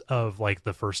bosses of like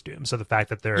the first Doom. So the fact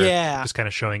that they're just kind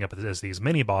of showing up as these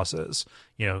mini bosses,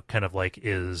 kind of like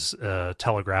is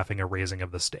telegraphing a raising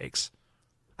of the stakes.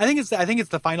 I think it's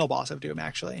the final boss of Doom,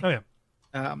 actually. Oh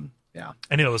yeah. Yeah,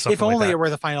 I knew it was something. If only like that. it were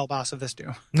the final boss of this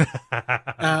Doom.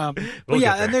 But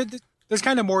yeah, and there's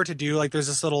kind of more to do. Like there's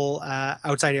this little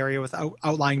outside area with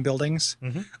outlying buildings,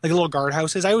 like little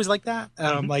guardhouses. I always like that.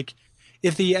 Like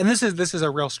and this is a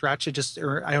real stretch.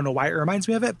 Or I don't know why it reminds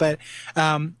me of it, but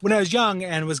when I was young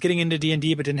and was getting into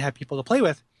D&D but didn't have people to play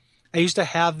with, I used to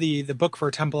have the book for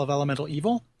Temple of Elemental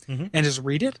Evil and just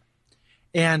read it.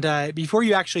 And before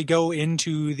you actually go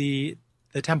into the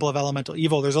Temple of Elemental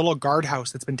Evil, there's a little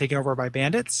guardhouse that's been taken over by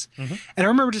bandits. And I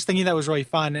remember just thinking that was really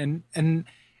fun. And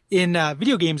in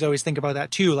video games, I always think about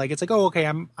that too. Like, it's like, oh, okay,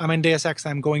 I'm in Deus Ex.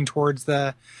 I'm going towards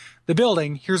the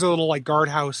building. Here's a little like guard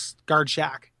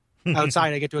shack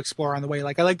outside I get to explore on the way.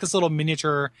 Like, I like this little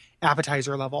miniature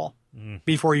appetizer level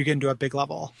before you get into a big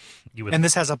level. And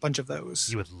this has a bunch of those.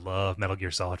 You would love Metal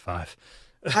Gear Solid 5.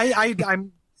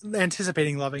 I'm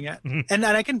anticipating loving it. And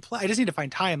I can play. I just need to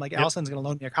find time. Like, Allison's going to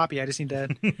loan me a copy. I just need to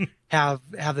have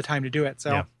the time to do it.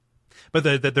 So. Yeah. But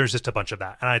there's just a bunch of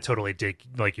that, and I totally dig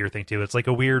like your thing too. It's like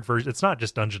a weird version. It's not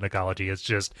just dungeon ecology. It's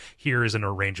just here is an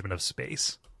arrangement of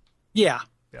space. Yeah.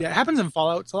 It happens in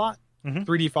Fallouts a lot.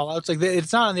 3D Fallouts. Like,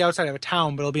 it's not on the outside of a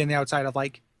town, but it'll be on the outside of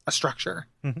like a structure.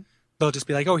 They'll just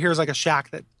be like, oh, here's like a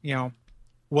shack that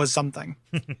was something.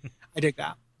 I dig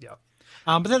that. Yeah.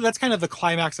 But that's kind of the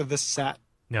climax of this set.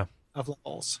 Yeah. Of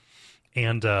levels.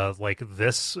 And like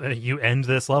this, you end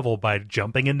this level by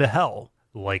jumping into hell.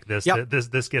 Like this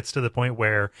gets to the point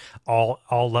where all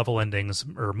level endings,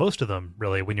 or most of them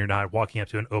really, when you're not walking up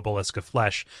to an obelisk of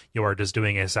flesh, you are just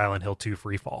doing a Silent Hill 2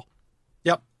 free fall.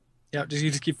 Yep. You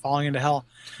just keep falling into hell.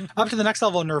 Up to the next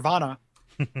level, Nirvana.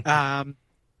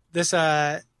 This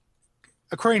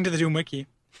according to the Doom Wiki,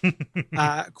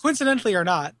 coincidentally or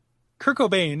not, Kurt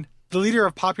Cobain, the leader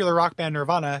of popular rock band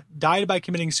Nirvana, died by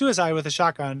committing suicide with a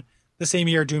shotgun the same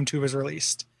year Doom 2 was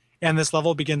released. And this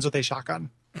level begins with a shotgun.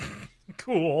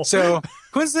 Cool. So,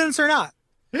 coincidence or not,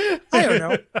 I don't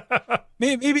know.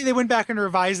 Maybe they went back and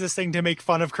revised this thing to make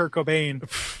fun of Kurt Cobain.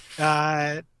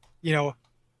 At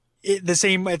the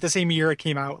same year it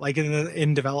came out, like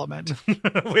in development.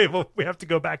 we have to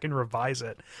go back and revise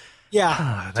it.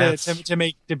 Yeah, to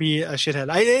be a shithead.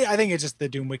 I think it's just the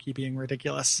Doom Wiki being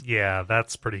ridiculous. Yeah,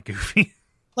 that's pretty goofy.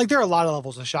 Like, there are a lot of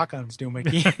levels of shotguns, Doom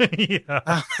Wiki.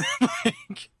 Yeah.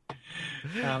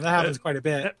 That happens quite a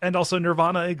bit. And also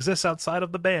Nirvana exists outside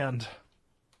of the band.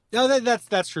 No,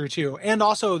 that's true too. And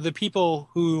also the people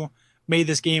who made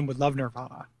this game would love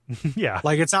Nirvana. Yeah.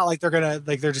 Like, it's not like they're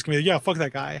just gonna be like, yeah, fuck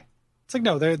that guy. It's like,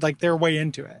 no, they're way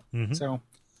into it. So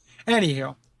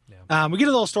anywho, we get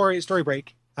a little story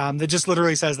break that just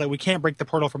literally says that we can't break the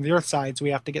portal from the earth side, so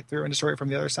we have to get through and destroy it from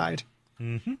the other side.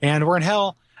 And we're in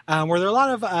hell, where there are a lot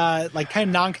of like kind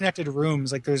of non-connected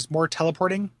rooms. Like, there's more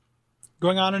teleporting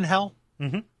going on in hell.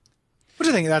 Which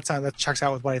I think that checks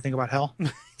out with what I think about hell.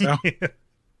 So.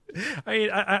 I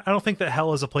mean, I don't think that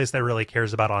hell is a place that really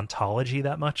cares about ontology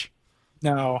that much.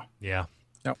 No. Yeah.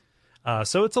 No.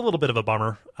 So it's a little bit of a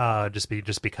bummer, just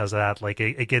because of that. Like,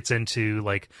 it gets into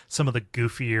like some of the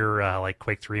goofier like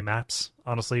Quake 3 maps,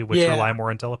 honestly, which rely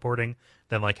more on teleporting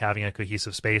than like having a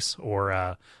cohesive space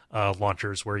or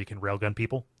launchers where you can railgun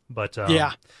people. But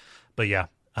yeah.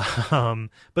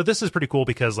 But this is pretty cool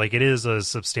because like it is a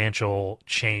substantial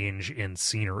change in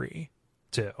scenery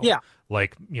too. Yeah.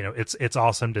 Like, it's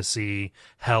awesome to see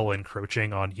hell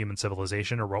encroaching on human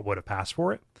civilization, or what would have passed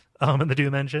for it in the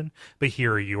Doom engine. But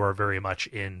here you are very much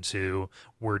into,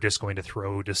 we're just going to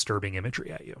throw disturbing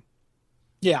imagery at you.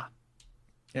 Yeah.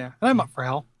 Yeah. And I'm up for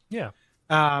hell. Yeah.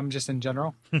 Just in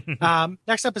general.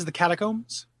 Next up is the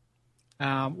Catacombs,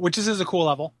 which is a cool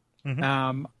level.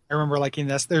 I remember liking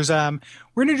this. There's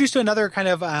we're introduced to another kind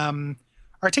of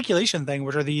articulation thing,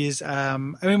 which are these I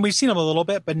mean, we've seen them a little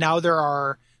bit, but now there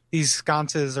are these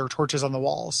sconces or torches on the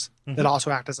walls that also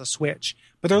act as a switch,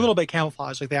 but they're a little bit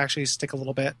camouflaged. Like, they actually stick a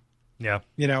little bit. Yeah.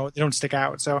 They don't stick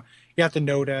out, so you have to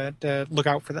know to look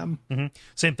out for them.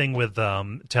 Same thing with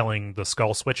telling the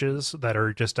skull switches that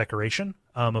are just decoration,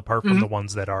 apart from the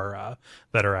ones that are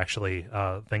actually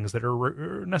things that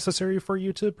are necessary for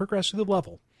you to progress through the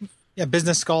level. Yeah,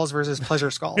 business skulls versus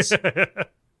pleasure skulls.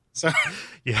 So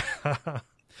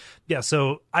yeah,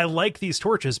 so I like these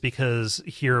torches because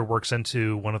here works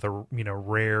into one of the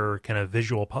rare kind of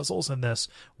visual puzzles in this,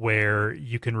 where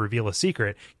you can reveal a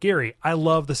secret. Gary, I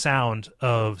love the sound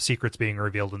of secrets being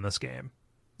revealed in this game.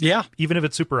 Yeah, even if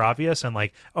it's super obvious and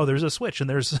like, oh, there's a switch and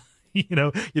there's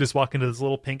you just walk into this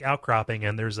little pink outcropping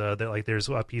and there's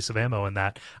a piece of ammo in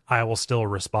that, I will still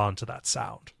respond to that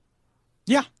sound.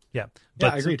 Yeah. Yeah,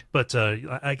 I agreed. But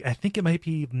I think it might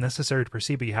be necessary to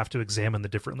proceed, but you have to examine the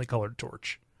differently colored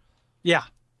torch. Yeah.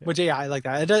 Which, I like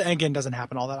that. It again doesn't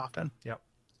happen all that often. Yep.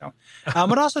 So,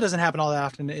 what also doesn't happen all that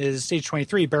often is stage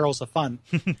 23, Barrels of Fun.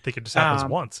 I think it just happens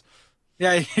once.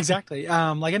 Yeah, exactly.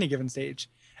 Like any given stage.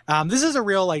 This is a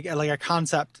real like a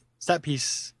concept set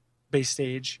piece based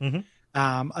stage.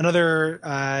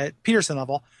 Another Peterson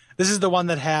level. This is the one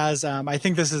that has, I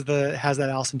think this is has that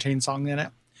Alice in Chains song in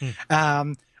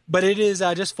it. But it is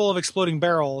just full of exploding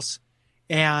barrels,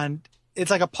 and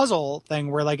it's like a puzzle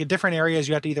thing where, like, in different areas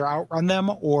you have to either outrun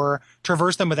them or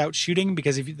traverse them without shooting,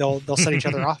 because if they'll set each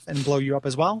other off and blow you up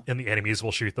as well. And the enemies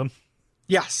will shoot them.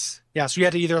 Yes. Yeah. So you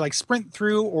have to either like sprint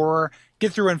through or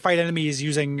get through and fight enemies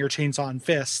using your chainsaw and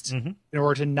fist in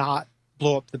order to not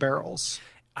blow up the barrels.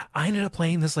 I ended up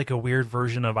playing this like a weird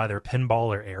version of either pinball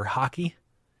or air hockey.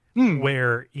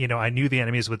 Where, you know, I knew the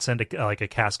enemies would send a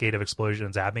cascade of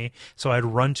explosions at me. So I'd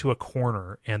run to a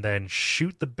corner and then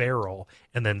shoot the barrel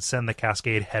and then send the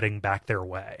cascade heading back their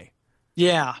way.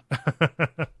 Yeah.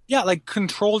 Yeah. Like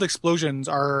controlled explosions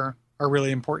are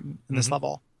really important in this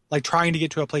level. Like trying to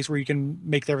get to a place where you can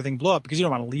make everything blow up because you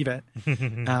don't want to leave it.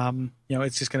 You know,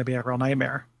 it's just going to be a real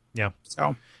nightmare. Yeah.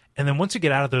 So. And then once you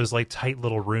get out of those like tight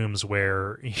little rooms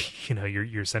where, you know,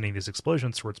 you're sending these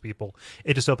explosions towards people,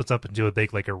 it just opens up into a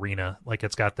big like arena. Like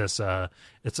it's got this,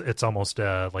 it's almost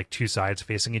like two sides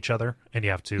facing each other, and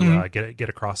you have to get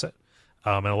across it.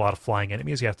 And a lot of flying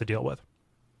enemies you have to deal with.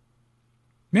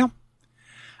 Yeah.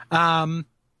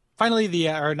 Finally,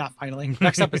 or not finally.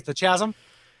 Next up is the Chasm.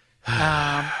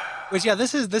 Which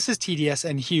this is tedious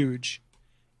and huge.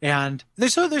 And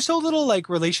there's so little like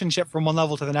relationship from one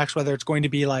level to the next, whether it's going to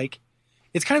be like,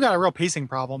 it's kind of got a real pacing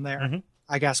problem there,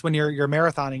 I guess, when you're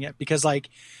marathoning it, because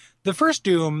like the first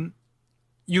Doom,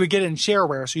 you would get in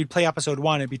shareware. So you'd play episode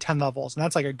 1, it'd be 10 levels. And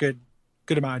that's like a good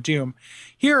amount of Doom.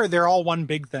 Here, they're all one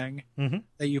big thing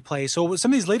that you play. So with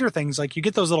some of these later things, like you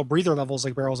get those little breather levels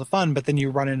like Barrels of Fun, but then you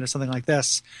run into something like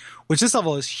this, which this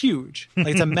level is huge. Like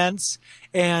it's immense.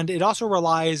 And it also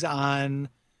relies on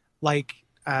like,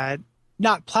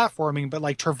 not platforming, but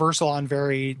like traversal on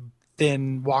very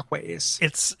thin walkways.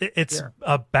 It's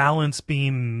a balance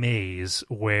beam maze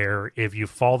where if you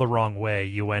fall the wrong way,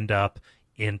 you end up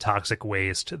in toxic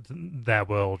waste that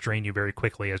will drain you very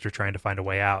quickly as you're trying to find a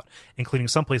way out, including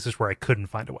some places where I couldn't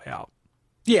find a way out.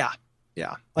 Yeah.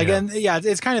 Yeah. Like, and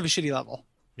it's kind of a shitty level.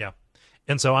 Yeah.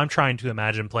 And so I'm trying to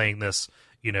imagine playing this,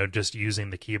 you know, just using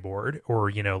the keyboard, or,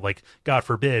 you know, like, God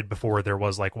forbid, before there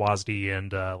was like WASD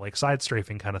and like side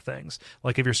strafing kind of things.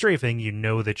 Like if you're strafing, you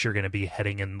know that you're going to be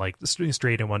heading in like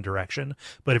straight in one direction.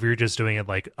 But if you're just doing it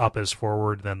like up is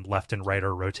forward, then left and right,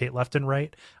 or rotate left and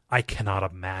right, I cannot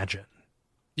imagine.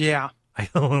 Yeah. I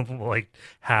don't like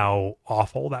how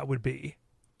awful that would be.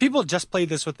 People just played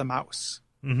this with the mouse.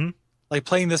 Like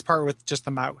playing this part with just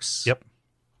the mouse. Yep.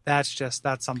 That's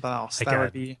something else.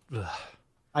 Would be. Ugh.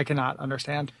 I cannot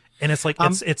understand. And it's like,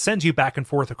 it sends you back and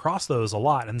forth across those a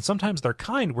lot. And sometimes they're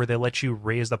kind where they let you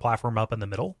raise the platform up in the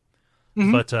middle.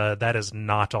 But that is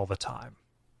not all the time.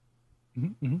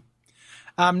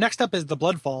 Next up is the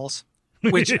Blood Falls,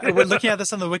 which when looking at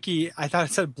this on the wiki, I thought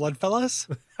it said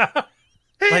Bloodfellas.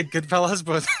 Like Goodfellas,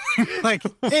 but like,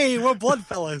 hey, we're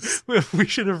Bloodfellas. We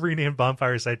should have renamed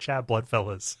Bonfire Side Chat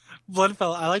Bloodfellas.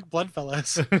 Bloodfella. I like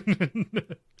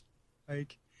Bloodfellas.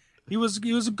 Like, he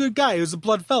was a good guy. He was a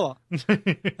blood fella.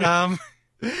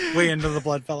 Way into the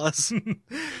Blood Fellas.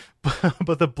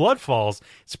 But the Blood Falls,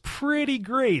 it's pretty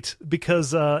great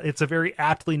because it's a very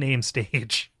aptly named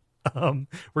stage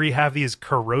where you have these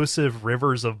corrosive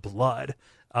rivers of blood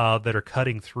that are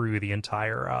cutting through the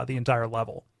entire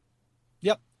level.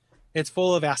 Yep, it's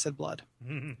full of acid blood.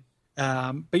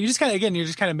 But you just kind of, you're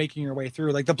just kind of making your way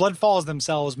through. Like the Blood Falls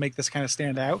themselves make this kind of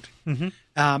stand out. And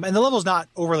the level's not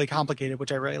overly complicated,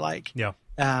 which I really like. Yeah.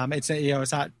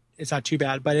 It's not too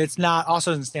bad, but it's not,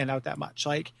 also doesn't stand out that much.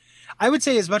 Like I would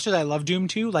say, as much as I love Doom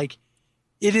 2, like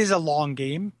it is a long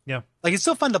game. Yeah. Like it's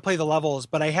still fun to play the levels,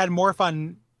 but I had more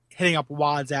fun hitting up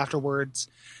WADs afterwards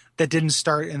that didn't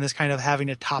start in this kind of having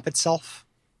to top itself,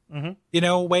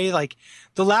 way. Like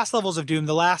the last levels of Doom,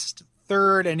 the last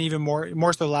third and even more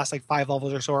so the last like 5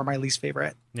 levels or so are my least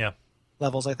favorite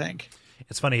levels, I think.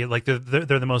 It's funny, like they're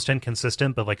the most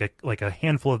inconsistent, but like a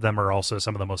handful of them are also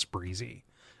some of the most breezy.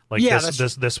 Like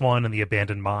this one and the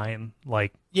Abandoned Mine,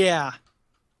 like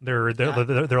they're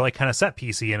like kind of set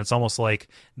piecey, and it's almost like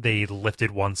they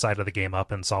lifted one side of the game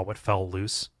up and saw what fell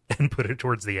loose and put it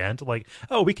towards the end. Like,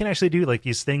 oh, we can actually do like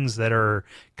these things that are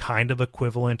kind of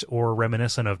equivalent or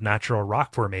reminiscent of natural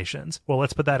rock formations. Well,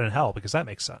 let's put that in Hell because that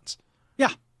makes sense.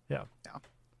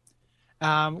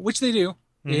 Which they do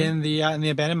in the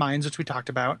Abandoned Mines, which we talked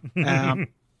about.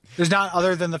 There's not,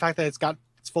 other than the fact that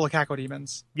it's full of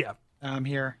Cacodemons.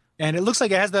 Here, and it looks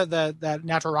like it has that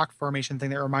natural rock formation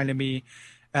thing that reminded me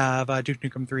of Duke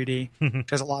Nukem 3D, which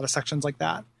has a lot of sections like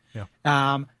that.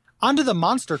 Onto the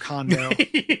monster condo.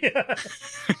 Yeah.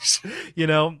 You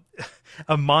know,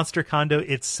 a monster condo,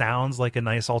 it sounds like a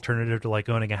nice alternative to like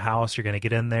owning a house. You're going to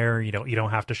get in there, you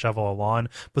don't have to shovel a lawn.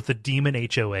 But the demon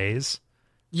HOAs,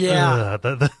 Yeah.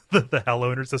 the Hell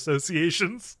Owners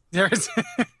Associations. There's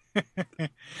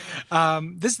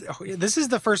this is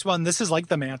the first one. This is like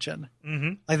the mansion.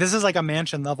 Mm-hmm. Like this is like a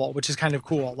mansion level, which is kind of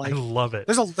cool. Like I love it.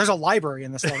 there's a library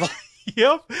in this level.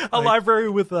 Yep, a Like- library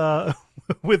with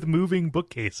with moving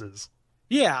bookcases.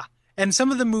 Yeah. And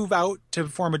some of them move out to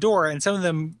form a door, and some of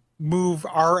them move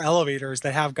our elevators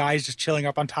that have guys just chilling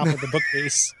up on top of the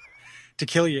bookcase to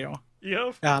kill you.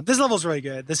 Yep. This level's really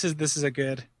good. This is a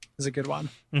good one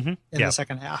Mm-hmm. in Yeah. the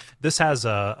second half. This has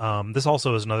this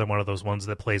also is another one of those ones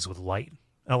that plays with light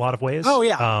in a lot of ways. Oh,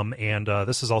 yeah. And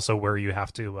this is also where you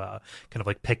have to kind of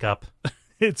like pick up.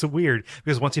 It's weird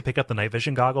because once you pick up the night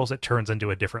vision goggles, it turns into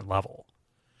a different level.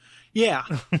 Yeah.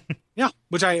 Yeah.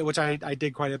 Which I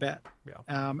dig quite a bit.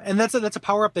 Yeah. And that's a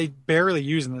power up they barely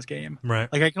use in this game.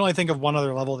 Right. Like I can only think of one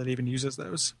other level that even uses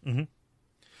those.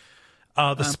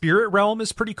 The spirit realm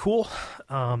is pretty cool.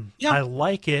 Yeah. I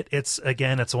like it. It's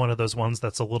one of those ones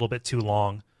that's a little bit too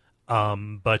long.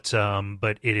 But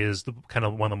it is kind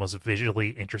of one of the most visually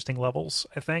interesting levels,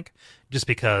 I think, just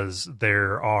because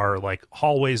there are like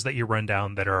hallways that you run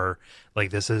down that are like,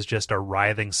 this is just a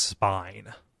writhing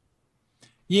spine.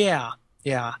 Yeah.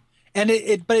 Yeah. And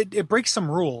it breaks some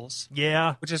rules,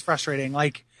 Yeah. which is frustrating.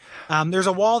 Like, there's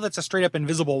a wall that's a straight up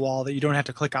invisible wall that you don't have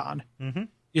to click on. Mm-hmm.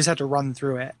 You just have to run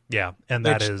through it. Yeah. And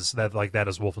that is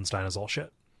Wolfenstein is all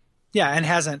shit. Yeah. And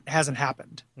hasn't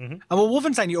happened. Mm-hmm. Well,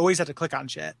 Wolfenstein, you always have to click on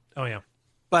shit, Oh yeah.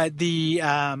 but it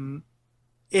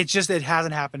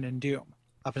hasn't happened in Doom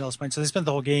up until this point. So they spent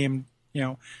the whole game,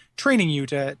 training you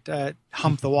to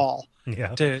hump the wall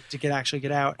Yeah. to actually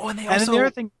get out. Oh, and then the other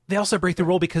thing, they also break the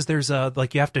rule because there's you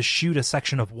have to shoot a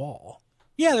section of wall.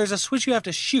 yeah, there's a switch you have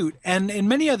to shoot. And in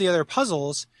many of the other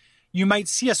puzzles, you might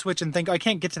see a switch and think, I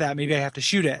can't get to that. Maybe I have to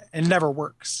shoot it. And it never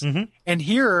works. Mm-hmm. And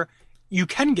here you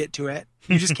can get to it.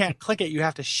 You just can't click it. You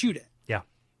have to shoot it. Yeah.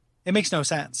 It makes no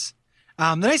sense.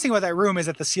 The nice thing about that room is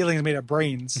that the ceiling is made of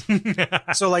brains.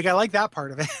 So like, I like that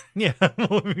part of it. Yeah.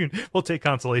 We'll take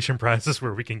consolation prizes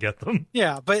where we can get them.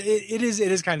 Yeah. But it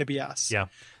is kind of BS. Yeah.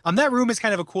 That room is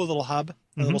kind of a cool little hub,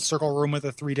 a Mhm. little circle room with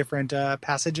the 3 different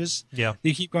passages Yeah. that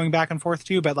you keep going back and forth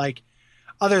to. But like,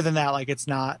 other than that, like, it's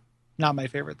not my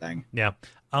favorite thing. Yeah.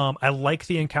 I like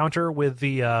the encounter with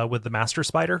the master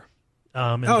spider.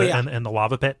 In the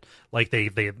lava pit. Like they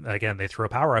throw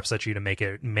power-ups at you to make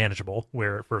it manageable,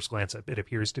 where at first glance it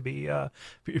appears to be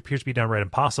downright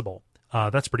impossible.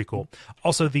 That's pretty cool.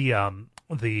 Also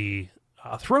the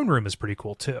throne room is pretty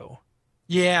cool too.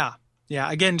 Yeah.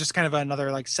 Yeah. Again, just kind of another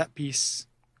like set piece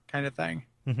kind of thing,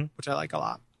 Mhm. which I like a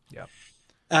lot. Yeah.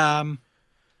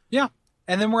 Yeah.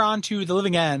 And then we're on to the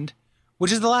Living End,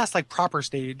 which is the last like proper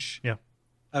stage Yeah.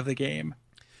 of the game.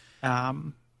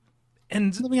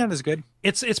 And Living End is good.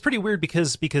 it's pretty weird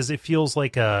because it feels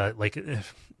like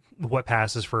what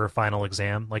passes for a final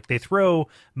exam. Like they throw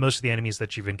most of the enemies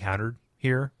that you've encountered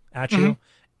here at you,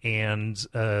 and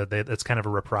it's kind of a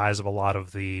reprise of a lot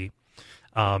of the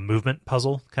movement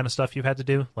puzzle kind of stuff you've had to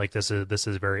do. Like this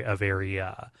is very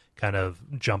kind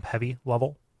of jump heavy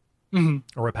level,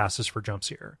 or it passes for jumps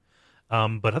here.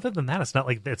 But other than that,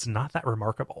 it's not that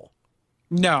remarkable.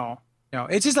 No,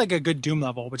 it's just like a good Doom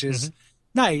level, which is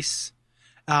nice.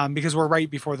 Because we're right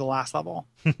before the last level,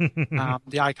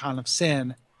 the Icon of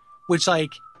Sin, which like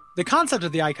the concept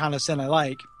of the Icon of Sin I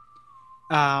like,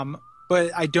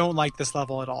 but I don't like this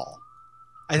level at all.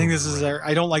 I think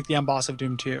I don't like the end boss of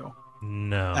Doom 2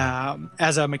 No.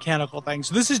 as a mechanical thing.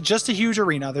 So this is just a huge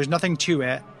arena. There's nothing to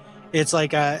it. It's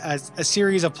like a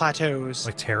series of plateaus.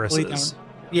 Like terraces.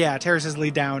 Yeah, terraces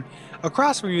lead down.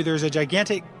 Across from you, there's a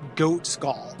gigantic goat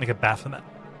skull. Like a Baphomet.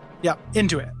 Yep,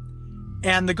 into it.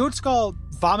 And the goat skull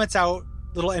vomits out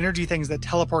little energy things that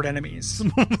teleport enemies.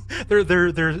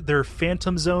 They're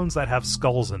phantom zones that have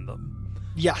skulls in them.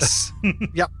 Yes.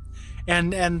 Yep.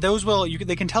 And those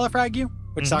they can telefrag you,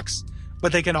 which sucks,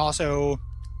 but they can also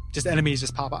enemies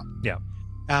just pop up. Yeah.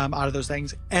 Out of those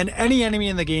things. And any enemy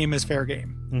in the game is fair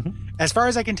game. As far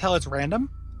as I can tell, it's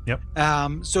random. Yep.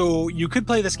 So you could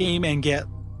play this game and get,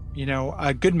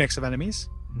 a good mix of enemies,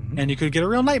 and you could get a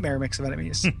real nightmare mix of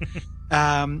enemies.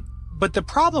 But the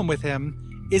problem with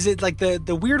him is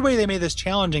the weird way they made this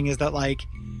challenging is that like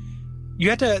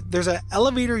there's an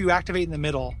elevator you activate in the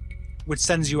middle, which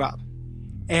sends you up,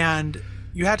 and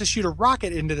you have to shoot a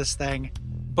rocket into this thing,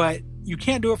 but you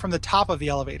can't do it from the top of the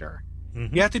elevator.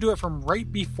 You have to do it from right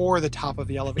before the top of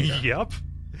the elevator. Yep.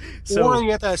 Or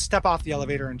you have to step off the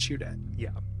elevator and shoot it. Yeah.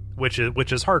 which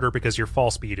is harder because your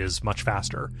fall speed is much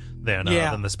faster than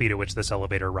the speed at which this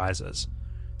elevator rises.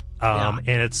 And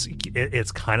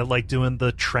it's kind of like doing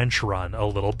the trench run a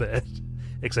little bit,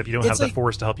 except you don't have the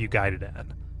force to help you guide it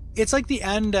in. It's like the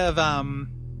end of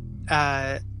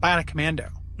Bionic Commando.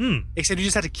 Except you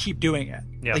just had to keep doing it.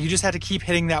 Yep. Like you just had to keep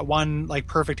hitting that one like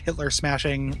perfect Hitler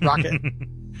smashing rocket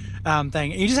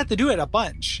thing. And you just have to do it a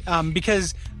bunch.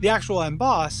 Because the actual end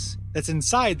boss that's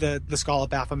inside the skull of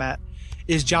Baphomet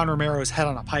is John Romero's head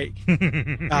on a pike.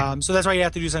 So that's why you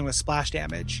have to do something with splash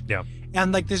damage. Yeah.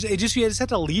 And like you just have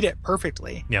to lead it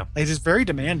perfectly. Yeah. Like, it's just very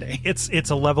demanding. It's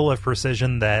a level of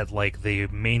precision that like the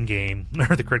main game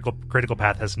or the critical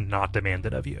path has not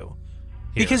demanded of you.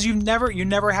 Here. Because you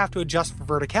never have to adjust for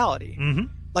verticality.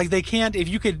 Like they can't, if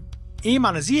you could aim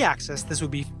on a Z-axis, this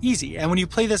would be easy. And when you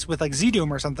play this with like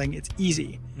Z-Doom or something, it's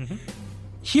easy.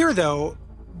 Here though,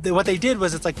 what they did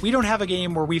was it's like, we don't have a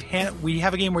game where we've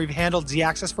handled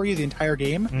Z-axis for you the entire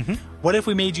game. What if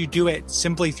we made you do it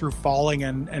simply through falling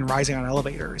and rising on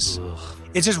elevators? Ugh.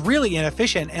 It's just really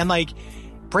inefficient and like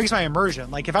breaks my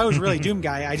immersion. Like if I was really Doom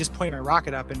guy, I just point my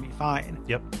rocket up and be fine.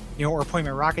 Yep. You know, or point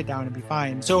my rocket down and be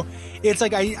fine. So it's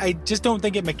like I just don't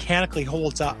think it mechanically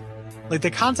holds up. Like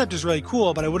the concept is really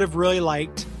cool, but I would have really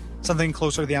liked something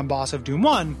closer to the end boss of Doom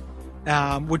 1.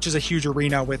 Which is a huge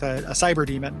arena with a cyber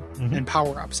demon and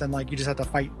power-ups, and like you just have to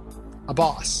fight a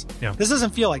boss. Yeah. This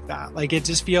doesn't feel like that. Like it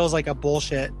just feels like a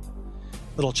bullshit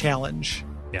little challenge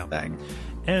thing.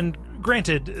 And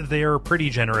granted, they're pretty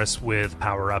generous with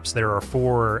power-ups. There are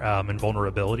 4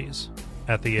 invulnerabilities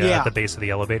at the base of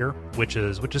the elevator, which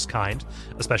is kind,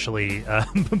 especially,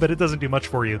 but it doesn't do much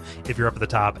for you if you're up at the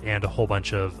top and a whole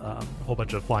bunch of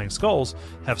flying skulls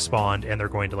have spawned and they're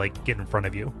going to like get in front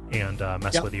of you and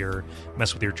mess with your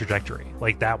trajectory.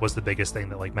 Like that was the biggest thing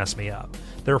that like messed me up.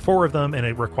 There are 4 of them, and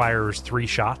it requires 3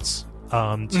 shots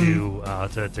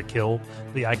to kill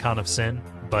the Icon of Sin,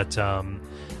 but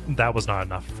that was not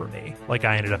enough for me. Like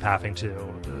I ended up having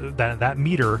to that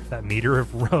meter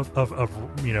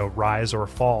of rise or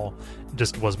fall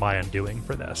just was my undoing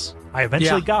for this. I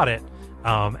eventually got it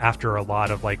after a lot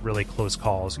of like really close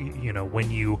calls. You know, when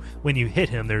you hit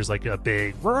him, there's like a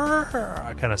big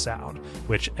kind of sound,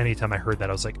 which anytime I heard that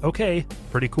I was like, okay,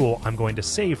 pretty cool, I'm going to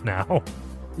save now.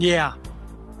 Yeah,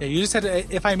 you just had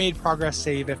to, if I made progress,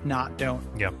 save. If not, don't.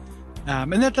 Yeah.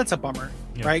 And that's a bummer.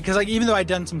 Yeah. Right, because like even though I'd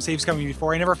done some save scumming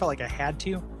before, I never felt like I had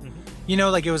to. You know,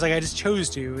 like it was like I just chose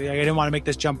to. Like, I didn't want to make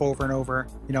this jump over and over.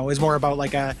 You know, it was more about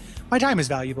like my time is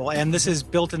valuable, and this is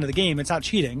built into the game. It's not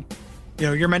cheating. You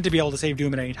know, you're meant to be able to save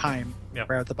Doom at any time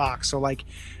right out the box. So like,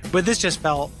 but this just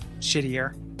felt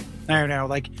shittier. I don't know.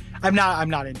 Like I'm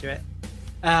not into it.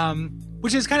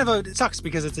 Which is kind of it sucks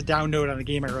because it's a down note on a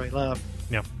game I really love.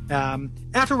 Yeah.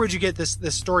 Afterwards, you get this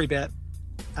story bit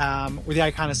where the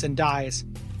Icon of Sin dies.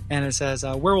 And it says,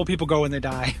 where will people go when they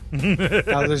die?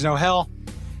 Now there's no hell.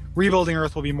 Rebuilding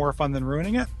Earth will be more fun than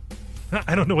ruining it.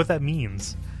 I don't know what that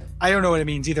means. I don't know what it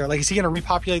means either. Like, is he going to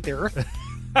repopulate the Earth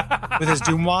with his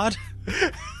Doom wad?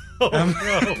 Oh,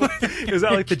 no. Is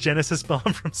that like the Genesis bomb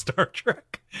from Star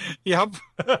Trek? Yep.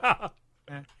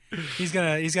 He's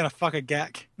gonna fuck a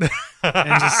Gek.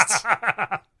 And just...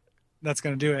 that's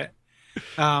going to do it.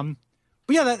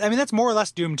 But yeah, that's more or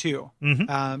less Doom 2,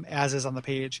 as is on the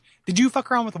page. Did you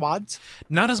fuck around with WADs?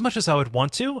 Not as much as I would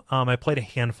want to. I played a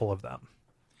handful of them.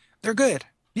 They're good.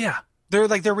 Yeah.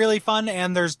 They're really fun,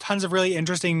 and there's tons of really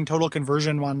interesting total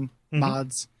conversion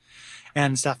mods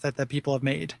and stuff that people have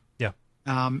made. Yeah.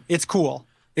 It's cool.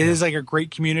 It is like a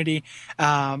great community.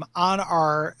 On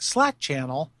our Slack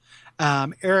channel,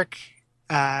 Eric,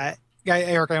 I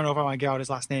don't know if I want to give out his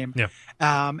last name,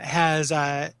 has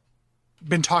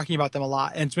been talking about them a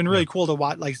lot, and it's been really cool to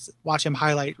watch him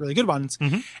highlight really good ones.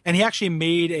 And he actually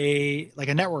made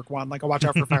a network one, like a watch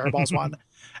out for fireballs one,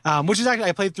 which is actually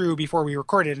I played through before we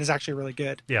recorded, and is actually really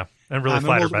good. Yeah, I'm really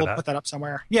flattered by that. We'll put that up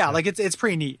somewhere. Yeah, like it's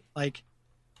pretty neat. Like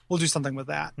we'll do something with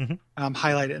that,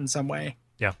 highlight it in some way.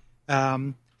 Yeah.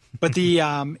 But the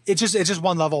it's just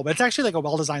one level, but it's actually like a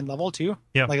well designed level too.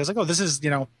 Yeah. Like I was like, oh, this is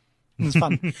it's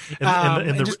fun.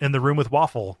 in the room with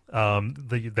Waffle,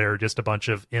 there are just a bunch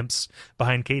of imps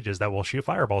behind cages that will shoot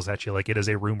fireballs at you. Like it is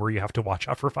a room where you have to watch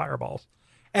out for fireballs.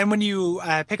 And when you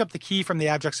pick up the key from the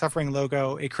Abject Suffering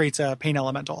logo, it creates a pain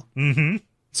elemental.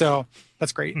 So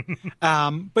that's great.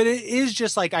 But it is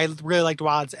just like, I really liked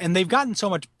WADs, and they've gotten so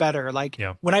much better. Like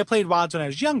when I played WADs when I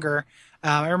was younger,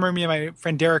 I remember me and my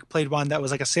friend Derek played one that was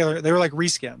like a Sailor. They were like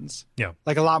reskins. Yeah.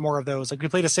 Like a lot more of those. Like we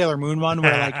played a Sailor Moon one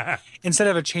where like instead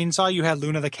of a chainsaw, you had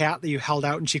Luna the cat that you held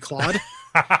out and she clawed.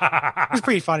 It was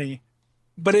pretty funny.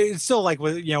 But it's still like,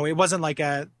 it wasn't like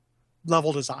a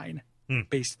level design.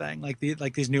 based thing, like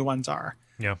these new ones are.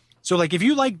 Yeah. So like if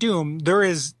you like Doom, there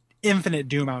is infinite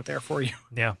Doom out there for you.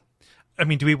 Yeah. I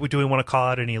mean, do we want to call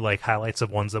out any like highlights of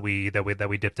ones that we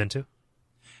dipped into?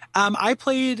 I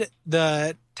played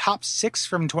the top 6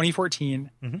 from 2014.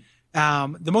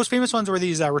 The most famous ones were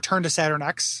these Return to Saturn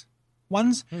X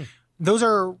ones. Those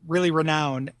are really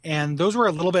renowned, and those were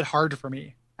a little bit hard for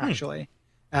me, actually.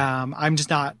 I'm just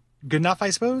not good enough,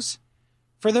 I suppose,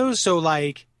 for those. So,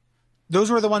 like, those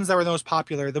were the ones that were the most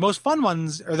popular. The most fun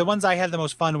ones, or the ones I had the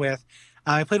most fun with,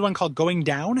 I played one called Going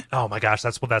Down. Oh my gosh,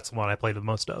 that's the one I played the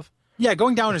most of. Yeah,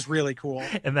 Going Down is really cool.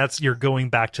 And you're going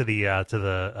back to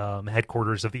the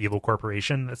headquarters of the evil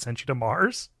corporation that sent you to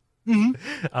Mars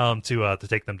to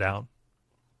take them down.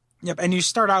 Yep, and you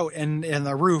start out in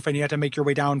the roof, and you have to make your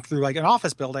way down through like an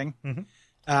office building,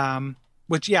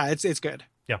 which it's good.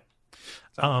 Yeah.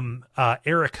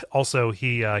 Eric also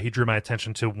he drew my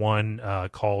attention to one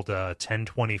called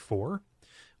 1024.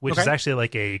 Which is actually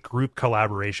like a group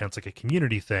collaboration. It's like a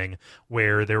community thing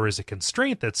where there was a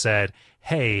constraint that said,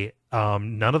 hey,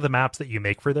 none of the maps that you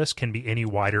make for this can be any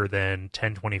wider than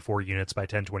 1024 units by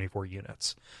 1024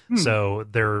 units. So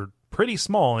they're pretty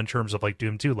small in terms of like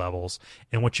Doom 2 levels.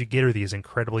 And what you get are these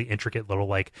incredibly intricate little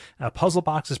like puzzle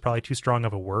box is probably too strong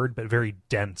of a word, but very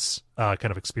dense kind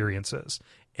of experiences.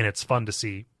 And it's fun to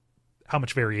see how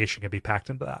much variation can be packed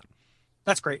into that.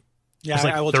 That's great. Yeah, there's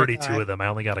like I will 32 of them. I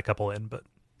only got a couple in, but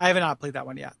I have not played that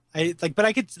one yet. But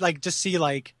I could like just see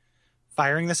like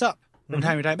firing this up from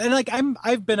time to time. And like I'm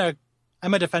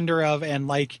a defender of and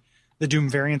like the Doom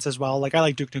variants as well. Like I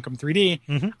like Duke Nukem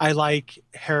 3D. I like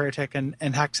Heretic and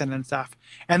Hexen and stuff.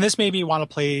 And this made me want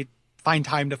to find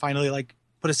time to finally like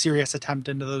put a serious attempt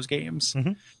into those games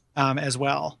as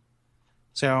well.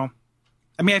 So,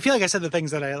 I mean, I feel like I said the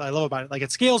things that I love about it. Like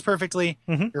it scales perfectly.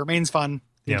 It remains fun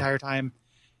the entire time,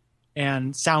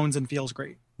 and sounds and feels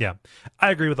great. Yeah,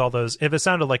 I agree with all those. If it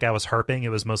sounded like I was harping, it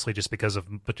was mostly just because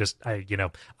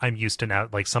I'm used to now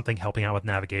like something helping out with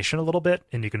navigation a little bit,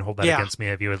 and you can hold that against me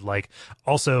if you would like.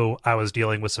 Also, I was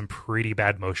dealing with some pretty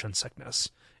bad motion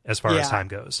sickness as far as time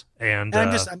goes, and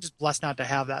I'm just blessed not to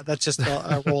have that. That's just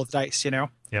a roll of dice, you know.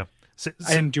 Yeah,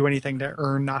 I didn't do anything to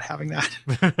earn not having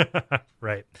that.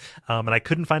 Right, and I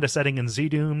couldn't find a setting in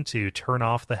ZDoom to turn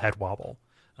off the head wobble,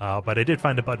 but I did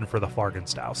find a button for the Flargon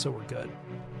style, so we're good.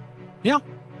 Yeah.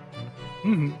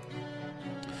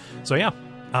 So yeah,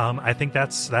 I think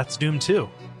that's Doom 2.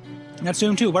 That's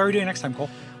Doom 2. What are we doing next time, Cole?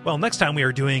 Well, next time we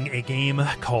are doing a game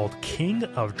called King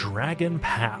of Dragon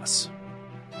Pass.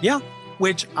 Yeah,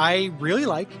 which I really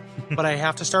like, but I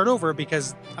have to start over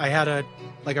because I had a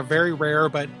very rare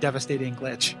but devastating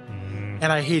glitch.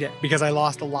 And I hate it because I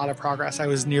lost a lot of progress. I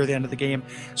was near the end of the game.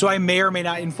 So I may or may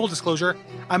not, in full disclosure,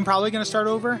 I'm probably going to start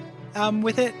over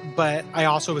with it, but I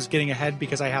also was getting ahead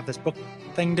because I have this book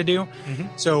thing to do.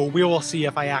 So we will see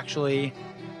if I actually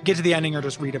get to the ending or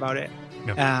just read about it.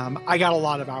 I got a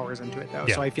lot of hours into it though,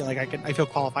 so I feel like I feel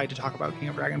qualified to talk about King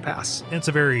of Dragon Pass. It's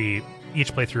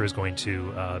each playthrough is going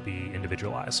to be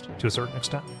individualized to a certain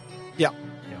extent.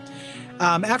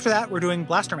 After that, we're doing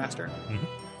Blaster Master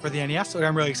for the NES, so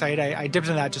I'm really excited. I dipped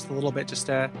into that just a little bit just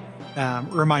to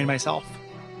remind myself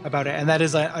about it, and that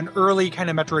is an early kind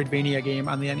of Metroidvania game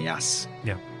on the NES.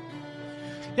 Yeah,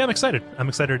 I'm excited. I'm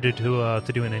excited to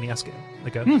do an NES game.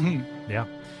 Like yeah,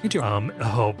 me too.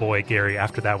 Oh boy, Gary.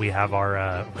 After that, we have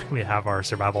our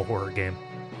survival horror game.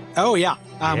 Oh yeah,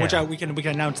 which we can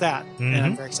announce that, and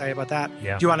I'm very excited about that.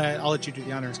 Yeah. Do you want to? I'll let you do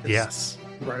the honors. Yes.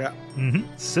 You brought it up.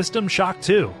 System Shock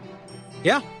 2.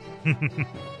 Yeah.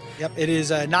 Yep. It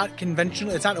is not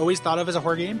conventional. It's not always thought of as a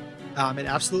horror game. It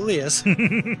absolutely is.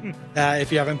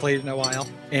 If you haven't played it in a while,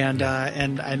 and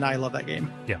I love that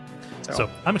game. Yeah. So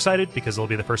I'm excited because it'll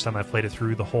be the first time I've played it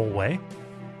through the whole way.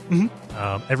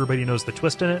 Everybody knows the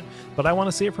twist in it, but I want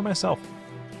to see it for myself.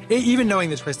 Even knowing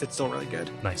the twist, it's still really good.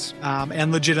 Nice.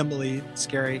 And legitimately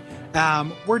scary.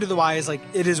 Word to the wise, like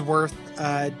it is worth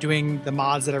doing the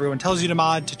mods that everyone tells you to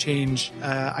mod to change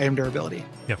item durability.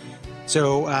 Yeah.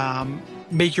 So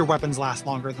make your weapons last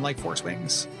longer than like Force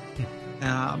Wings.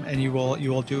 And you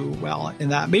will do well in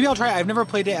that. Maybe I'll try. I've never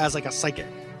played it as like a psychic.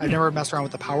 I've never messed around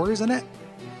with the powers in it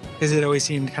because it always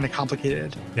seemed kind of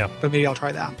complicated. Yeah. But maybe I'll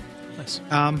try that. Nice.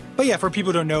 But yeah, for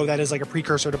people who don't know, that is like a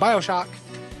precursor to BioShock,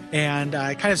 and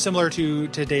kind of similar to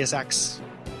Deus Ex,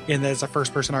 in that it's a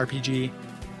first-person RPG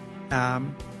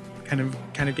kind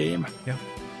of game. Yeah.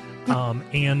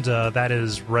 And that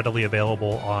is readily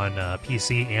available on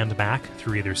PC and Mac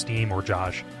through either Steam or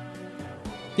Josh.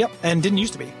 Yep, and didn't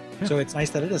used to be. Yeah. So it's nice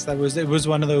that it is. It was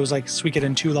one of those like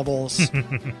Suikoden 2 levels,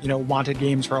 wanted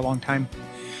games for a long time.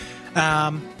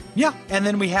 Yeah, and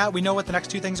then we know what the next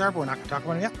 2 things are, but we're not going to talk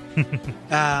about it yet.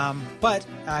 But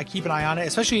keep an eye on it,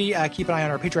 especially keep an eye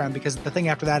on our Patreon, because the thing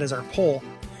after that is our poll,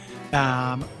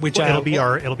 which it'll be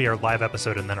our live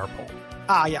episode and then our poll.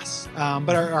 Yes,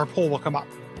 but our poll will come up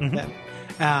then.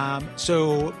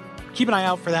 So keep an eye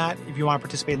out for that if you want to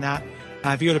participate in that.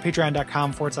 If you go to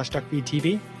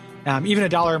patreon.com/duckfeedtv, even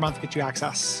 $1 a month gets you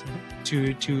access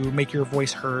to make your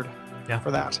voice heard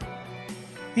for that.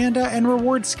 And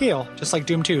rewards scale, just like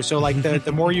Doom 2. So like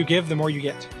the more you give, the more you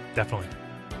get. Definitely.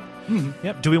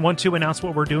 Yep. Do we want to announce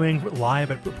what we're doing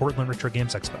live at Portland Retro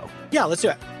Games Expo? Yeah, let's do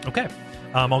it. Okay.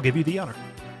 I'll give you the honor.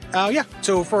 Yeah.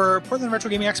 So for Portland Retro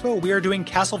Gaming Expo, we are doing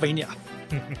Castlevania.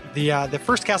 the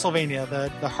first Castlevania,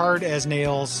 the hard as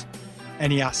nails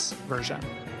NES version.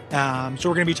 So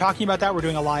we're going to be talking about that. We're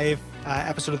doing a live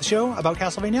episode of the show about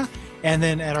Castlevania. And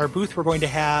then at our booth, we're going to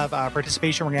have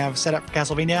participation. We're going to have set up for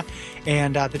Castlevania.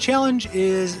 And the challenge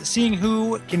is seeing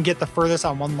who can get the furthest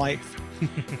on one life.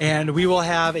 And we will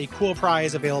have a cool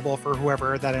prize available for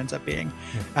whoever that ends up being.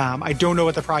 I don't know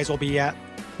what the prize will be yet.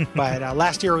 But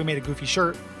last year we made a Goofy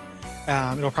shirt.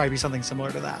 It'll probably be something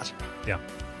similar to that. Yeah.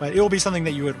 But it will be something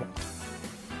that you would want.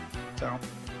 So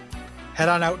head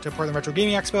on out to Portland Retro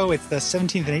Gaming Expo. It's the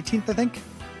 17th and 18th, I think,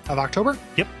 of October.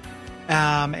 Yep.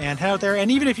 And head out there. And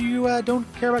even if you don't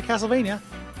care about Castlevania,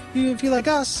 if you like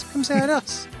us, come say hi to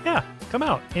us. Yeah, come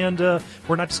out. And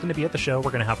we're not just going to be at the show.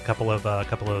 We're going to have a couple of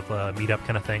meetup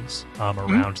kind of things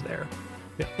around there.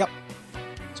 Yep.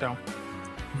 So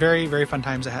very, very fun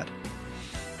times ahead.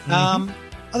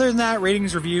 Other than that,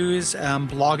 ratings, reviews,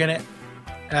 blogging it.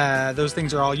 Those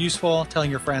things are all useful.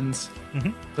 Telling your friends.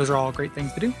 Those are all great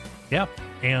things to do. Yeah.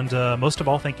 And most of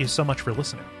all, thank you so much for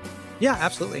listening. Yeah,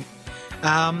 absolutely.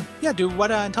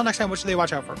 Until next time, what should they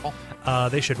watch out for, Paul?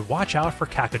 They should watch out for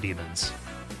cacodemons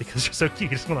because they're so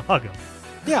cute. You just want to hug them.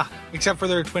 Yeah, except for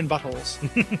their twin buttholes.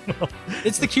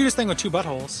 It's the cutest thing with 2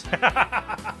 buttholes.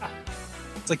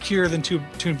 It's like cuter than two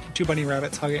bunny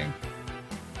rabbits hugging.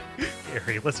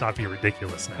 Gary, let's not be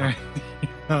ridiculous now.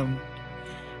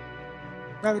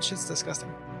 Rabbit shit's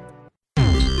disgusting.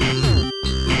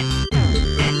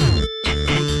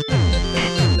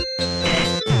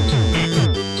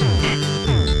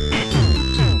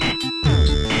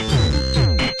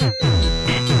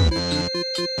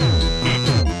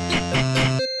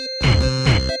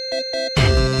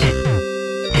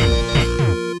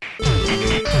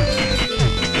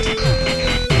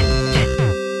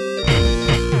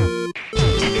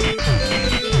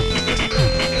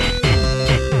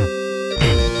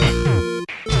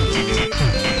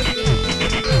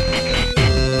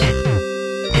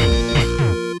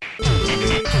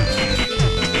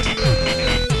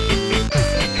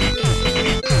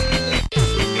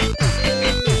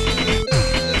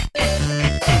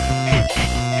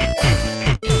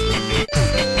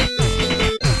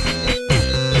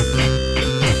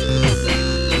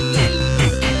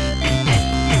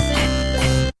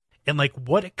 And like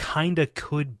what it kind of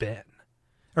could been.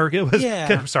 Or it was,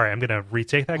 sorry, I'm going to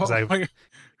retake that because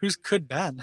who's could been?